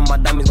A. All of my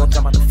diamonds gon'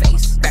 jump out the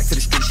face. Back to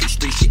the street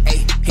shit,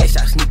 ayy.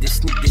 Headshot, sneak this,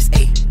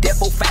 ayy.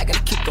 Defo fag,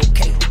 gotta kick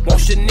okay.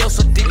 Want Chanel,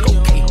 so dick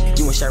okay.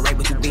 You ain't shot right,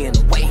 but you be in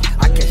the way.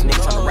 I catch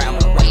niggas tryna ride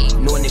my way.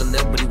 Know a nigga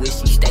left, but he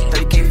wish he stayed.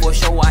 30K for a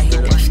show, I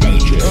hit that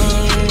stage.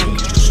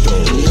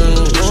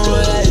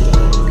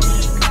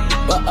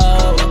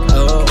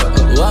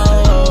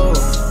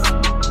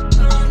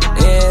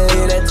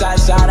 Yeah, that top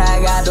shot,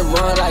 I got the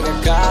ball like a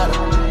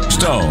collar.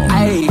 Stone.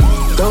 Ayy,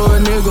 throw a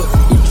nigga,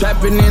 you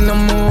trappin' in the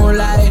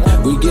moonlight.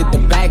 We get the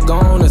back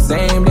on the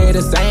same day,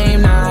 the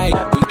same night.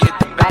 We get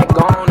the back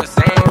on the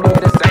same day,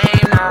 the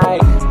same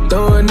night.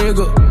 Throw a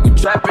nigga, you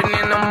trappin'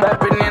 in the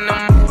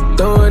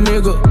throw a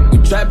nigga, you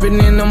trappin'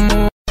 in the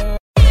moon.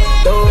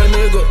 Throw a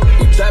nigga,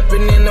 you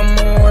trappin' in the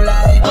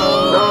moonlight.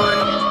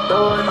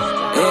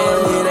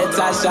 Yeah, that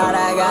top shot,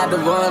 I got the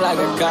ball like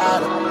a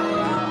collar.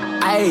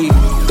 Ayy,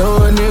 throw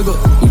a nigga,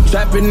 you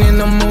trappin' in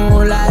the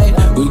moonlight.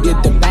 We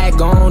get the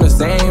back on the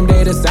same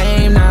day, the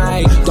same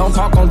night. Don't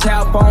talk on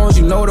tap phones, you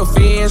you know the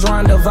feds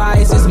run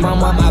devices.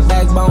 Mama, my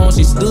backbone,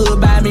 she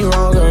stood by me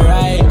wrong and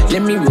right.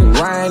 Let me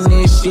rewind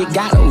this shit,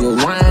 gotta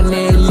rewind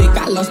that lick.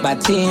 I lost by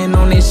 10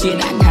 on this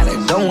shit, I gotta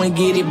go and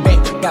get it back.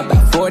 Got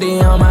about 40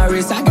 on my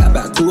wrist, I got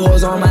about 2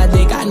 hoes on my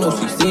dick. I know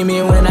she see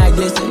me when I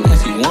glisten, now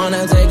she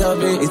wanna take a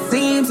bit. It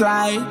seems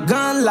like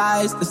gun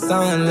lights, the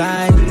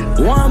sunlight.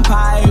 One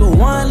pipe,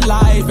 one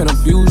life, and a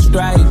few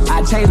strikes.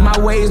 I changed my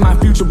ways, my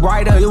future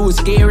brighter. It was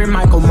scary,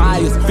 Michael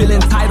Myers.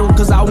 Feeling entitled,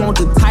 cause I want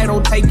the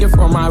title. Take it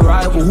from my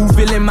rival, who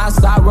feeling my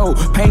sorrow.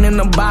 Pain in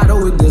the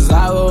bottle with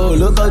desire.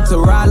 Look up to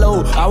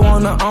Rallo. I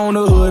wanna own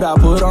the hood I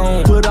put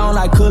on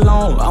like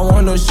cologne. I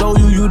wanna show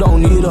you, you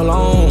don't need a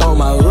loan. Throw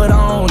my hood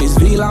on, it's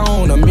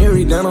V-Lone, a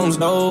Mary denim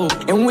stove.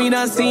 And we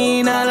done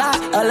seen a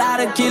lot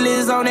of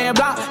killers on that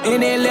block.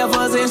 And they left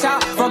us in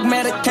shock. Fuck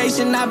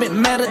medication, I've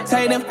been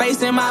meditating,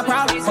 facing my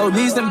problems.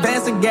 Police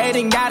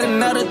investigating, got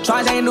another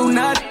charge, ain't do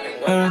nothing.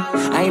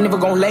 I ain't never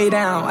gon' lay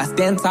down. I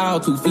stand tall,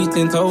 2 feet,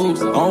 10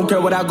 toes. I don't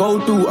care what I go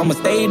through, I'ma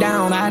stay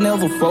down, I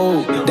never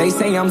fold. They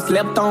say I'm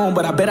slept on,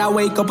 but I bet I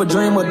wake up a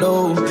dreamer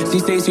though. She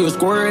say she was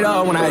squirted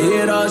up when I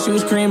hit her, she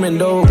was screaming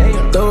though.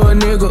 Throw a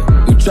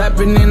nigga, we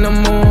trapping in the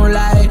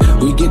moonlight.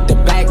 We get the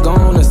back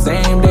on the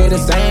same day, the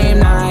same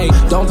night.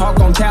 Don't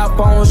talk on tap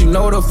phones, you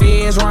know the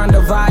feds run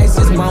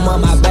devices. Mama,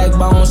 my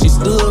backbone, she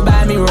stood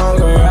by me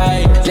wrong and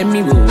right. Let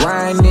me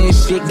rewind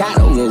this shit,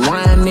 gotta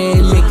rewind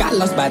that lick. I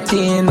lost by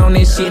 10 on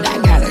this shit,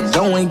 I gotta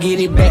go and get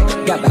it back.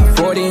 Got about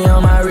 40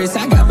 on my wrist,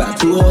 I got about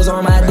 2 hoes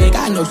on my dick.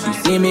 I know she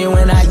see me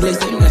when I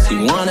glisten, now she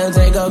wanna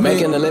take a bit.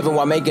 Making a living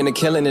while making a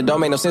killing, it don't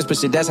make no sense, but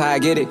shit, that's how I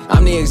get it.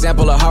 I'm the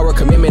example of horror,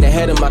 commitment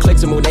ahead of my click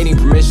to move, they need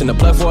permission. To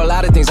plug for a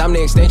lot of things, I'm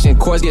the extension.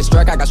 Course get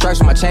struck, I got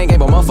stripes on my chain, game,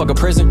 but motherfucker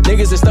prison.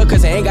 Niggas is stuck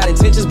cause they ain't got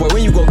intentions, boy,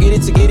 when you gon' get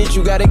it, to get it,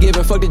 you gotta give.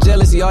 And fuck the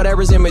jealousy, all that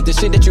resentment. The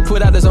shit that you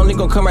put out is only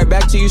gon' come right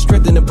back to you,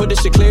 strengthened. To put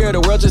this shit clear,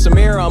 the world just a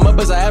mirror. I'm up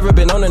as I ever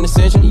been on an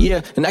ascension,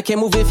 yeah. And I can't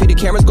move iffy, the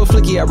cameras go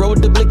flicky. I roll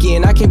with the blicky,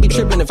 and I can't be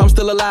tripping if I'm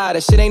still alive.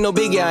 That shit ain't no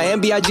biggie. I am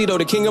B.I.G. though,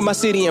 the king of my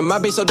city. And my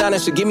bitch so down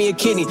that should give me a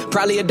kidney.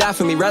 Probably a die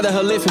for me, rather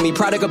her live for me.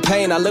 Product of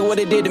pain, I look what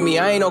it did to me.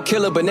 I ain't no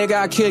killer, but nigga,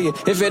 I kill you.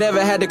 If it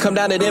ever had to come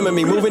down to them and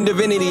me moving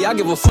divinity, I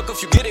give a fuck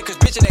if you get it, cause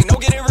bitch, it ain't no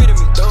getting rid of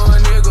me. Throw a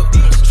nigga,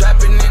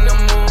 trapping in the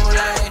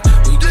moonlight.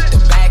 We get the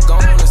back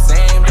on the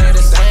same day,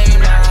 the same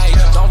night.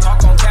 Don't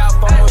talk on tap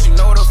phones, you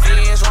know the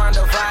feds run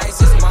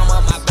devices.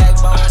 Mama, my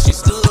backbone, she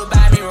stood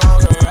by me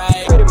wrong and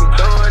right.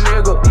 Throw a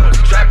nigga,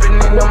 trapping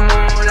in the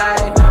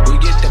moonlight. We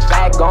get the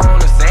back on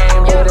the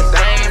same day, the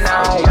same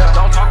night.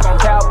 Don't talk on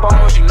tap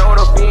phones, you know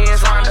the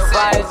feds run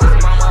devices.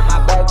 Mama, my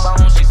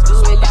backbone, she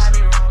stood by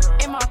me wrong.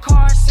 In my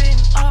car, sitting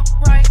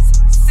upright.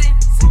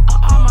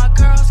 All my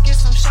girls get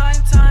some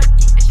shine time.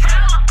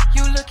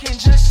 You looking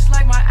just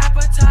like my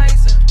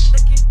appetizer.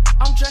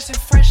 I'm dressing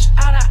fresh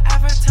out of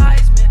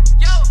advertisement.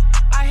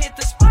 I hit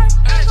the spot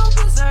and go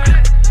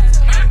berserk.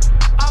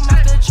 I'm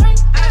at the drink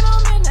and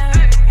I'm in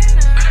there.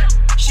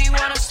 She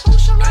wanna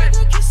swoosh, I'm like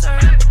a kisser.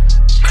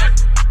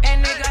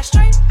 And they got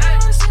straight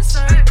out of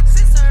censored.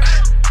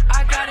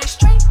 I got it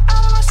straight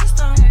out of my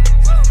system.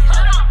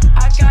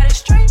 I got it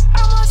straight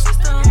out of my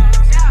system.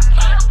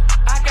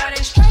 I got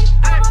it straight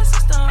out of my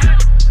system.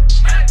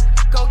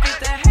 Go get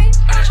that hate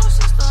out your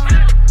system.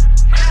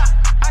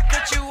 I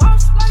cut you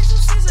off like some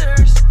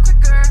scissors.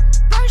 Quicker,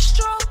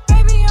 breaststroke,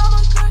 baby, I'm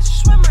a good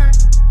swimmer.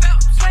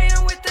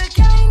 Playing with the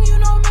gang, you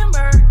know,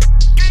 member.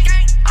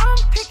 I'm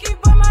picky,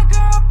 but my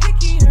girl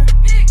pickier.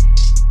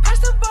 Press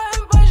the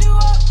button, buzz you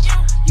up,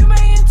 you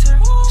may enter.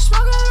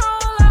 Smoking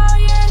all out,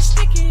 yeah, it's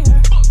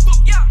stickier.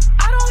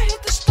 I don't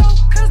hit the stove,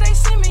 cause they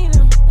send me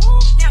them.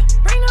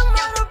 Bring them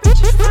out of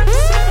bitches front and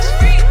center.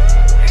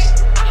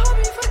 I hope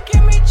you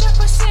forgive me just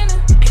for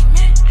sinning.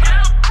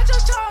 I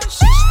just told you,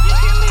 shh, you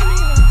can leave me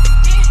alone.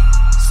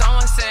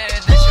 Someone said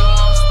that you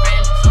won't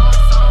spend it.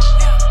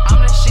 I'm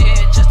the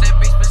shit, just to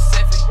be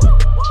specific.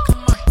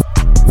 Come on.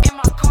 In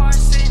my car,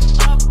 sitting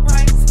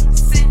upright.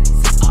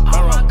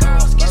 All my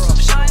girls get some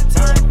shine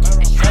time.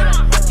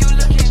 You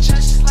looking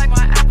just like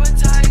my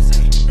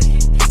appetizer.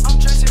 I'm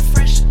dressing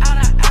fresh out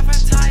of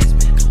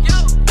advertisement.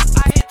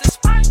 I hit the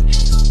spot.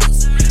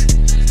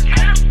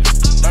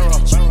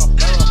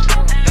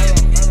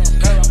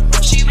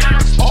 She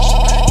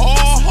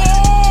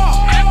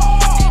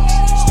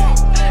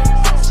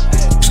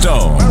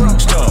Stone.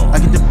 I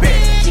get the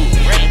bag,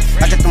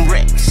 I got them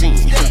racks in.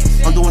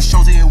 I'm doing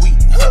shows every week.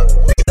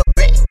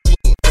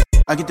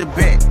 I get the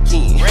bag,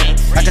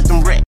 I got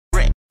them racks.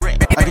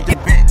 I get the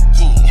bag,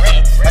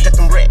 I got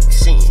them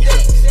racks in.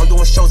 I'm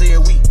doing shows every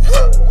week.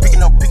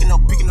 Picking up.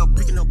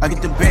 I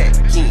get the bag,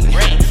 I get the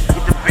bag.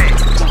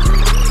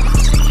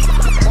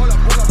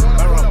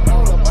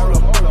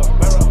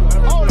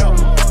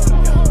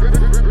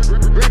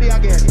 Ready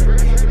again.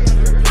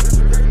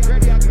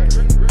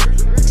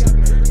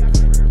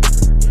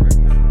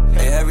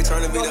 Hey, have we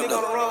turned the beat up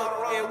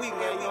though? Every week,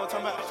 man, you know what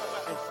I'm talking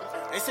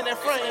about? They sit in that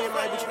front end,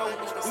 man, but you know,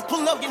 we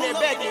pulling up, getting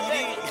that back end, you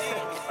dig?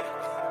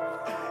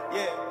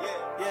 Yeah.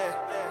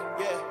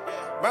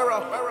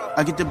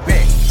 I get the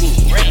back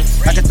in.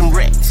 I got them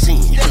racks in.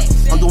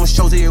 I'm doing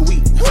shows every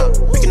week.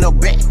 Picking up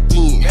back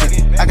in.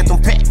 I got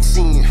them packs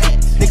in.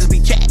 Niggas be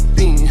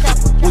capping.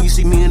 When you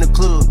see me in the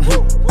club,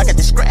 I got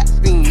the scrap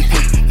in.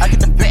 I get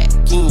the back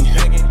in.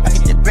 I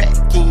get the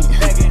back in.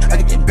 I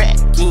get the back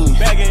in.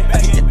 I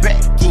get the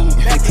back in.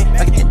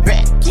 I get the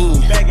back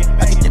in.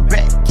 I get the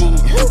back in.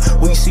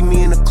 When you see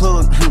me in the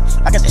club,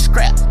 I got that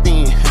scrap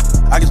in.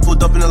 I just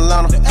pulled up in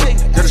Atlanta.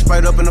 Got a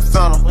Sprite up in the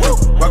fountain.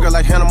 Rocket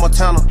like Hannah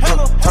Montana.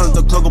 Turn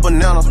the club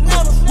bananas.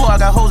 Boy, I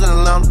got hoes in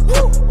Atlanta.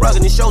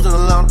 Rockin' these shows in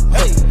Atlanta.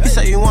 He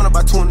say he want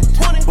about 20.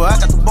 Boy, I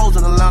got the bows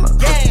in Atlanta.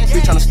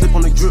 Be tryna slip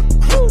on the drip.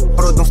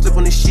 Hold up, don't slip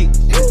on this shit.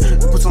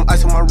 Put some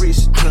ice on my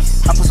wrist.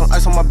 I put some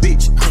ice on my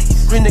bitch.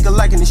 Real nigga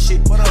liking this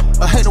shit.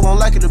 A hater won't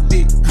like it a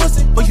bit.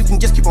 But you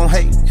can just keep on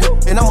hating.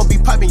 And I'ma be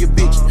piping your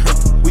bitch.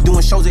 We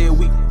doing shows every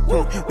week.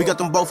 We got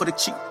them both for the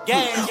cheap.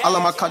 All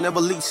of my car never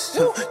lease.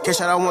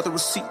 Cash out, I want the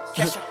receipt.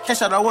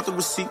 Cash out, I want the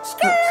receipt.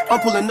 I'm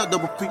pulling up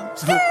double P.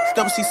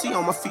 Double CC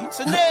on my feet.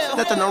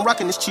 Nothing I'm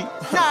rocking is cheap.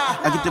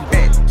 I get the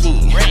back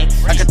in.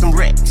 I got them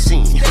racks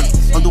in.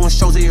 I'm doing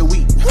shows every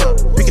week.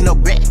 Picking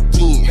up back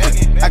in.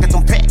 I got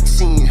them packs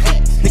in.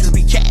 Niggas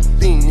be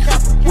capping.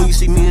 When you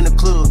see me in the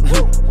club,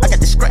 I got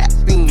the scrap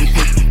in.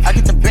 I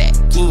get the back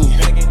in.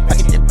 I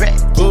get the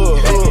back in.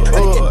 I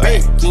get the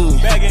back in.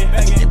 I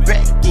get the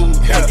back in.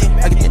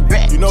 I get the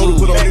back. You know who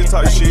put on this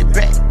type shit.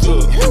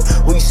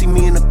 When you see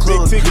me in the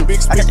club,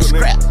 I got the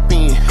scrap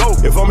in.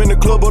 If I'm in the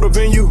club or the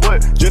venue,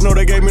 just know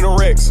they gave me the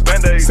racks.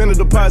 Send a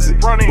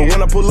deposit, but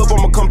when I pull up,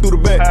 I'ma come through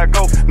the back.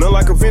 Not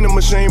like a vending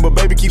machine, but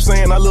baby keep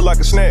saying I look like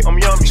a snack.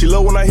 She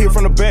love when I hit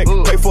from the back,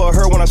 pay for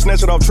her when I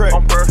snatch it off track.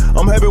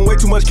 I'm having way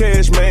too much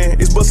cash, man.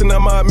 It's busting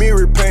out my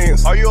mirror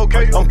pants. Are you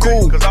okay? I'm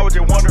cool. Cause I was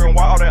just wondering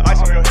why all that ice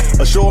on your hands.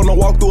 A show and a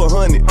walk through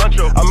 100.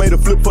 I made a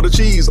flip for the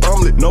cheese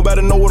omelet.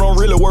 Nobody know what I'm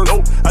really worth.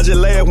 I just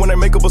laugh when they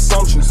make up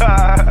assumptions.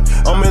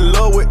 I'm in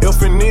love with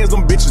F and N's,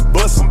 them bitches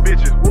bustin'.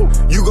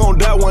 You gon'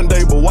 die one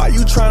day, but why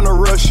you tryna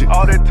rush it?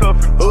 All that tough.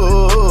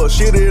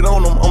 Shit it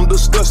on them, I'm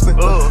disgusting.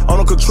 On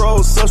a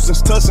controlled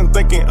substance, tussin',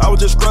 thinking I was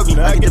just struggling.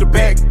 I get the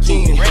back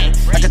in.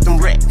 I got them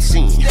racks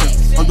in.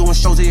 I'm doing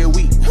shows every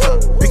week.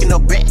 Picking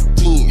up back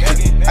in.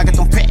 I got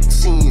them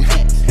packs in.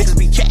 Niggas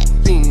be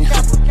capping.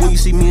 When you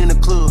see me in the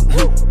club,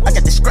 I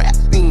got the scrap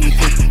in.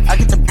 I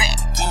get the back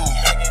in.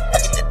 I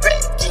get the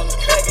back in.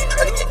 I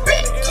get the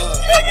back in.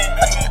 I get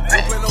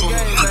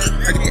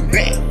the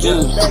back in.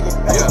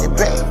 I get the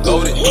back in.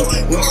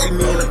 When you see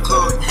me in the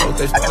club, I got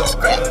the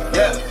scrap.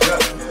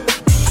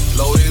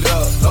 Load it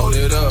up, load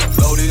it up,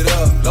 load it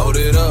up, load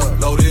it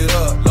up, load it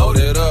up, load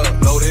it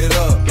up, load it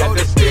up. Got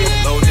the stick,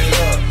 load it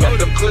up, got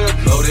the clip,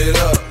 load it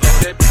up,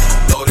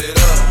 load it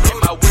up, get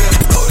my whip,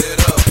 load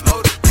it up,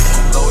 load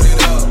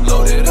it up,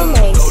 load it up,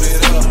 load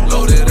it up,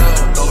 load it up,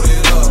 load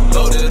it up,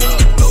 load it up,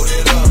 load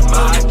it up,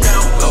 my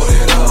account, load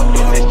it up,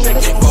 get this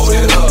chicken, load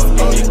it up,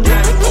 load it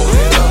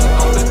up,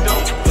 on the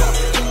dope.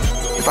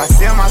 If I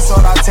sell my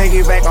soul, I'll take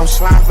it back, I'm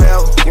slime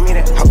forever. Give me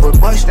that. I put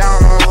bust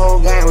down on the whole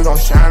game, we gon'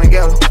 shine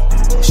together.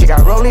 She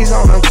got rollies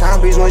on them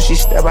timepiece. When she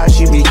step out,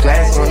 she be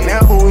classy.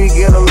 Whenever we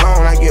get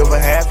alone, I give her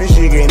half and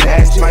she get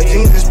nasty. My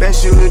jeans a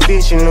special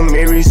edition, the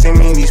Mary send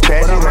me these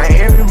patches. Man,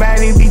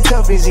 everybody be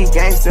tough, is he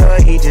gangster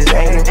or he just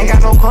ain't. Ain't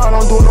got no car,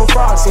 don't do no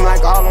fraud, seem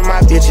like all of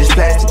my bitches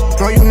plastic.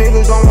 Know you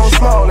niggas don't want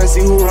small, let's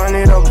see who run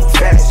it up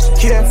fast.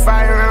 Keep that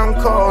fire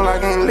around cold, I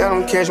can't let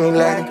them catch me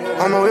lacking.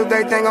 I don't know if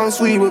they think I'm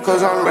sweet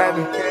because I'm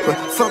rapping, but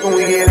fuck when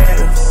we get at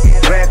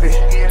it, rap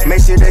it.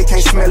 Make sure they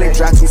can't smell it,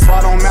 drive too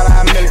far, don't matter,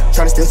 I mill it.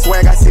 Tryna steal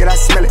swag, I said I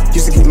smell it.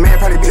 Used to get mad,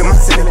 probably beat up my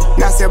ceiling.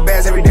 Now I sell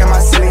bags every day on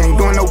my ceiling.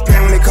 Ain't doing no pain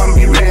when they come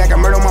be ready. I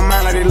got murder on my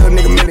mind like that little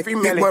nigga Millie.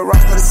 Big boy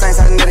rock for the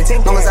Saints, I net it.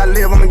 Long as I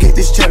live, I'ma get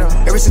this cheddar.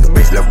 Every single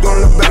bitch left doing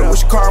a little better.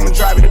 Which car I'ma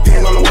drive, it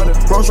depends on the weather.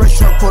 Rolls Royce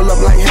truck pull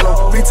up like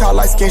hello. Big tall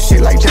light skin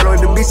shit like jello.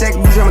 If the bitch act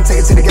bougie, I'ma take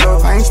it to the ghetto.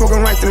 If I ain't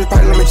smoking right, then it's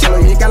probably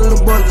limoncello. You got a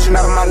little buzz, but you're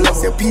not on my level.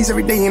 Sell peas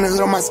every day in the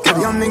hood on my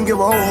schedule. Young nigga give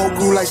a whole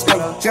groove like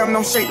Stella. Jam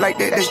don't shake like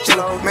that, that's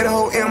jello. Made a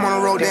whole M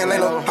on the road, damn lay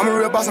low. I'm a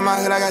real boss in my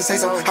hood, I gotta say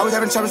so. I was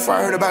having trouble before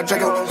I heard about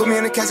Draco. Put me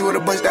in the casket with a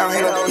bust down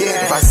halo.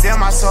 Yeah, if I sell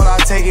my soul, I'll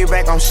take it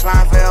back, I'm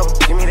slime forever.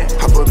 Give me that.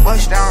 I put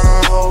bust down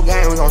on the whole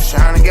game, we gon'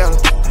 shine together.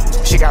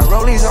 She got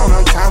rollies on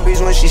her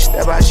timepiece. When she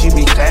step out, she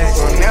be classy.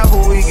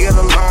 Whenever we get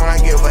alone, I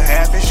give her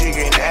half and she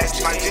get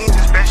nasty. My jeans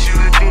a special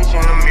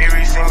edition, the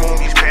Mary send me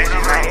these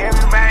patches. Like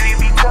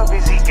everybody be tough,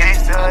 is he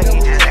gangster or he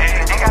just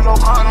ain't. Ain't got no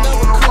car, don't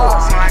do no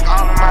car. Seem like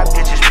all of my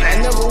bitches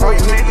plastic. Know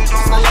you niggas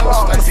on the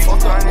floor, let's see who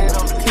run it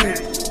up.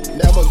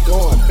 Never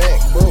going back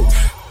broke,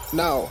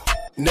 no,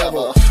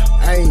 never.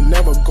 I ain't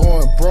never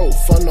going broke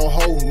for no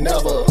hoe,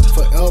 never.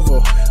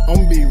 Forever,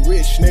 I'ma be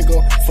rich, nigga,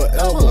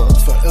 forever,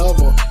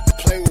 forever.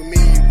 Play with me,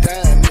 you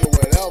die, nigga,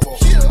 whatever,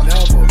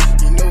 never.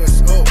 You know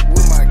it's up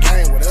with my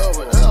gang,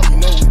 whatever. You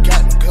know we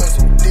got the guns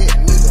on deck,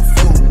 nigga,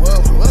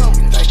 forever.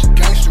 You think you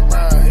gangster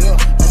around here,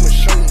 I'ma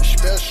show you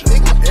special,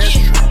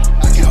 extra.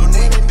 I got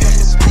money,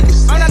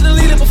 I'm not the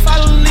leader, but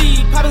follow the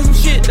lead. Poppin' some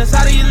shit, that's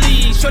out of your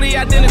league. Shorty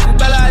identical,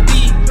 Bella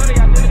ID.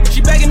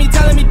 She begging me,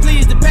 telling me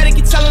please. The paddock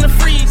keep telling her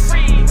freeze.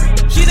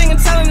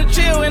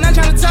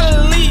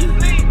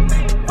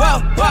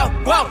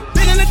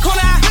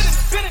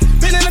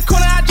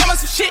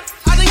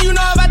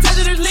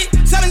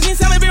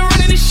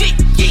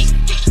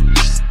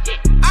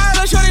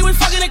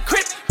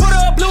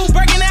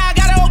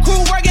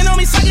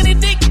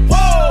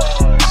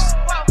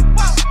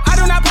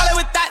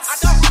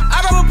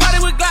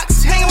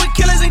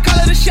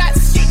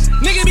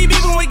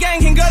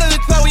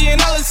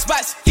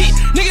 spots. Yeah,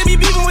 niggas be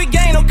beefing with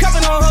gang, no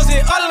cuffin' on hoes,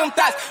 yeah, all of them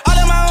thoughts. All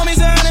of my homies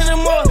are under the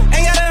more.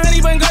 Ain't got a honey,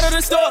 but go to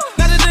the store.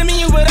 Not just the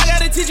menu, but I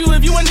gotta teach you.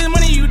 If you want this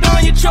money, you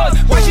doing your chores.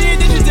 Watching your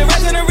dishes, the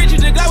rest of the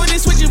riches, the guy with the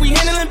switches. We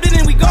handling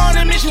business, we go on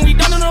a mission. We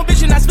don't do no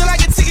bitchin', I feel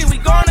like a ticket,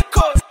 we go on the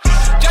court.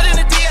 Judging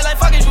the DL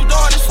like fuck is you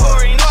doing this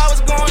for? You know I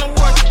was going to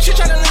war. She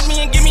tryna link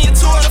me and give me a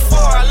 2 and a 4.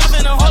 I live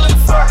in a hole in the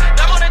floor.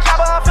 Double the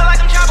chopper, I feel like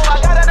I'm chopper. I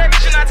got that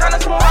bitch and I turn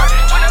to some more.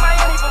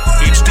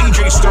 It's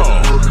DJ Stone.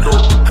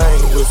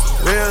 Hang with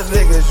real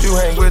niggas, you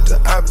hang with the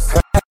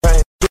opposite.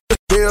 Hang with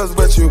bills,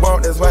 but you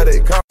won't, that's why they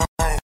call.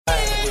 Hang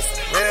with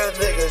real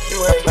niggas,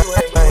 you hang with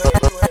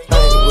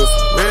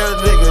real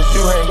niggas,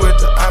 you hang with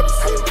the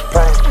opposite.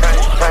 Bang,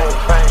 bang, bang,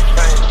 bang,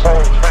 bang,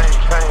 bang,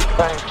 bang,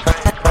 bang,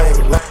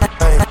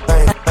 bang,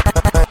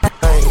 bang,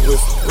 bang,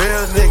 with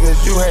real niggas,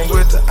 you hang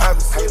with the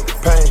opposite.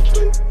 Pain,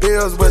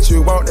 bills, but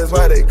you won't, that's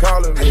why they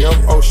calling me.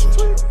 I'm Ocean.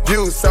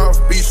 View South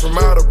Beach from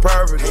out of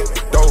poverty.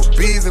 Dope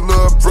bees and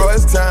little bro,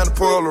 it's time to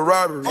pull a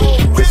robbery.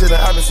 Bitch in the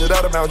opposite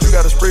out of bounds, you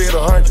gotta spray it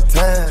 100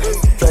 times.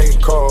 Take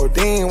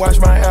codeine, watch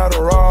my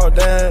Adderall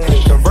down.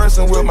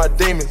 Conversing with my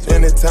demons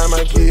anytime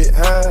I get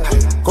high.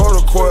 Go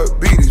to court,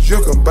 beat it,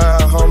 you can buy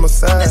a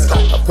homicide.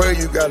 I pray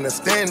you got an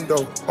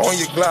extendo on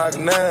your Glock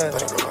 9.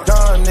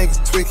 Y'all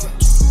niggas tweaking,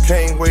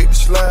 can't wait to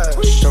slide.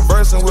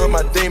 Conversing with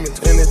my demons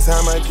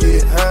anytime I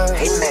get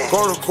high.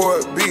 Go to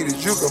court, beat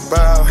it, you can buy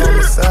a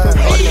homicide.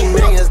 All these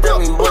millions that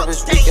we moving,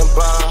 we can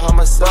buy a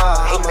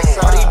homicide.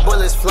 All these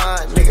bullets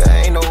flying, nigga,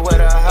 ain't nowhere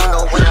to hide.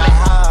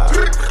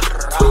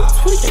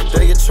 Tweaking, do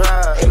you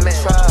try?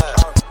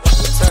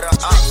 Tell the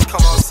ops,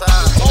 come outside.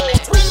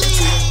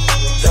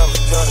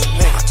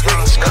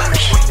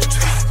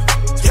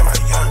 Yeah, my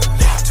young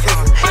niggas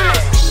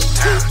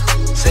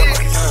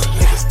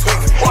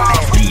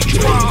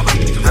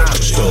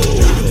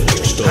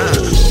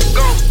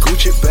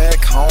Gucci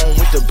back home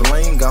with the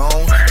bling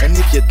on. And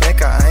if you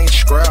think I ain't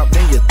scrapped,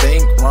 then you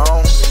think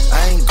wrong.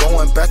 I ain't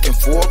going back and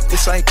forth,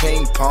 this ain't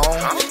ping pong.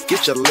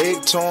 Get your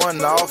leg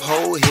torn off,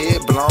 whole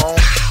head blown.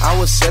 I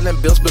was selling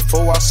bills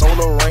before I sold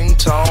a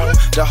ringtone.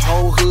 The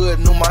whole hood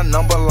knew my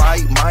number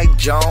like Mike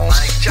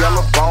Jones.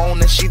 Yellow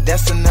bone and she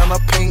dancing in a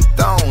pink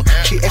thong.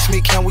 She asked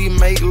me, can we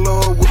make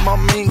love with my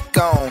mink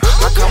on?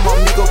 I got my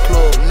nigga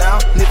plug now,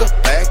 nigga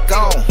back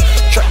on.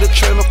 Track the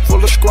trailer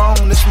full of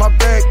scrum, it's my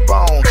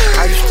backbone.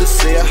 I used to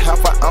sell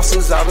half an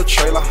ounces out of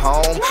trailer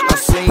home. I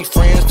seen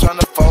friends turn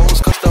to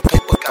foes cause the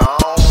paper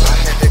gone. I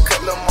had to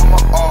cut lil'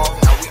 mama off,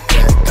 now we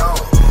back on.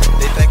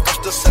 They think I'm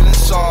still selling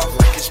soft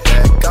like it's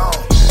back on.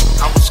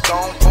 I was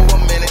gone for a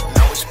minute,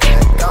 now it's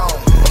back on.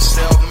 I'm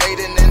self-made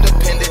and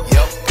independent,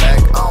 yep,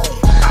 back on.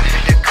 I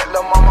had to cut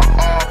lil' mama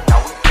off,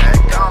 now we back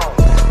on.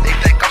 They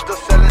think I'm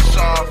still selling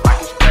soft like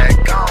it's back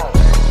on.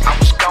 I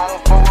was gone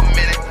for a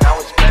minute, now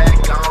it's back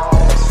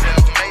on.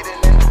 Self-made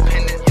and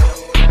independent,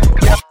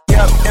 yep.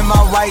 Yep, in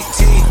my white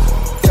tee.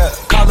 Yeah,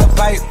 call the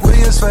pipe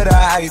Williams for the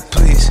hype,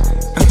 please.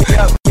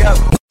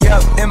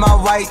 Yep, in my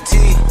white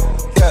tee.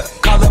 Yeah,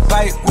 call the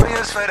pipe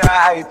Williams for the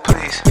hype,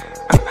 please.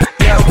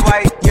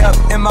 Yep,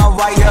 in my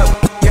white, yep,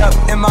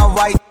 in my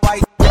white,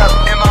 yep,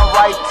 in my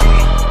white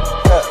tee.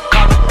 Yeah,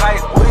 call the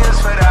pipe Williams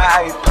for the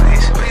hype,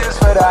 please. Williams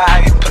for the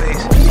hype,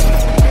 please.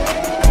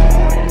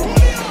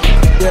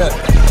 Yeah.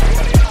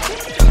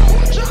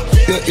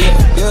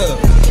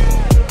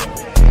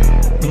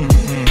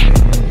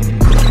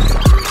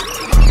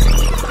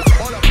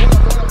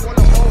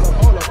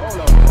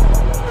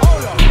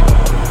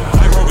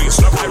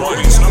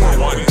 Number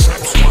one,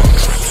 Trap Star.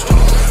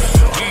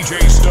 DJ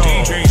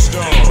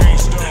Stone.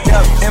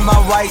 Yep, in my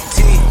white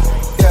tee.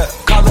 Yeah,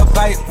 call the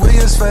pipe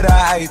Williams for the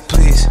hype,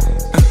 please.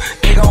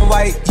 They gon'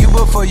 wipe you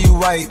before you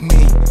wipe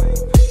me.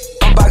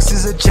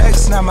 Boxes of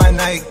checks, not my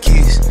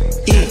Nikes.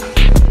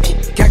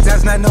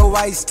 Cactus, not no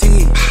iced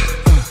tea.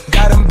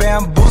 Got them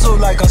bamboozled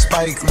like a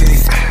Spike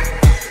Lee.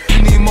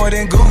 You need more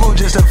than Google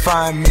just to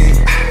find me.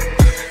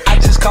 I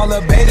just call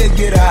a beta,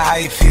 get a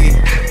high fee.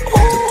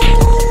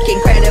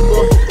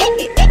 Incredible,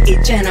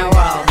 general.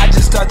 I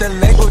just start the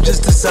label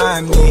just to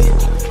sign me.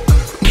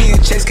 Me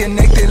and Chase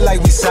connected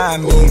like we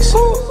Siamese.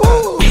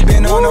 We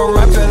been on a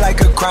run, feel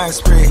like a crime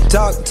spree.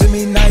 Talk to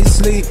me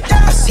nicely.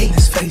 I seen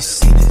his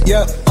face.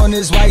 Yep, on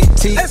his white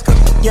tee. Let's go.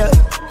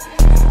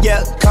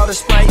 Yeah, call the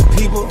Sprite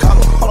people.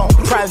 Hold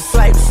on, private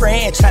flight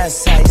franchise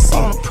sites.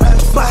 On a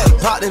private flight,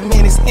 popped him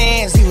in his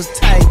hands, he was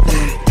tight.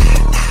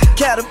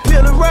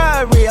 Caterpillar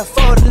Rari, I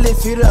fought to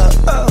lift it up.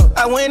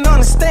 I went on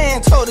the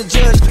stand, told the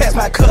judge, pass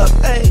my cup.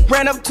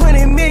 Ran up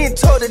 20 million,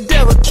 told the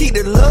devil, keep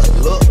the look.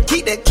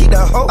 Keep the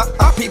hoe.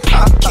 Pop,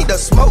 keep the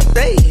smoke.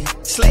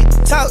 Slay,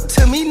 talk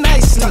to me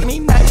nicely.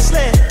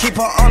 Keep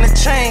her on the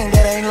chain,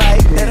 that ain't like.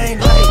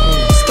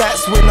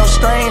 Scots with no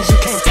strings, you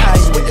can't tie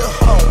with the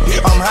hoe.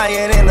 I'm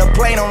higher than the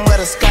plane on where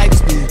the Skypes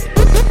be.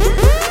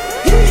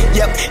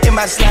 Yep, in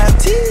my slime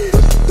tee.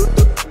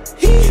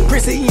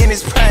 Prissy in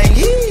his prime.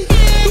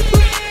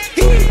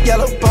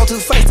 Yellow ball too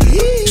feisty.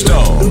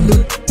 Stone.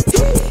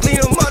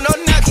 Leave him on no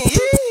knocking.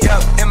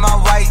 Yep, in my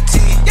white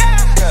tee.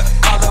 Yeah,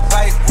 call the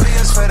pipe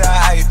Williams for the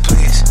hype,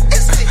 please.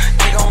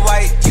 They gon'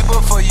 wipe you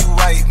before you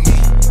wipe me.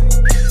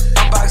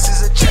 My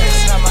boxes of checks.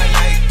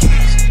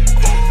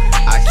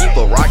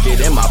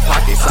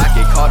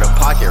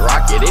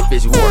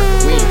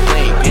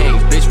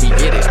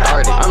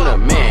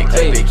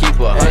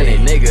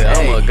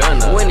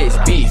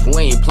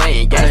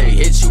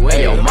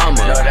 and your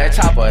mama. Know that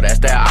chopper, that's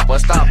that oppa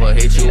stopper.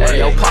 Hit you in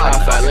your pot.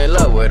 I fell in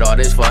love with all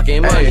this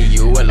fucking money.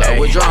 You in love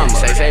with drama.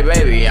 Say,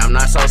 baby, I'm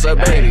not Sosa,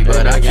 baby,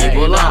 but I keep it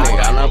on it.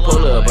 I done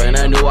pull up in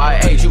a new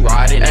I-8, you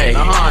riding in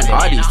a Honda.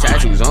 All these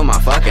tattoos on my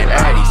fucking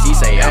addy. She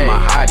say I'm a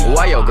hottie.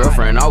 Why your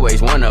girlfriend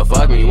always wanna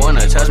fuck me,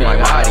 wanna touch my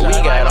body? We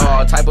got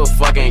all type of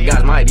fucking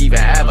guys, might even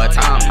have a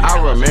time. I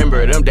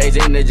remember them days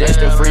in the just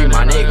to free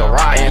my nigga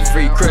Ryan and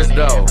free Chris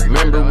though.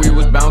 Remember we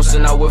was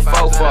bouncing out with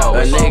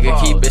Fofo. A nigga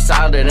keep it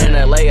solid in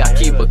LA, I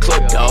keep a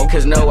clip though.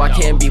 Cause no, I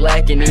can't be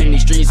lacking in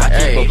these streets, I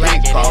keep a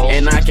big pole.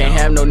 And I can't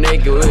have no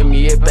nigga with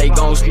me if they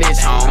gon' snitch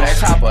home. That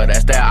chopper,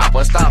 that's that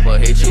oppa stopper.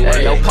 Hit you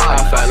in your pot.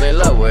 I fell in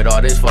love with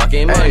all this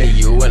fucking money.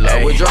 You in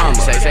love with drama.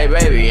 Say,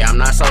 baby, I'm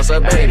not Sosa,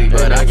 baby,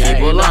 but I keep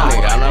it on it.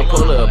 I done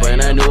pull up in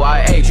a new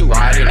I-8, you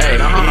riding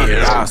in a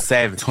Honda. I'm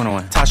savage,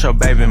 21. Toss your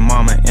baby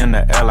mama in the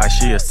air like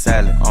she a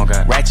salad.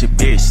 Okay. Ratchet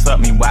bitch, suck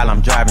me while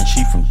I'm driving,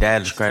 she from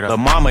Dallas. Straight up. Lil'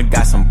 mama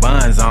got some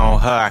buns on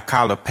her, I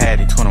call her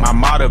Patty. 21. My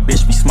mother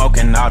bitch be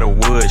smoking all the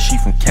wood, she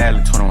from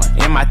Cali.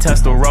 21. In my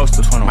Tesla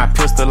roaster, 21. My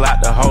pistol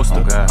out the holster.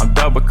 Okay. I'm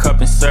double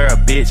cupping syrup,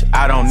 bitch,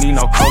 I don't need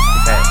no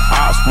coaster.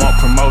 Ops want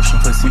promotion,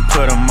 pussy, we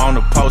put him on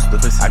the poster.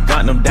 Pussy. I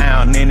gunned him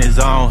down in his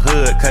own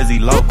hood, cause he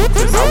local.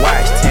 Pussy. I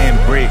watched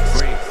 10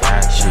 bricks.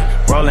 Shit.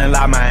 Rolling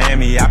like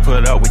Miami, I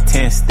put up with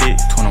 10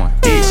 sticks. 21.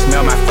 Bitch,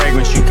 smell my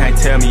fragrance, you can't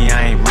tell me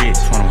I ain't rich.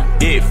 21.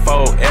 Big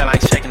 4L,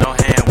 ain't shaking no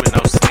hand with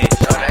no snitch.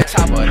 Know that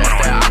chopper, that's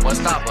that oppa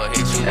stopper.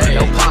 Hit you in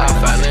your pot. I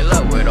fell in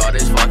love with all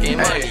this fucking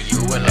money. You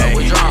in love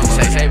with drama.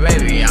 Say,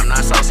 baby, I'm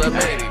not Sosa,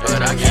 baby,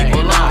 but I keep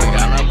it long.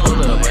 I done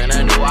pull up in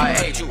a new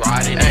I-8, you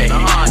riding in a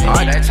Honda.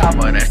 Know that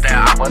chopper, that's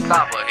that oppa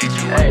stopper. Hit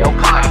you in your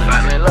pot. I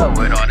fell in love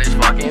with all this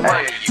fucking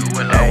money. You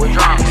in love with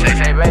drama.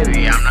 Say,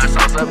 baby, I'm not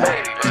Sosa,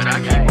 baby, but I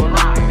keep it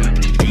long.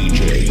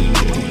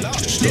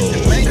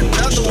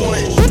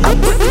 I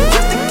put it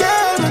just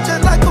together,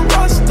 just like a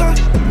rockstar.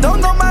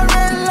 Don't know my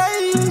red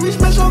lane, we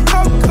smash on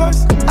cop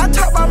cars. I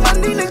talk about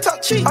money, niggas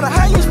talk cheap. On the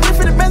highest split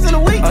for the bands in a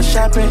week. I'm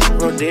shopping,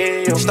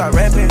 rodeo, start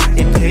rapping,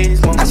 it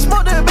pays more. I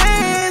smoke the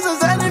bands, I'm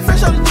standing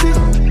fresh on the tree.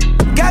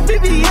 Got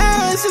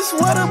BBS, it's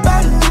what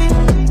about it.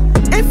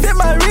 It fit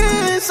my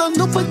wrist, so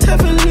new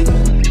potentially.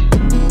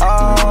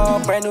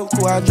 Oh, brand new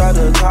cool, I drive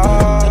the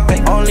car.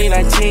 Only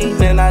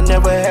 19 and I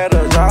never had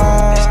a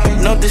job.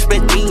 No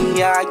disrespecting,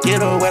 yeah, I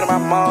get her where my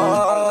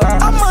mom.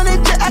 I'm on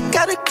it, jet, I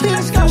got it clear.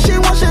 She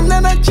wants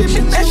Chanel, Jimmy.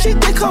 And she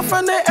think her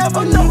from the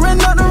avenue. Ran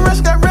out the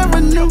rest, got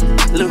revenue.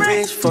 Lil'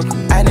 rich fuck,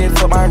 I didn't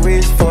fuck my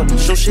wrist fuck.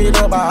 Show shit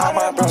up by all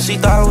my bro. She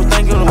thought I was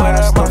thinking the way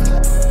I stuck.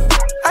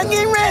 I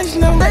get rich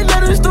now, they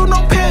let us do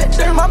no pet.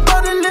 My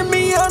brother let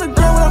me on the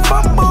ground when I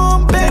fumble,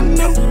 I'm back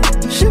now.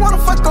 She wanna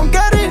fuck, don't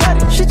get it.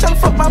 She tryna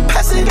fuck my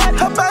passing.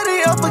 Her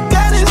body up a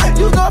goddess.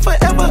 You gone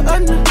forever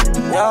under.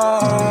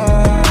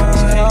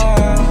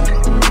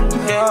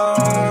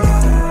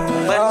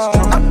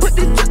 I put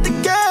this shit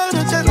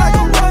together just like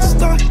a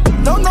rockstar.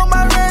 Don't know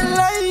my red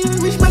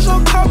lane, we smash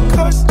on cop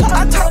cars.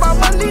 I talk about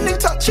money, niggas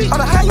talk cheap. On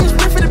the highest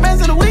split for the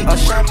bands in a week. I'm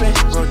shopping,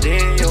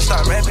 rodeo,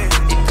 start rapping,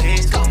 it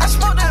pays. I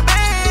smoke the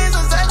bands,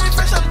 I'm standing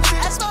fresh on the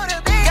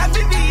tree. Got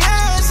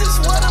BBS, it's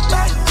what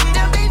about it.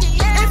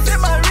 It fit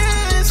my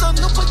wrist, so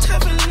new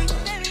potentially.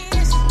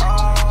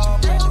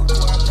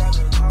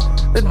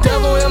 The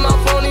devil in my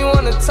phone, he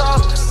wanna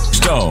talk.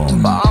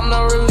 Stone. But I'm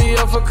not really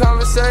up for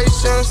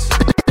conversations.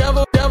 The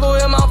devil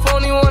in my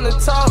phone, he wanna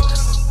talk.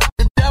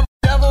 The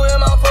devil in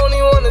my phone,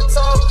 he wanna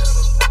talk.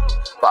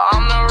 But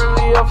I'm not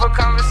really up for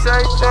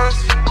conversations.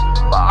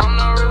 But I'm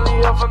not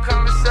really up for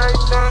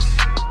conversations.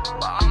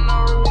 But I'm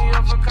not really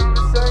up for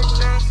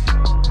conversations.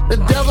 The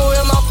devil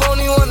in my phone,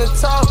 he wanna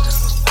talk.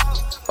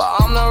 But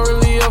I'm not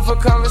really up for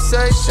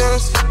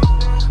conversations.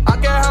 I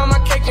can have my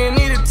cake and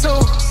eat it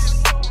too.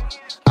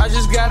 I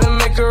just gotta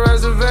make a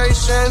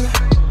reservation.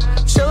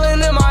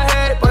 Chillin' in my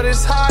head, but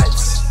it's hot.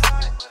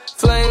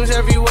 Flames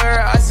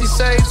everywhere, I see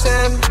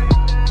Satan.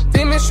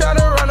 Demons try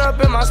to run up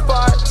in my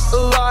spot a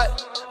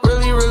lot.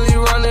 Really, really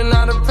running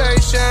out of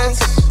patience.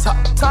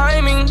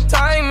 Timing,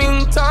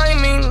 timing,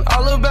 timing.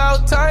 All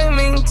about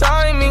timing,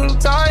 timing,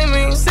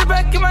 timing. Sit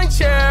back in my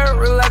chair,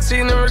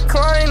 relaxing and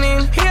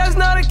reclining. He has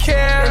not a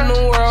care in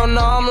the world,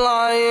 no I'm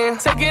lying.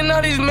 Taking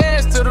all these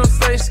mans to the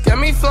face, got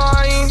me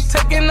flying.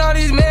 Taking all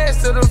these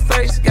mans to the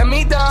face, got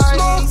me dying.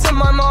 Smoke to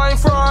my mind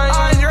frying.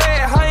 Andre,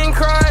 I ain't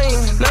crying.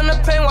 None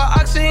of pain while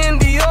Oxy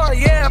and Dior,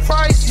 yeah,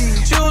 pricey.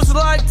 Shoes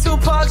like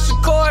Tupac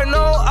Shakur,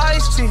 no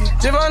iced tea.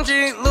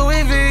 Givenchy,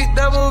 Louis V,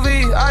 Double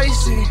V,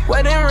 icy.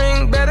 Wedding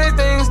ring, better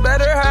things,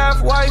 better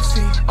half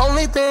wifey.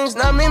 Only things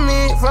not me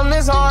from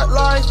this hard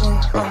life.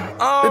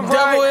 The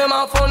devil in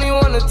my phone, he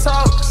wanna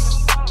talk.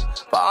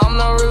 But I'm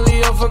not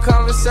really up for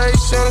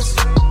conversations.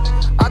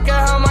 I can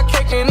have my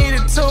cake and eat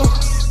it too.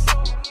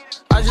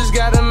 I just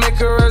gotta make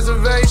a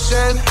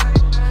reservation.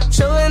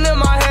 Chillin' in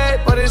my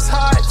head, but it's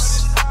hot.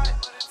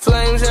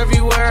 Flames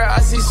everywhere, I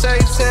see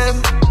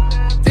Satan.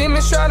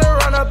 Demons try to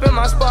run up in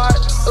my spot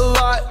a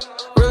lot.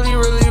 Really,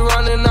 really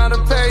running out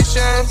of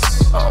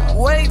patience. I'm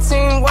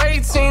waiting,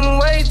 waiting,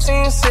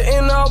 waiting.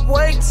 Sitting up,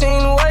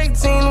 waiting,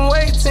 waiting,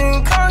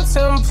 waiting.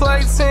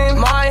 Contemplating,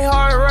 my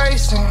heart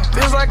racing.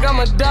 Feels like like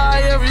I'ma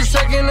die every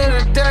second of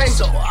the day.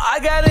 So I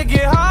gotta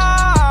get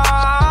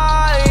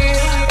high.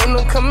 Ain't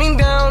no coming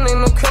down, ain't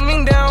no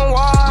coming down.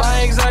 Why?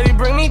 My anxiety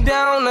bring me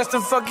down, that's the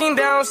fucking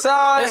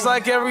downside. It's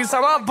like every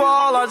time I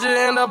ball, I just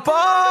end up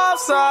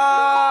offside.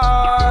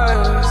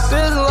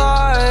 This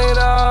light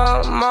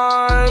of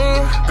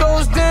mine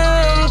goes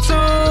dim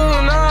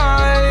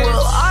tonight.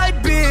 Will I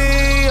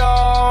be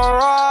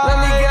alright? Let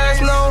me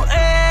guess, no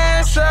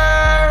answer.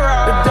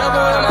 The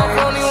devil in my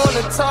phone, he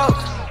wanna talk,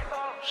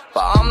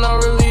 but I'm not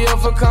really up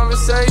for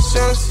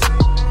conversations.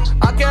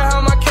 I can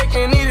have my cake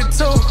and eat it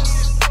too.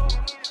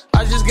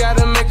 I just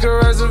gotta make a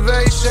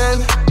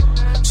reservation.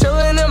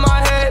 Chillin' in my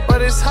head,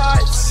 but it's hot.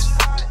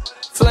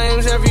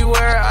 Flames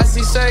everywhere, I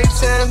see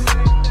Satan.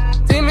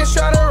 Demons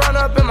try to run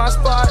up in my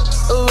spot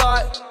a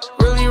lot.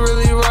 Really,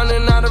 really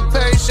running out of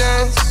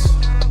patience.